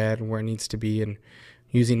that red where it needs to be, and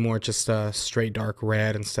using more just a straight dark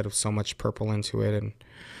red instead of so much purple into it. And,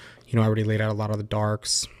 you know, I already laid out a lot of the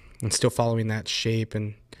darks and still following that shape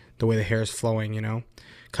and the way the hair is flowing, you know,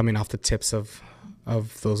 coming off the tips of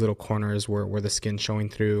those little corners where the skin's showing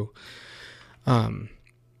through. Yeah,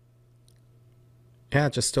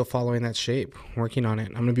 just still following that shape, working on it.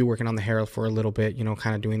 I'm going to be working on the hair for a little bit, you know,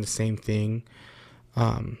 kind of doing the same thing.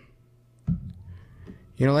 You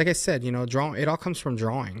know, like I said, you know, it all comes from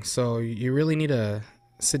drawing. So you really need to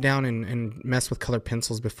sit down and mess with colored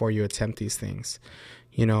pencils before you attempt these things.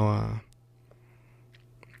 You know,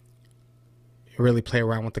 really play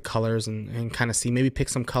around with the colors and kind of see, maybe pick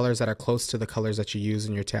some colors that are close to the colors that you use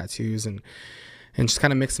in your tattoos, and just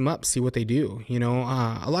kind of mix them up, see what they do. You know,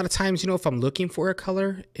 a lot of times, you know, if I'm looking for a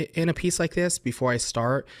color in a piece like this before I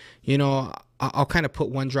start, you know, I'll kind of put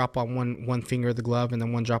one drop on one finger of the glove and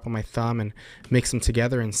then one drop on my thumb and mix them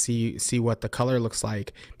together and see what the color looks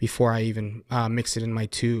like before I even mix it in my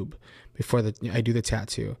tube before I do the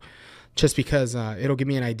tattoo, just because it'll give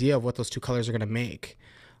me an idea of what those two colors are going to make.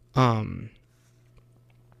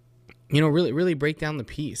 You know, really break down the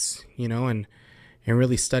piece, you know, and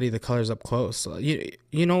really study the colors up close.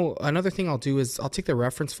 You know, another thing I'll do is I'll take the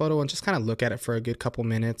reference photo and just kind of look at it for a good couple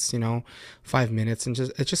minutes, you know, 5 minutes, and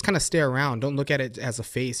just kind of stare around. Don't look at it as a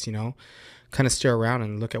face, you know, kind of stare around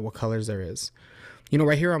and look at what colors there is. You know,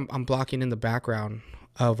 right here I'm blocking in the background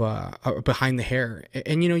of behind the hair,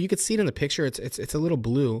 and you know, you could see it in the picture. It's a little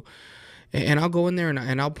blue. And I'll go in there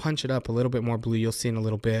and I'll punch it up a little bit more blue. You'll see in a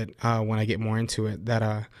little bit when I get more into it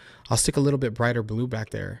that I'll stick a little bit brighter blue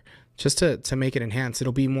back there just to make it enhance.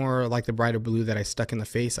 It'll be more like the brighter blue that I stuck in the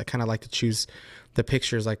face. I kind of like to choose the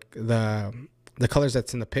pictures, like the colors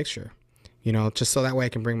that's in the picture, you know, just so that way I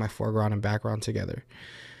can bring my foreground and background together.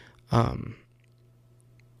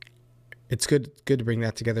 It's good to bring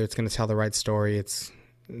that together. It's going to tell the right story. It's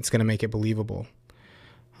going to make it believable.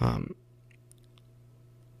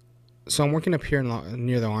 So I'm working up here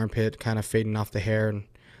near the armpit, kind of fading off the hair and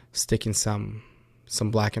sticking some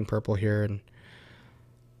black and purple here, and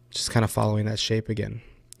just kind of following that shape again.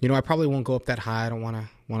 You know, I probably won't go up that high. I don't want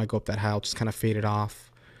to go up that high. I'll just kind of fade it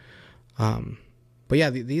off. But yeah,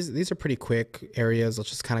 these are pretty quick areas. I'll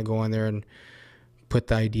just kind of go in there and put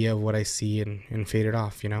the idea of what I see and fade it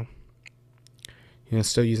off, you know. You know,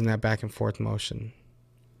 still using that back and forth motion.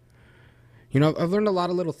 You know, I've learned a lot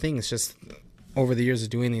of little things just over the years of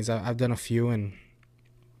doing these. I've done a few, and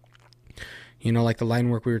you know, like the line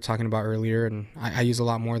work we were talking about earlier, and I use a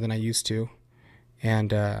lot more than I used to,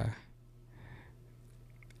 and it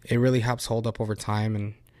really helps hold up over time,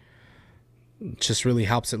 and just really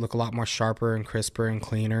helps it look a lot more sharper and crisper and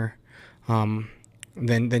cleaner than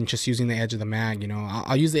just using the edge of the mag. You know,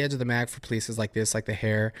 I'll use the edge of the mag for places like this, like the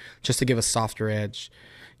hair, just to give a softer edge,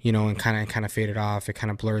 you know, and kind of fade it off. It kind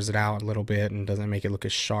of blurs it out a little bit and doesn't make it look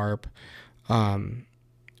as sharp.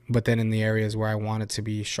 But then in the areas where I want it to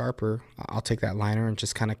be sharper, I'll take that liner and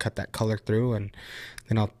just kind of cut that color through, and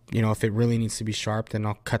then I'll, you know, if it really needs to be sharp, then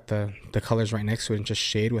I'll cut the colors right next to it and just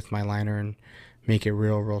shade with my liner and make it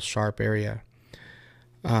real sharp area.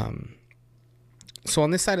 So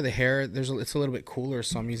on this side of the hair, it's a little bit cooler,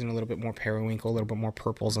 so I'm using a little bit more periwinkle, a little bit more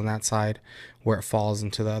purples on that side where it falls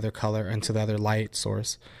into the other color, into the other light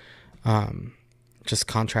source. Just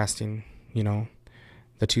contrasting, you know,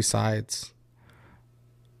 the two sides.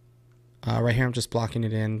 Right here I'm just blocking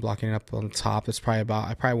it up on the top. It's probably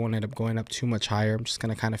I probably won't end up going up too much higher. I'm just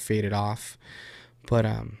gonna kind of fade it off. But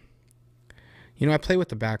you know, I play with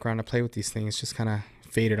the background, I play with these things, just kind of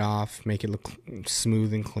fade it off, make it look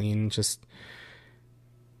smooth and clean, just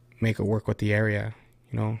make it work with the area.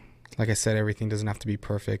 You know, like I said, everything doesn't have to be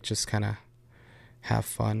perfect, just kind of have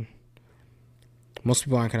fun. Most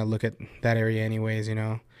people aren't gonna look at that area anyways, you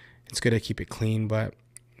know. It's good to keep it clean, but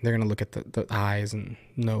they're going to look at the eyes and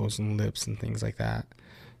nose and lips and things like that.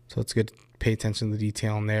 So it's good to pay attention to the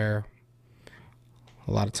detail in there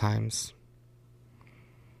a lot of times.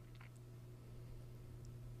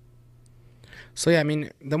 So yeah, I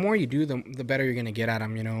mean, the more you do, the better you're gonna get at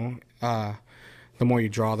them. The more you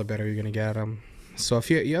draw, the better you're gonna get at them. So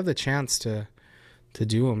if you have the chance to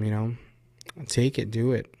do them, take it,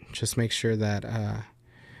 do it. Just make sure that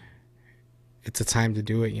it's a time to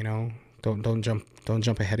do it. Don't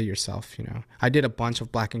jump ahead of yourself. I did a bunch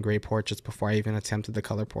of black and gray portraits before I even attempted the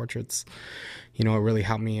color portraits. It really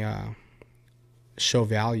helped me show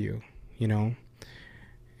value.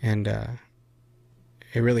 And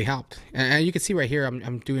it really helped. And you can see right here,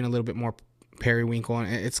 I'm doing a little bit more periwinkle,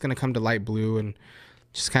 and it's going to come to light blue and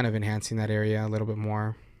just kind of enhancing that area a little bit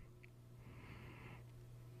more.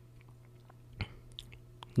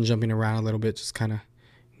 And jumping around a little bit, just kind of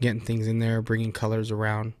getting things in there, bringing colors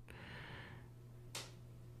around.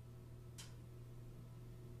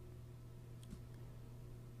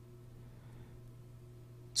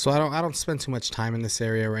 So I don't spend too much time in this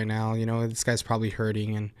area right now. This guy's probably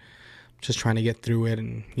hurting, and just trying to get through it.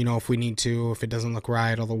 And if we need to, if it doesn't look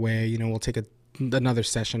right all the way, we'll take another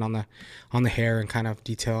session on the hair and kind of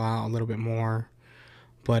detail out a little bit more.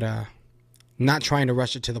 But not trying to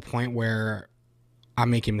rush it to the point where I'm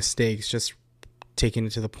making mistakes. Just taking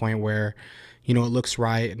it to the point where it looks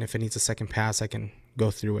right, and if it needs a second pass, I can go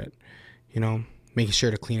through it. Making sure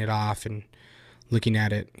to clean it off and looking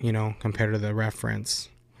at it, compared to the reference,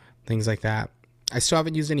 things like that. I still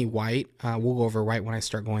haven't used any white. We'll go over white when I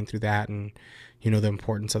start going through that and, the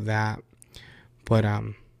importance of that. But,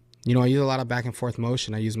 I use a lot of back and forth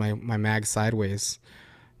motion. I use my mag sideways,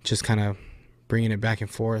 just kind of bringing it back and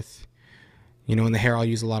forth. In the hair, I'll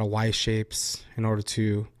use a lot of Y shapes in order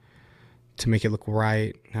to make it look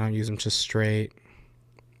right. I don't use them just straight.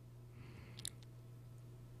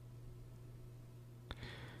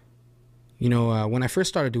 When I first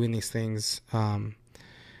started doing these things,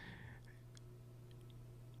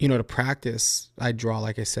 to practice, I draw,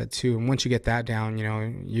 like I said, too. And once you get that down,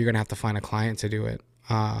 you're going to have to find a client to do it.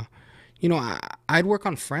 I'd work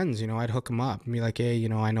on friends, I'd hook them up and be like, hey,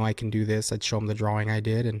 I know I can do this. I'd show them the drawing I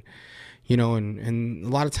did. And, and a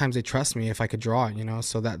lot of times they trust me if I could draw it,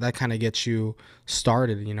 so that kind of gets you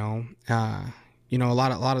started, a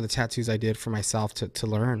lot of the tattoos I did for myself to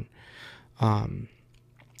learn. A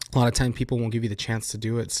lot of time people won't give you the chance to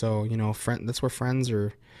do it. So, that's where friends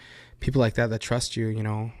or people like that trust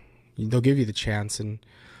you, they'll give you the chance, and,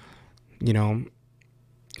 you'll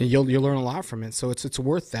learn a lot from it. So it's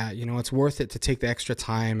worth that, it's worth it to take the extra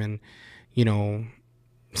time. And,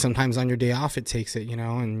 sometimes on your day off, it takes it,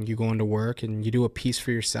 and you go into work and you do a piece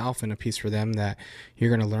for yourself and a piece for them that you're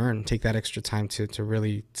going to learn. Take that extra time to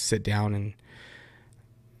really sit down and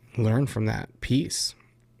learn from that piece.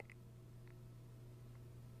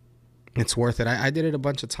 It's worth it. I did it a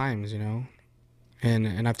bunch of times,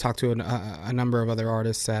 and I've talked to a number of other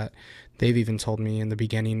artists that they've even told me in the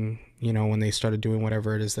beginning, when they started doing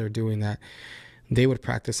whatever it is they're doing, that they would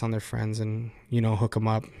practice on their friends and, hook them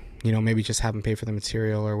up, maybe just have them pay for the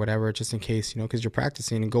material or whatever, just in case, because you're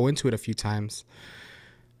practicing, and go into it a few times.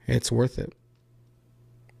 It's worth it.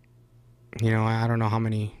 I don't know how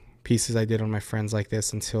many pieces I did on my friends like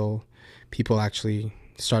this until people actually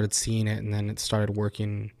started seeing it, and then it started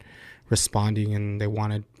working, responding, and they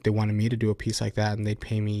wanted me to do a piece like that, and they'd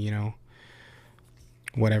pay me,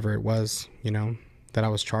 whatever it was, that I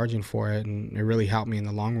was charging for it. And it really helped me in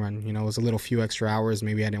the long run. It was a little few extra hours.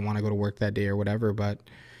 Maybe I didn't want to go to work that day or whatever, but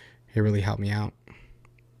it really helped me out.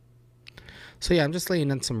 So yeah, I'm just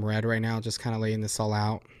laying in some red right now, just kind of laying this all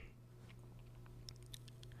out.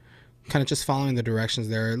 Kind of just following the directions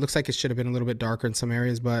there. It looks like it should have been a little bit darker in some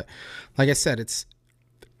areas, but like I said,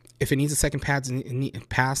 if it needs a second pass, it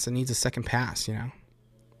needs a second pass,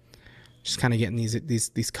 Just kind of getting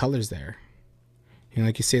these colors there.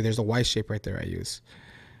 Like you say, there's a Y shape right there I use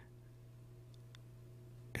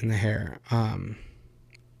in the hair. And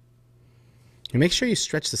make sure you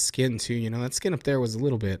stretch the skin too. That skin up there was a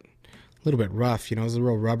little bit rough. It was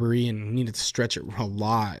real rubbery, and needed to stretch it a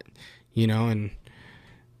lot. And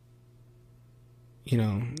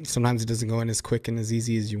sometimes it doesn't go in as quick and as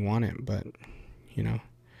easy as you want it, but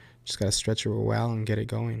just gotta stretch it real well and get it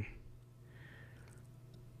going.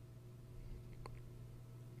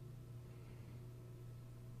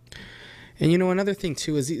 And another thing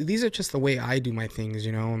too is these are just the way I do my things.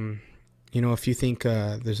 If you think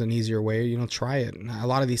there's an easier way, try it. And a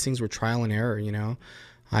lot of these things were trial and error.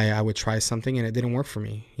 I would try something and it didn't work for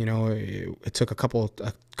me. It took a couple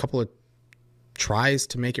of tries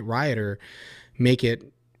to make it right, or make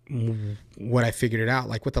it what I figured it out.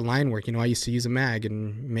 Like with the line work, I used to use a mag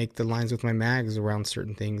and make the lines with my mags around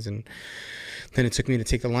certain things. And then it took me to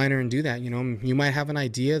take the liner and do that. You might have an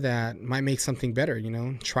idea that might make something better,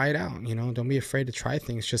 try it out, don't be afraid to try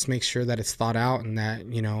things. Just make sure that it's thought out and that,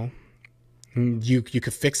 you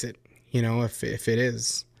could fix it, if it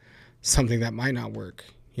is something that might not work,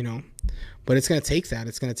 but it's going to take that.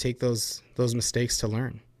 It's going to take those mistakes to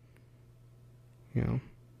learn,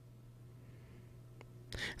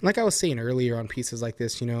 Like I was saying earlier on pieces like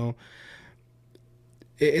this,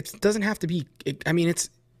 it doesn't have to be, it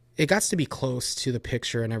got to be close to the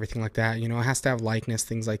picture and everything like that. It has to have likeness,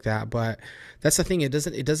 things like that. But that's the thing. It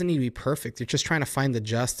doesn't need to be perfect. You're just trying to find the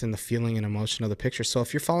just and the feeling and emotion of the picture. So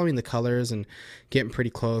if you're following the colors and getting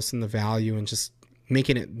pretty close and the value and just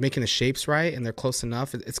making the shapes right and they're close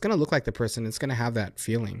enough, it's going to look like the person. It's going to have that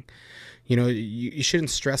feeling. You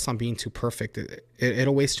shouldn't stress on being too perfect.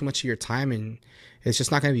 It'll waste too much of your time and it's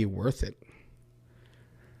just not going to be worth it.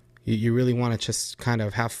 You really want to just kind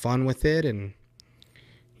of have fun with it, and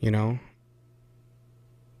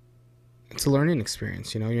it's a learning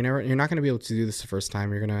experience. You're not going to be able to do this the first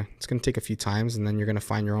time. It's going to take a few times, and then you're going to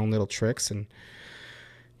find your own little tricks, and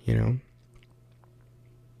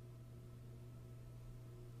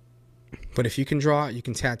but if you can draw it, you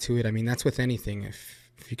can tattoo it. That's with anything.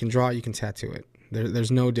 If you can draw it, you can tattoo it.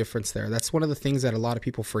 There's no difference there. That's one of the things that a lot of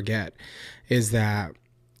people forget, is that,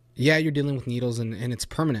 yeah, you're dealing with needles and it's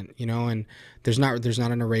permanent, and there's not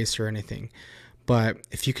an eraser or anything. But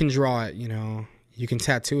if you can draw it, you can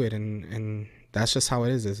tattoo it, and that's just how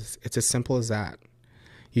it is. It's as simple as that.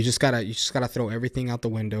 You just gotta throw everything out the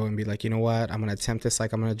window and be like, you know what, I'm gonna attempt this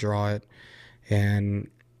like I'm gonna draw it, and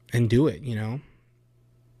do it.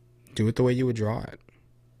 Do it the way you would draw it.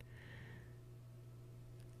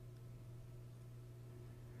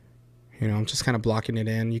 I'm just kind of blocking it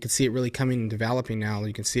in. You can see it really coming and developing now.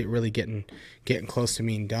 You can see it really getting close to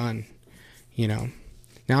being done.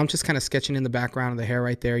 Now I'm just kind of sketching in the background of the hair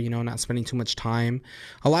right there, not spending too much time.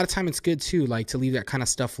 A lot of time it's good too, like to leave that kind of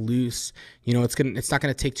stuff loose. It's not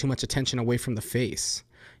going to take too much attention away from the face.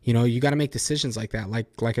 You got to make decisions like that.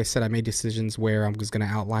 Like I said, I made decisions where I was going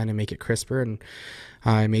to outline and make it crisper, and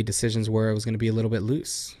I made decisions where it was going to be a little bit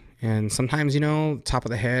loose. And sometimes, top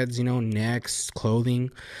of the heads, necks,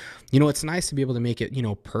 clothing, it's nice to be able to make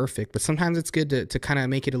it, perfect, but sometimes it's good to kind of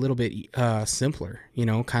make it a little bit simpler,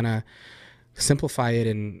 kind of simplify it,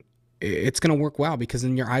 and it's going to work well, because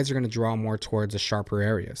then your eyes are going to draw more towards the sharper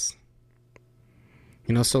areas.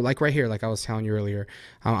 So like right here, like I was telling you earlier,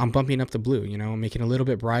 I'm bumping up the blue, making it a little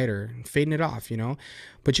bit brighter, fading it off,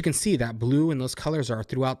 but you can see that blue and those colors are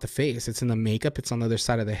throughout the face. It's in the makeup. It's on the other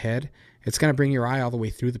side of the head. It's going to bring your eye all the way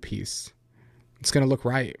through the piece. It's going to look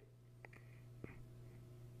right.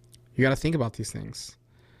 You got to think about these things.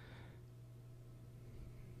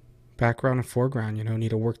 Background and foreground, need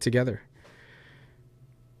to work together.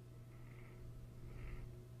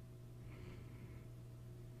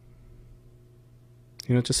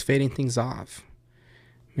 Just fading things off,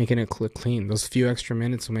 making it look clean. Those few extra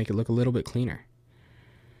minutes will make it look a little bit cleaner.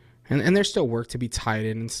 And there's still work to be tied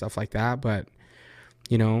in and stuff like that, but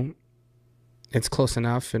it's close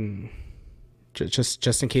enough. And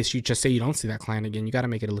just in case you just say you don't see that client again, you got to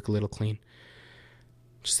make it look a little clean.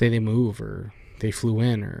 Just say they move, or they flew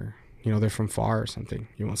in, or they're from far or something.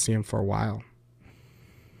 You won't see them for a while.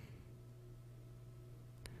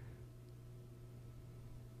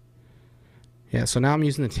 Yeah, so now I'm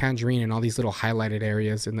using the tangerine in all these little highlighted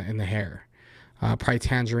areas in the hair. Probably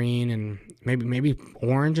tangerine and maybe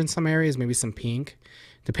orange in some areas, maybe some pink,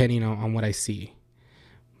 depending on what I see.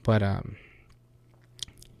 But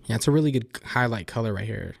yeah, it's a really good highlight color right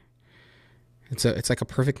here. It's like a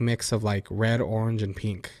perfect mix of like red, orange, and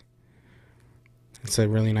pink. It's a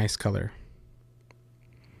really nice color.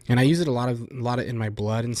 And I use it a lot of in my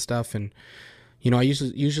blood and stuff. And I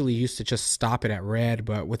usually used to just stop it at red,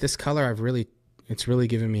 but with this color, it's really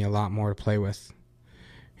given me a lot more to play with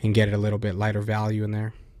and get it a little bit lighter value in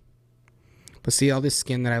there. But see all this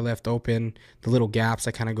skin that I left open, the little gaps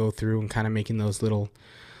I kind of go through and kind of making those little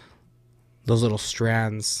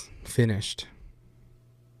strands finished.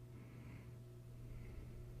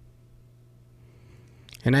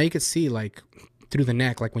 And now you can see like through the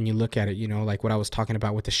neck, like when you look at it, like what I was talking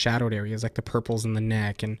about with the shadowed areas, like the purples in the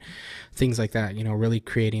neck and things like that, really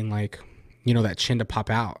creating like, that chin to pop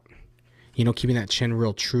out. Keeping that chin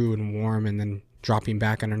real true and warm, and then dropping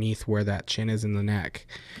back underneath where that chin is in the neck,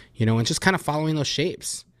 and just kind of following those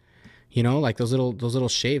shapes, like those little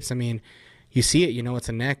shapes. You see it, it's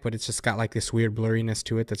a neck, but it's just got like this weird blurriness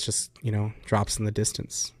to it that's just, drops in the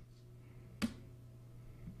distance.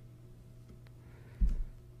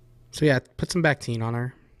 So yeah, put some Bactine on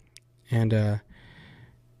her, And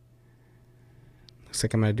looks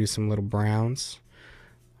like I'm going to do some little browns.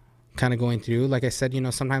 Kind of going through, like I said,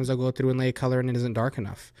 sometimes I'll go through and lay a color and it isn't dark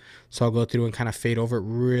enough. So I'll go through and kind of fade over it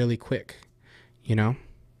really quick, You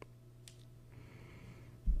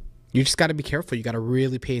just got to be careful. You got to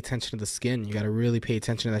really pay attention to the skin. You got to really pay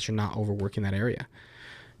attention that you're not overworking that area.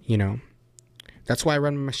 That's why I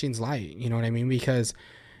run my machines light. You know what I mean? Because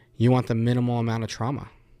you want the minimal amount of trauma.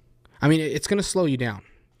 I mean, it's going to slow you down.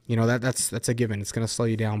 That's a given. It's going to slow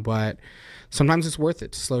you down, but sometimes it's worth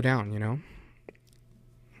it to slow down,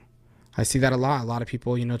 I see that a lot. A lot of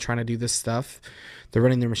people, trying to do this stuff, they're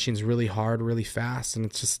running their machines really hard, really fast, and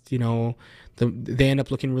it's just, they end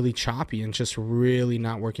up looking really choppy and just really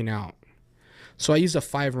not working out. So I used a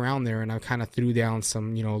 5 round there, and I kind of threw down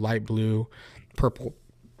some, light blue, purple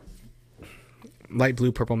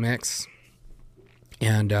mix,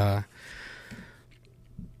 and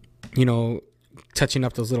touching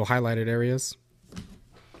up those little highlighted areas.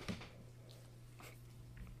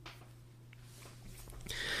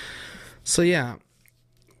 So yeah,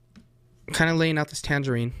 kind of laying out this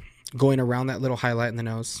tangerine, going around that little highlight in the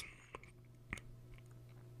nose.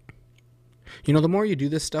 The more you do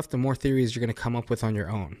this stuff, the more theories you're going to come up with on your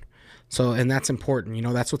own. So, and that's important.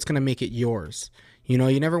 That's what's going to make it yours. You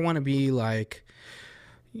never want to be like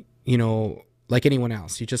anyone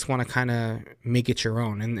else. You just want to kind of make it your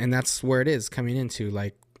own. And that's where it is coming into,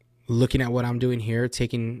 like, looking at what I'm doing here,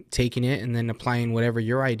 taking it and then applying whatever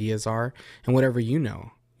your ideas are and whatever you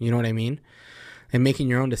know. You know what I mean? And making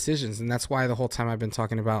your own decisions. And that's why the whole time I've been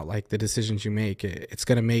talking about, like, the decisions you make. It's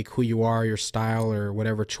going to make who you are, your style, or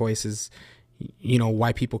whatever choices,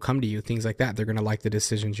 why people come to you, things like that. They're going to like the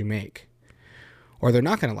decisions you make. Or they're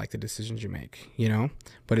not going to like the decisions you make,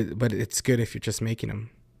 But it's good if you're just making them.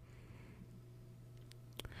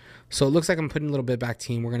 So it looks like I'm putting a little bit back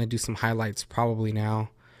team. We're going to do some highlights probably now.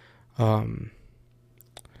 Looks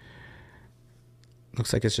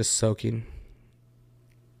like it's just soaking.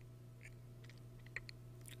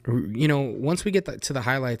 Once we get to the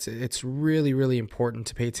highlights, it's really, really important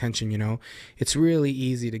to pay attention. It's really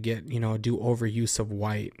easy to get, do overuse of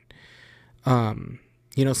white.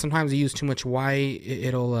 Sometimes you use too much white,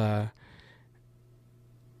 it'll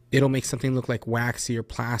make something look like waxy or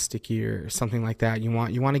plasticky or something like that. You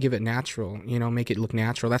want to give it natural, make it look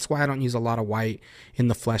natural. That's why I don't use a lot of white in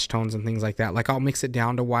the flesh tones and things like that. Like, I'll mix it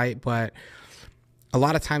down to white, but a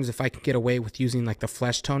lot of times if I can get away with using like the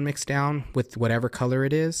flesh tone mixed down with whatever color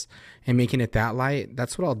it is and making it that light,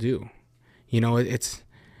 that's what I'll do.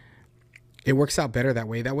 It works out better that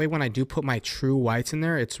way. That way, when I do put my true whites in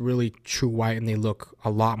there, it's really true white and they look a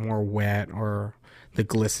lot more wet, or the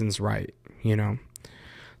glistens right,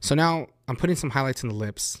 So now I'm putting some highlights in the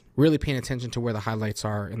lips, really paying attention to where the highlights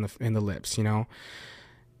are in the lips,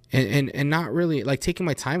 and not really, like, taking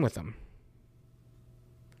my time with them.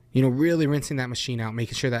 Really rinsing that machine out,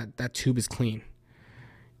 making sure that tube is clean.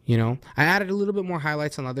 I added a little bit more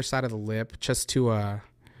highlights on the other side of the lip just to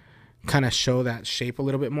kind of show that shape a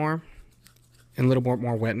little bit more and a little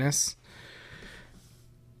more wetness.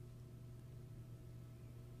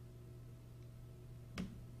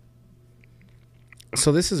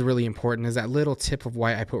 So this is really important, is that little tip of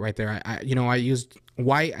white I put right there. I used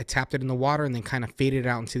white, I tapped it in the water and then kind of faded it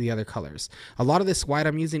out into the other colors. A lot of this white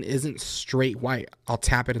I'm using isn't straight white. I'll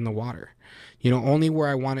tap it in the water. Only where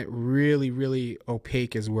I want it really, really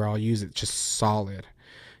opaque is where I'll use it just solid,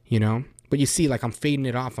 But you see, like, I'm fading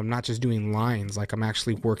it off. I'm not just doing lines. Like, I'm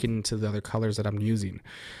actually working into the other colors that I'm using,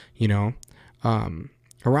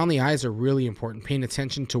 Around the eyes are really important. Paying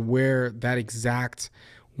attention to where that exact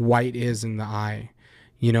white is in the eye.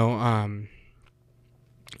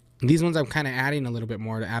 These ones I'm kind of adding a little bit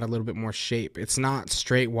more to add a little bit more shape. It's not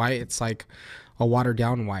straight white. It's like a watered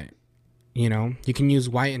down white. You can use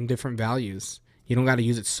white in different values. You don't got to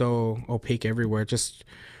use it so opaque everywhere, just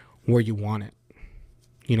where you want it,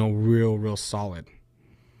 real solid.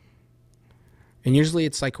 And usually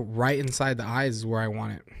it's like right inside the eyes is where I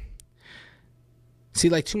want it. See,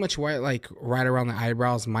 like, too much white, like right around the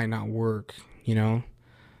eyebrows might not work,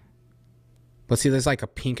 But see, there's like a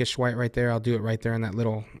pinkish white right there. I'll do it right there in that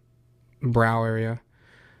little brow area.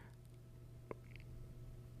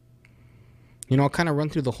 I'll kind of run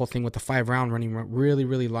through the whole thing with the 5 round running really,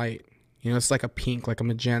 really light. It's like a pink, like a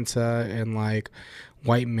magenta and like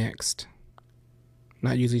white mixed.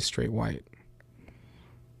 Not usually straight white.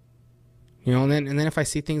 And then if I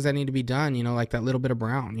see things that need to be done, like that little bit of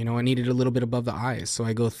brown, I need it a little bit above the eyes. So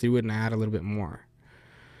I go through it and I add a little bit more.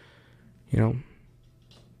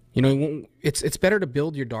 It's better to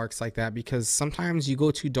build your darks like that, because sometimes you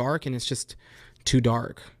go too dark and it's just too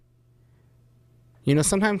dark. You know,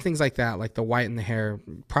 sometimes things like that, like the white in the hair,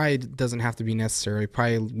 probably doesn't have to be necessary.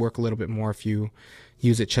 Probably work a little bit more if you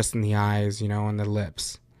use it just in the eyes, you know, and the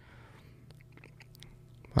lips.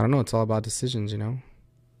 I don't know. It's all about decisions, you know.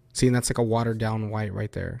 See, and that's like a watered down white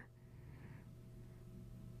right there.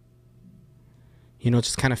 You know,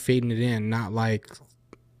 just kind of fading it in, not like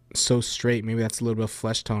so straight. Maybe that's a little bit of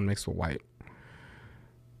flesh tone mixed with white.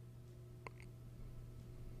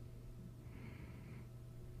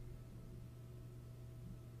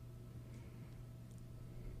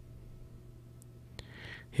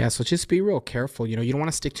 Yeah, so just be real careful. You know, you don't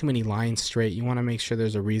want to stick too many lines straight. You want to make sure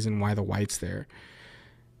there's a reason why the white's there.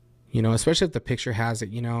 You know, especially if the picture has it,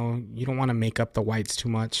 you know, you don't want to make up the whites too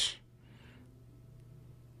much.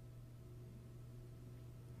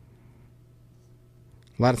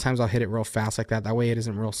 A lot of times I'll hit it real fast like that. That way it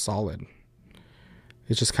isn't real solid.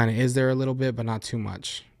 It just kind of is there a little bit, but not too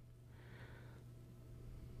much.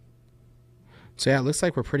 So yeah, it looks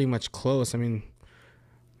like we're pretty much close. I mean,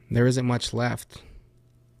 there isn't much left.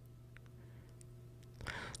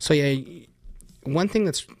 So yeah, one thing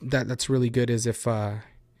that's really good is if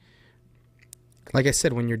like I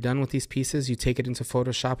said, when you're done with these pieces, you take it into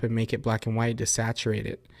Photoshop and make it black and white, desaturate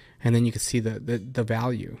it, and then you can see the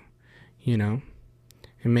value, you know,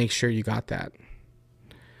 and make sure you got that.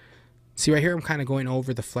 See right here, I'm kind of going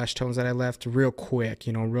over the flesh tones that I left real quick,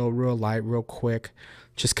 you know, real light, real quick,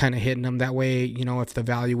 just kind of hitting them. That way, you know, if the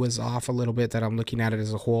value was off a little bit, that I'm looking at it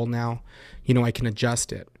as a whole now, you know, I can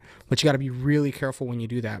adjust it. But you got to be really careful when you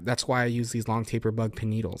do that. That's why I use these long taper bug pin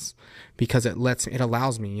needles, because it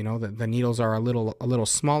allows me, you know, the needles are a little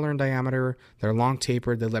smaller in diameter. They're long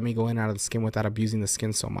tapered. They let me go in and out of the skin without abusing the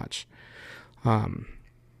skin so much. I'm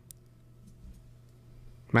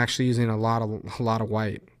actually using a lot of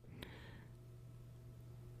white,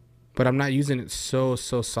 but I'm not using it so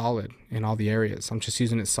solid in all the areas. I'm just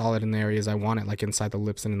using it solid in the areas I want it, like inside the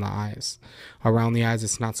lips and in the eyes. Around the eyes,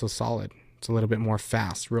 it's not so solid. It's a little bit more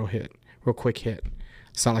fast, real quick hit.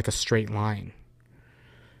 It's not like a straight line,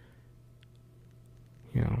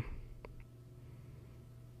 you know.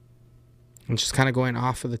 I'm just kind of going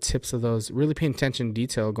off of the tips of those, really paying attention to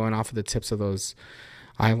detail, going off of the tips of those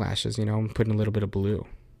eyelashes, you know, and putting a little bit of blue.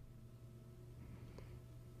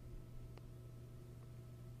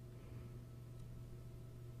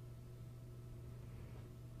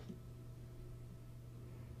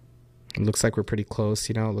 It looks like we're pretty close,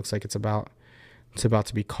 you know. It looks like it's about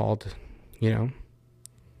to be called, you know.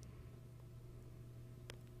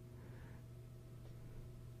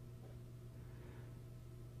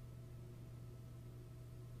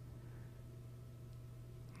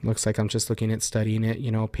 Looks like I'm just looking at studying it,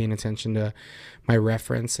 you know, paying attention to my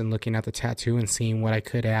reference and looking at the tattoo and seeing what I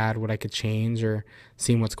could add, what I could change, or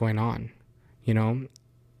seeing what's going on, you know.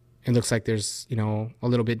 It looks like there's, you know, a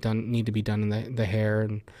little bit need to be done in the hair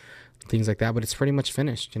and things like that, but it's pretty much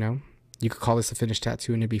finished, you know. You could call this a finished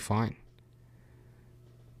tattoo and it'd be fine.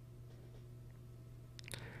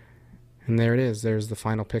 And there it is. There's the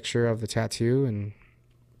final picture of the tattoo, and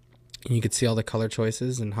you could see all the color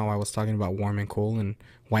choices and how I was talking about warm and cool and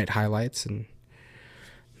white highlights. And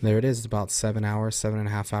there it is. It's about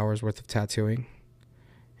 7.5 hours worth of tattooing.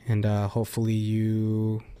 And hopefully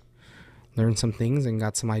you learned some things and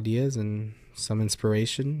got some ideas and some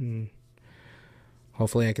inspiration. And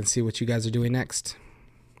hopefully I can see what you guys are doing next.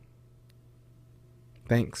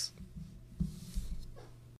 Thanks.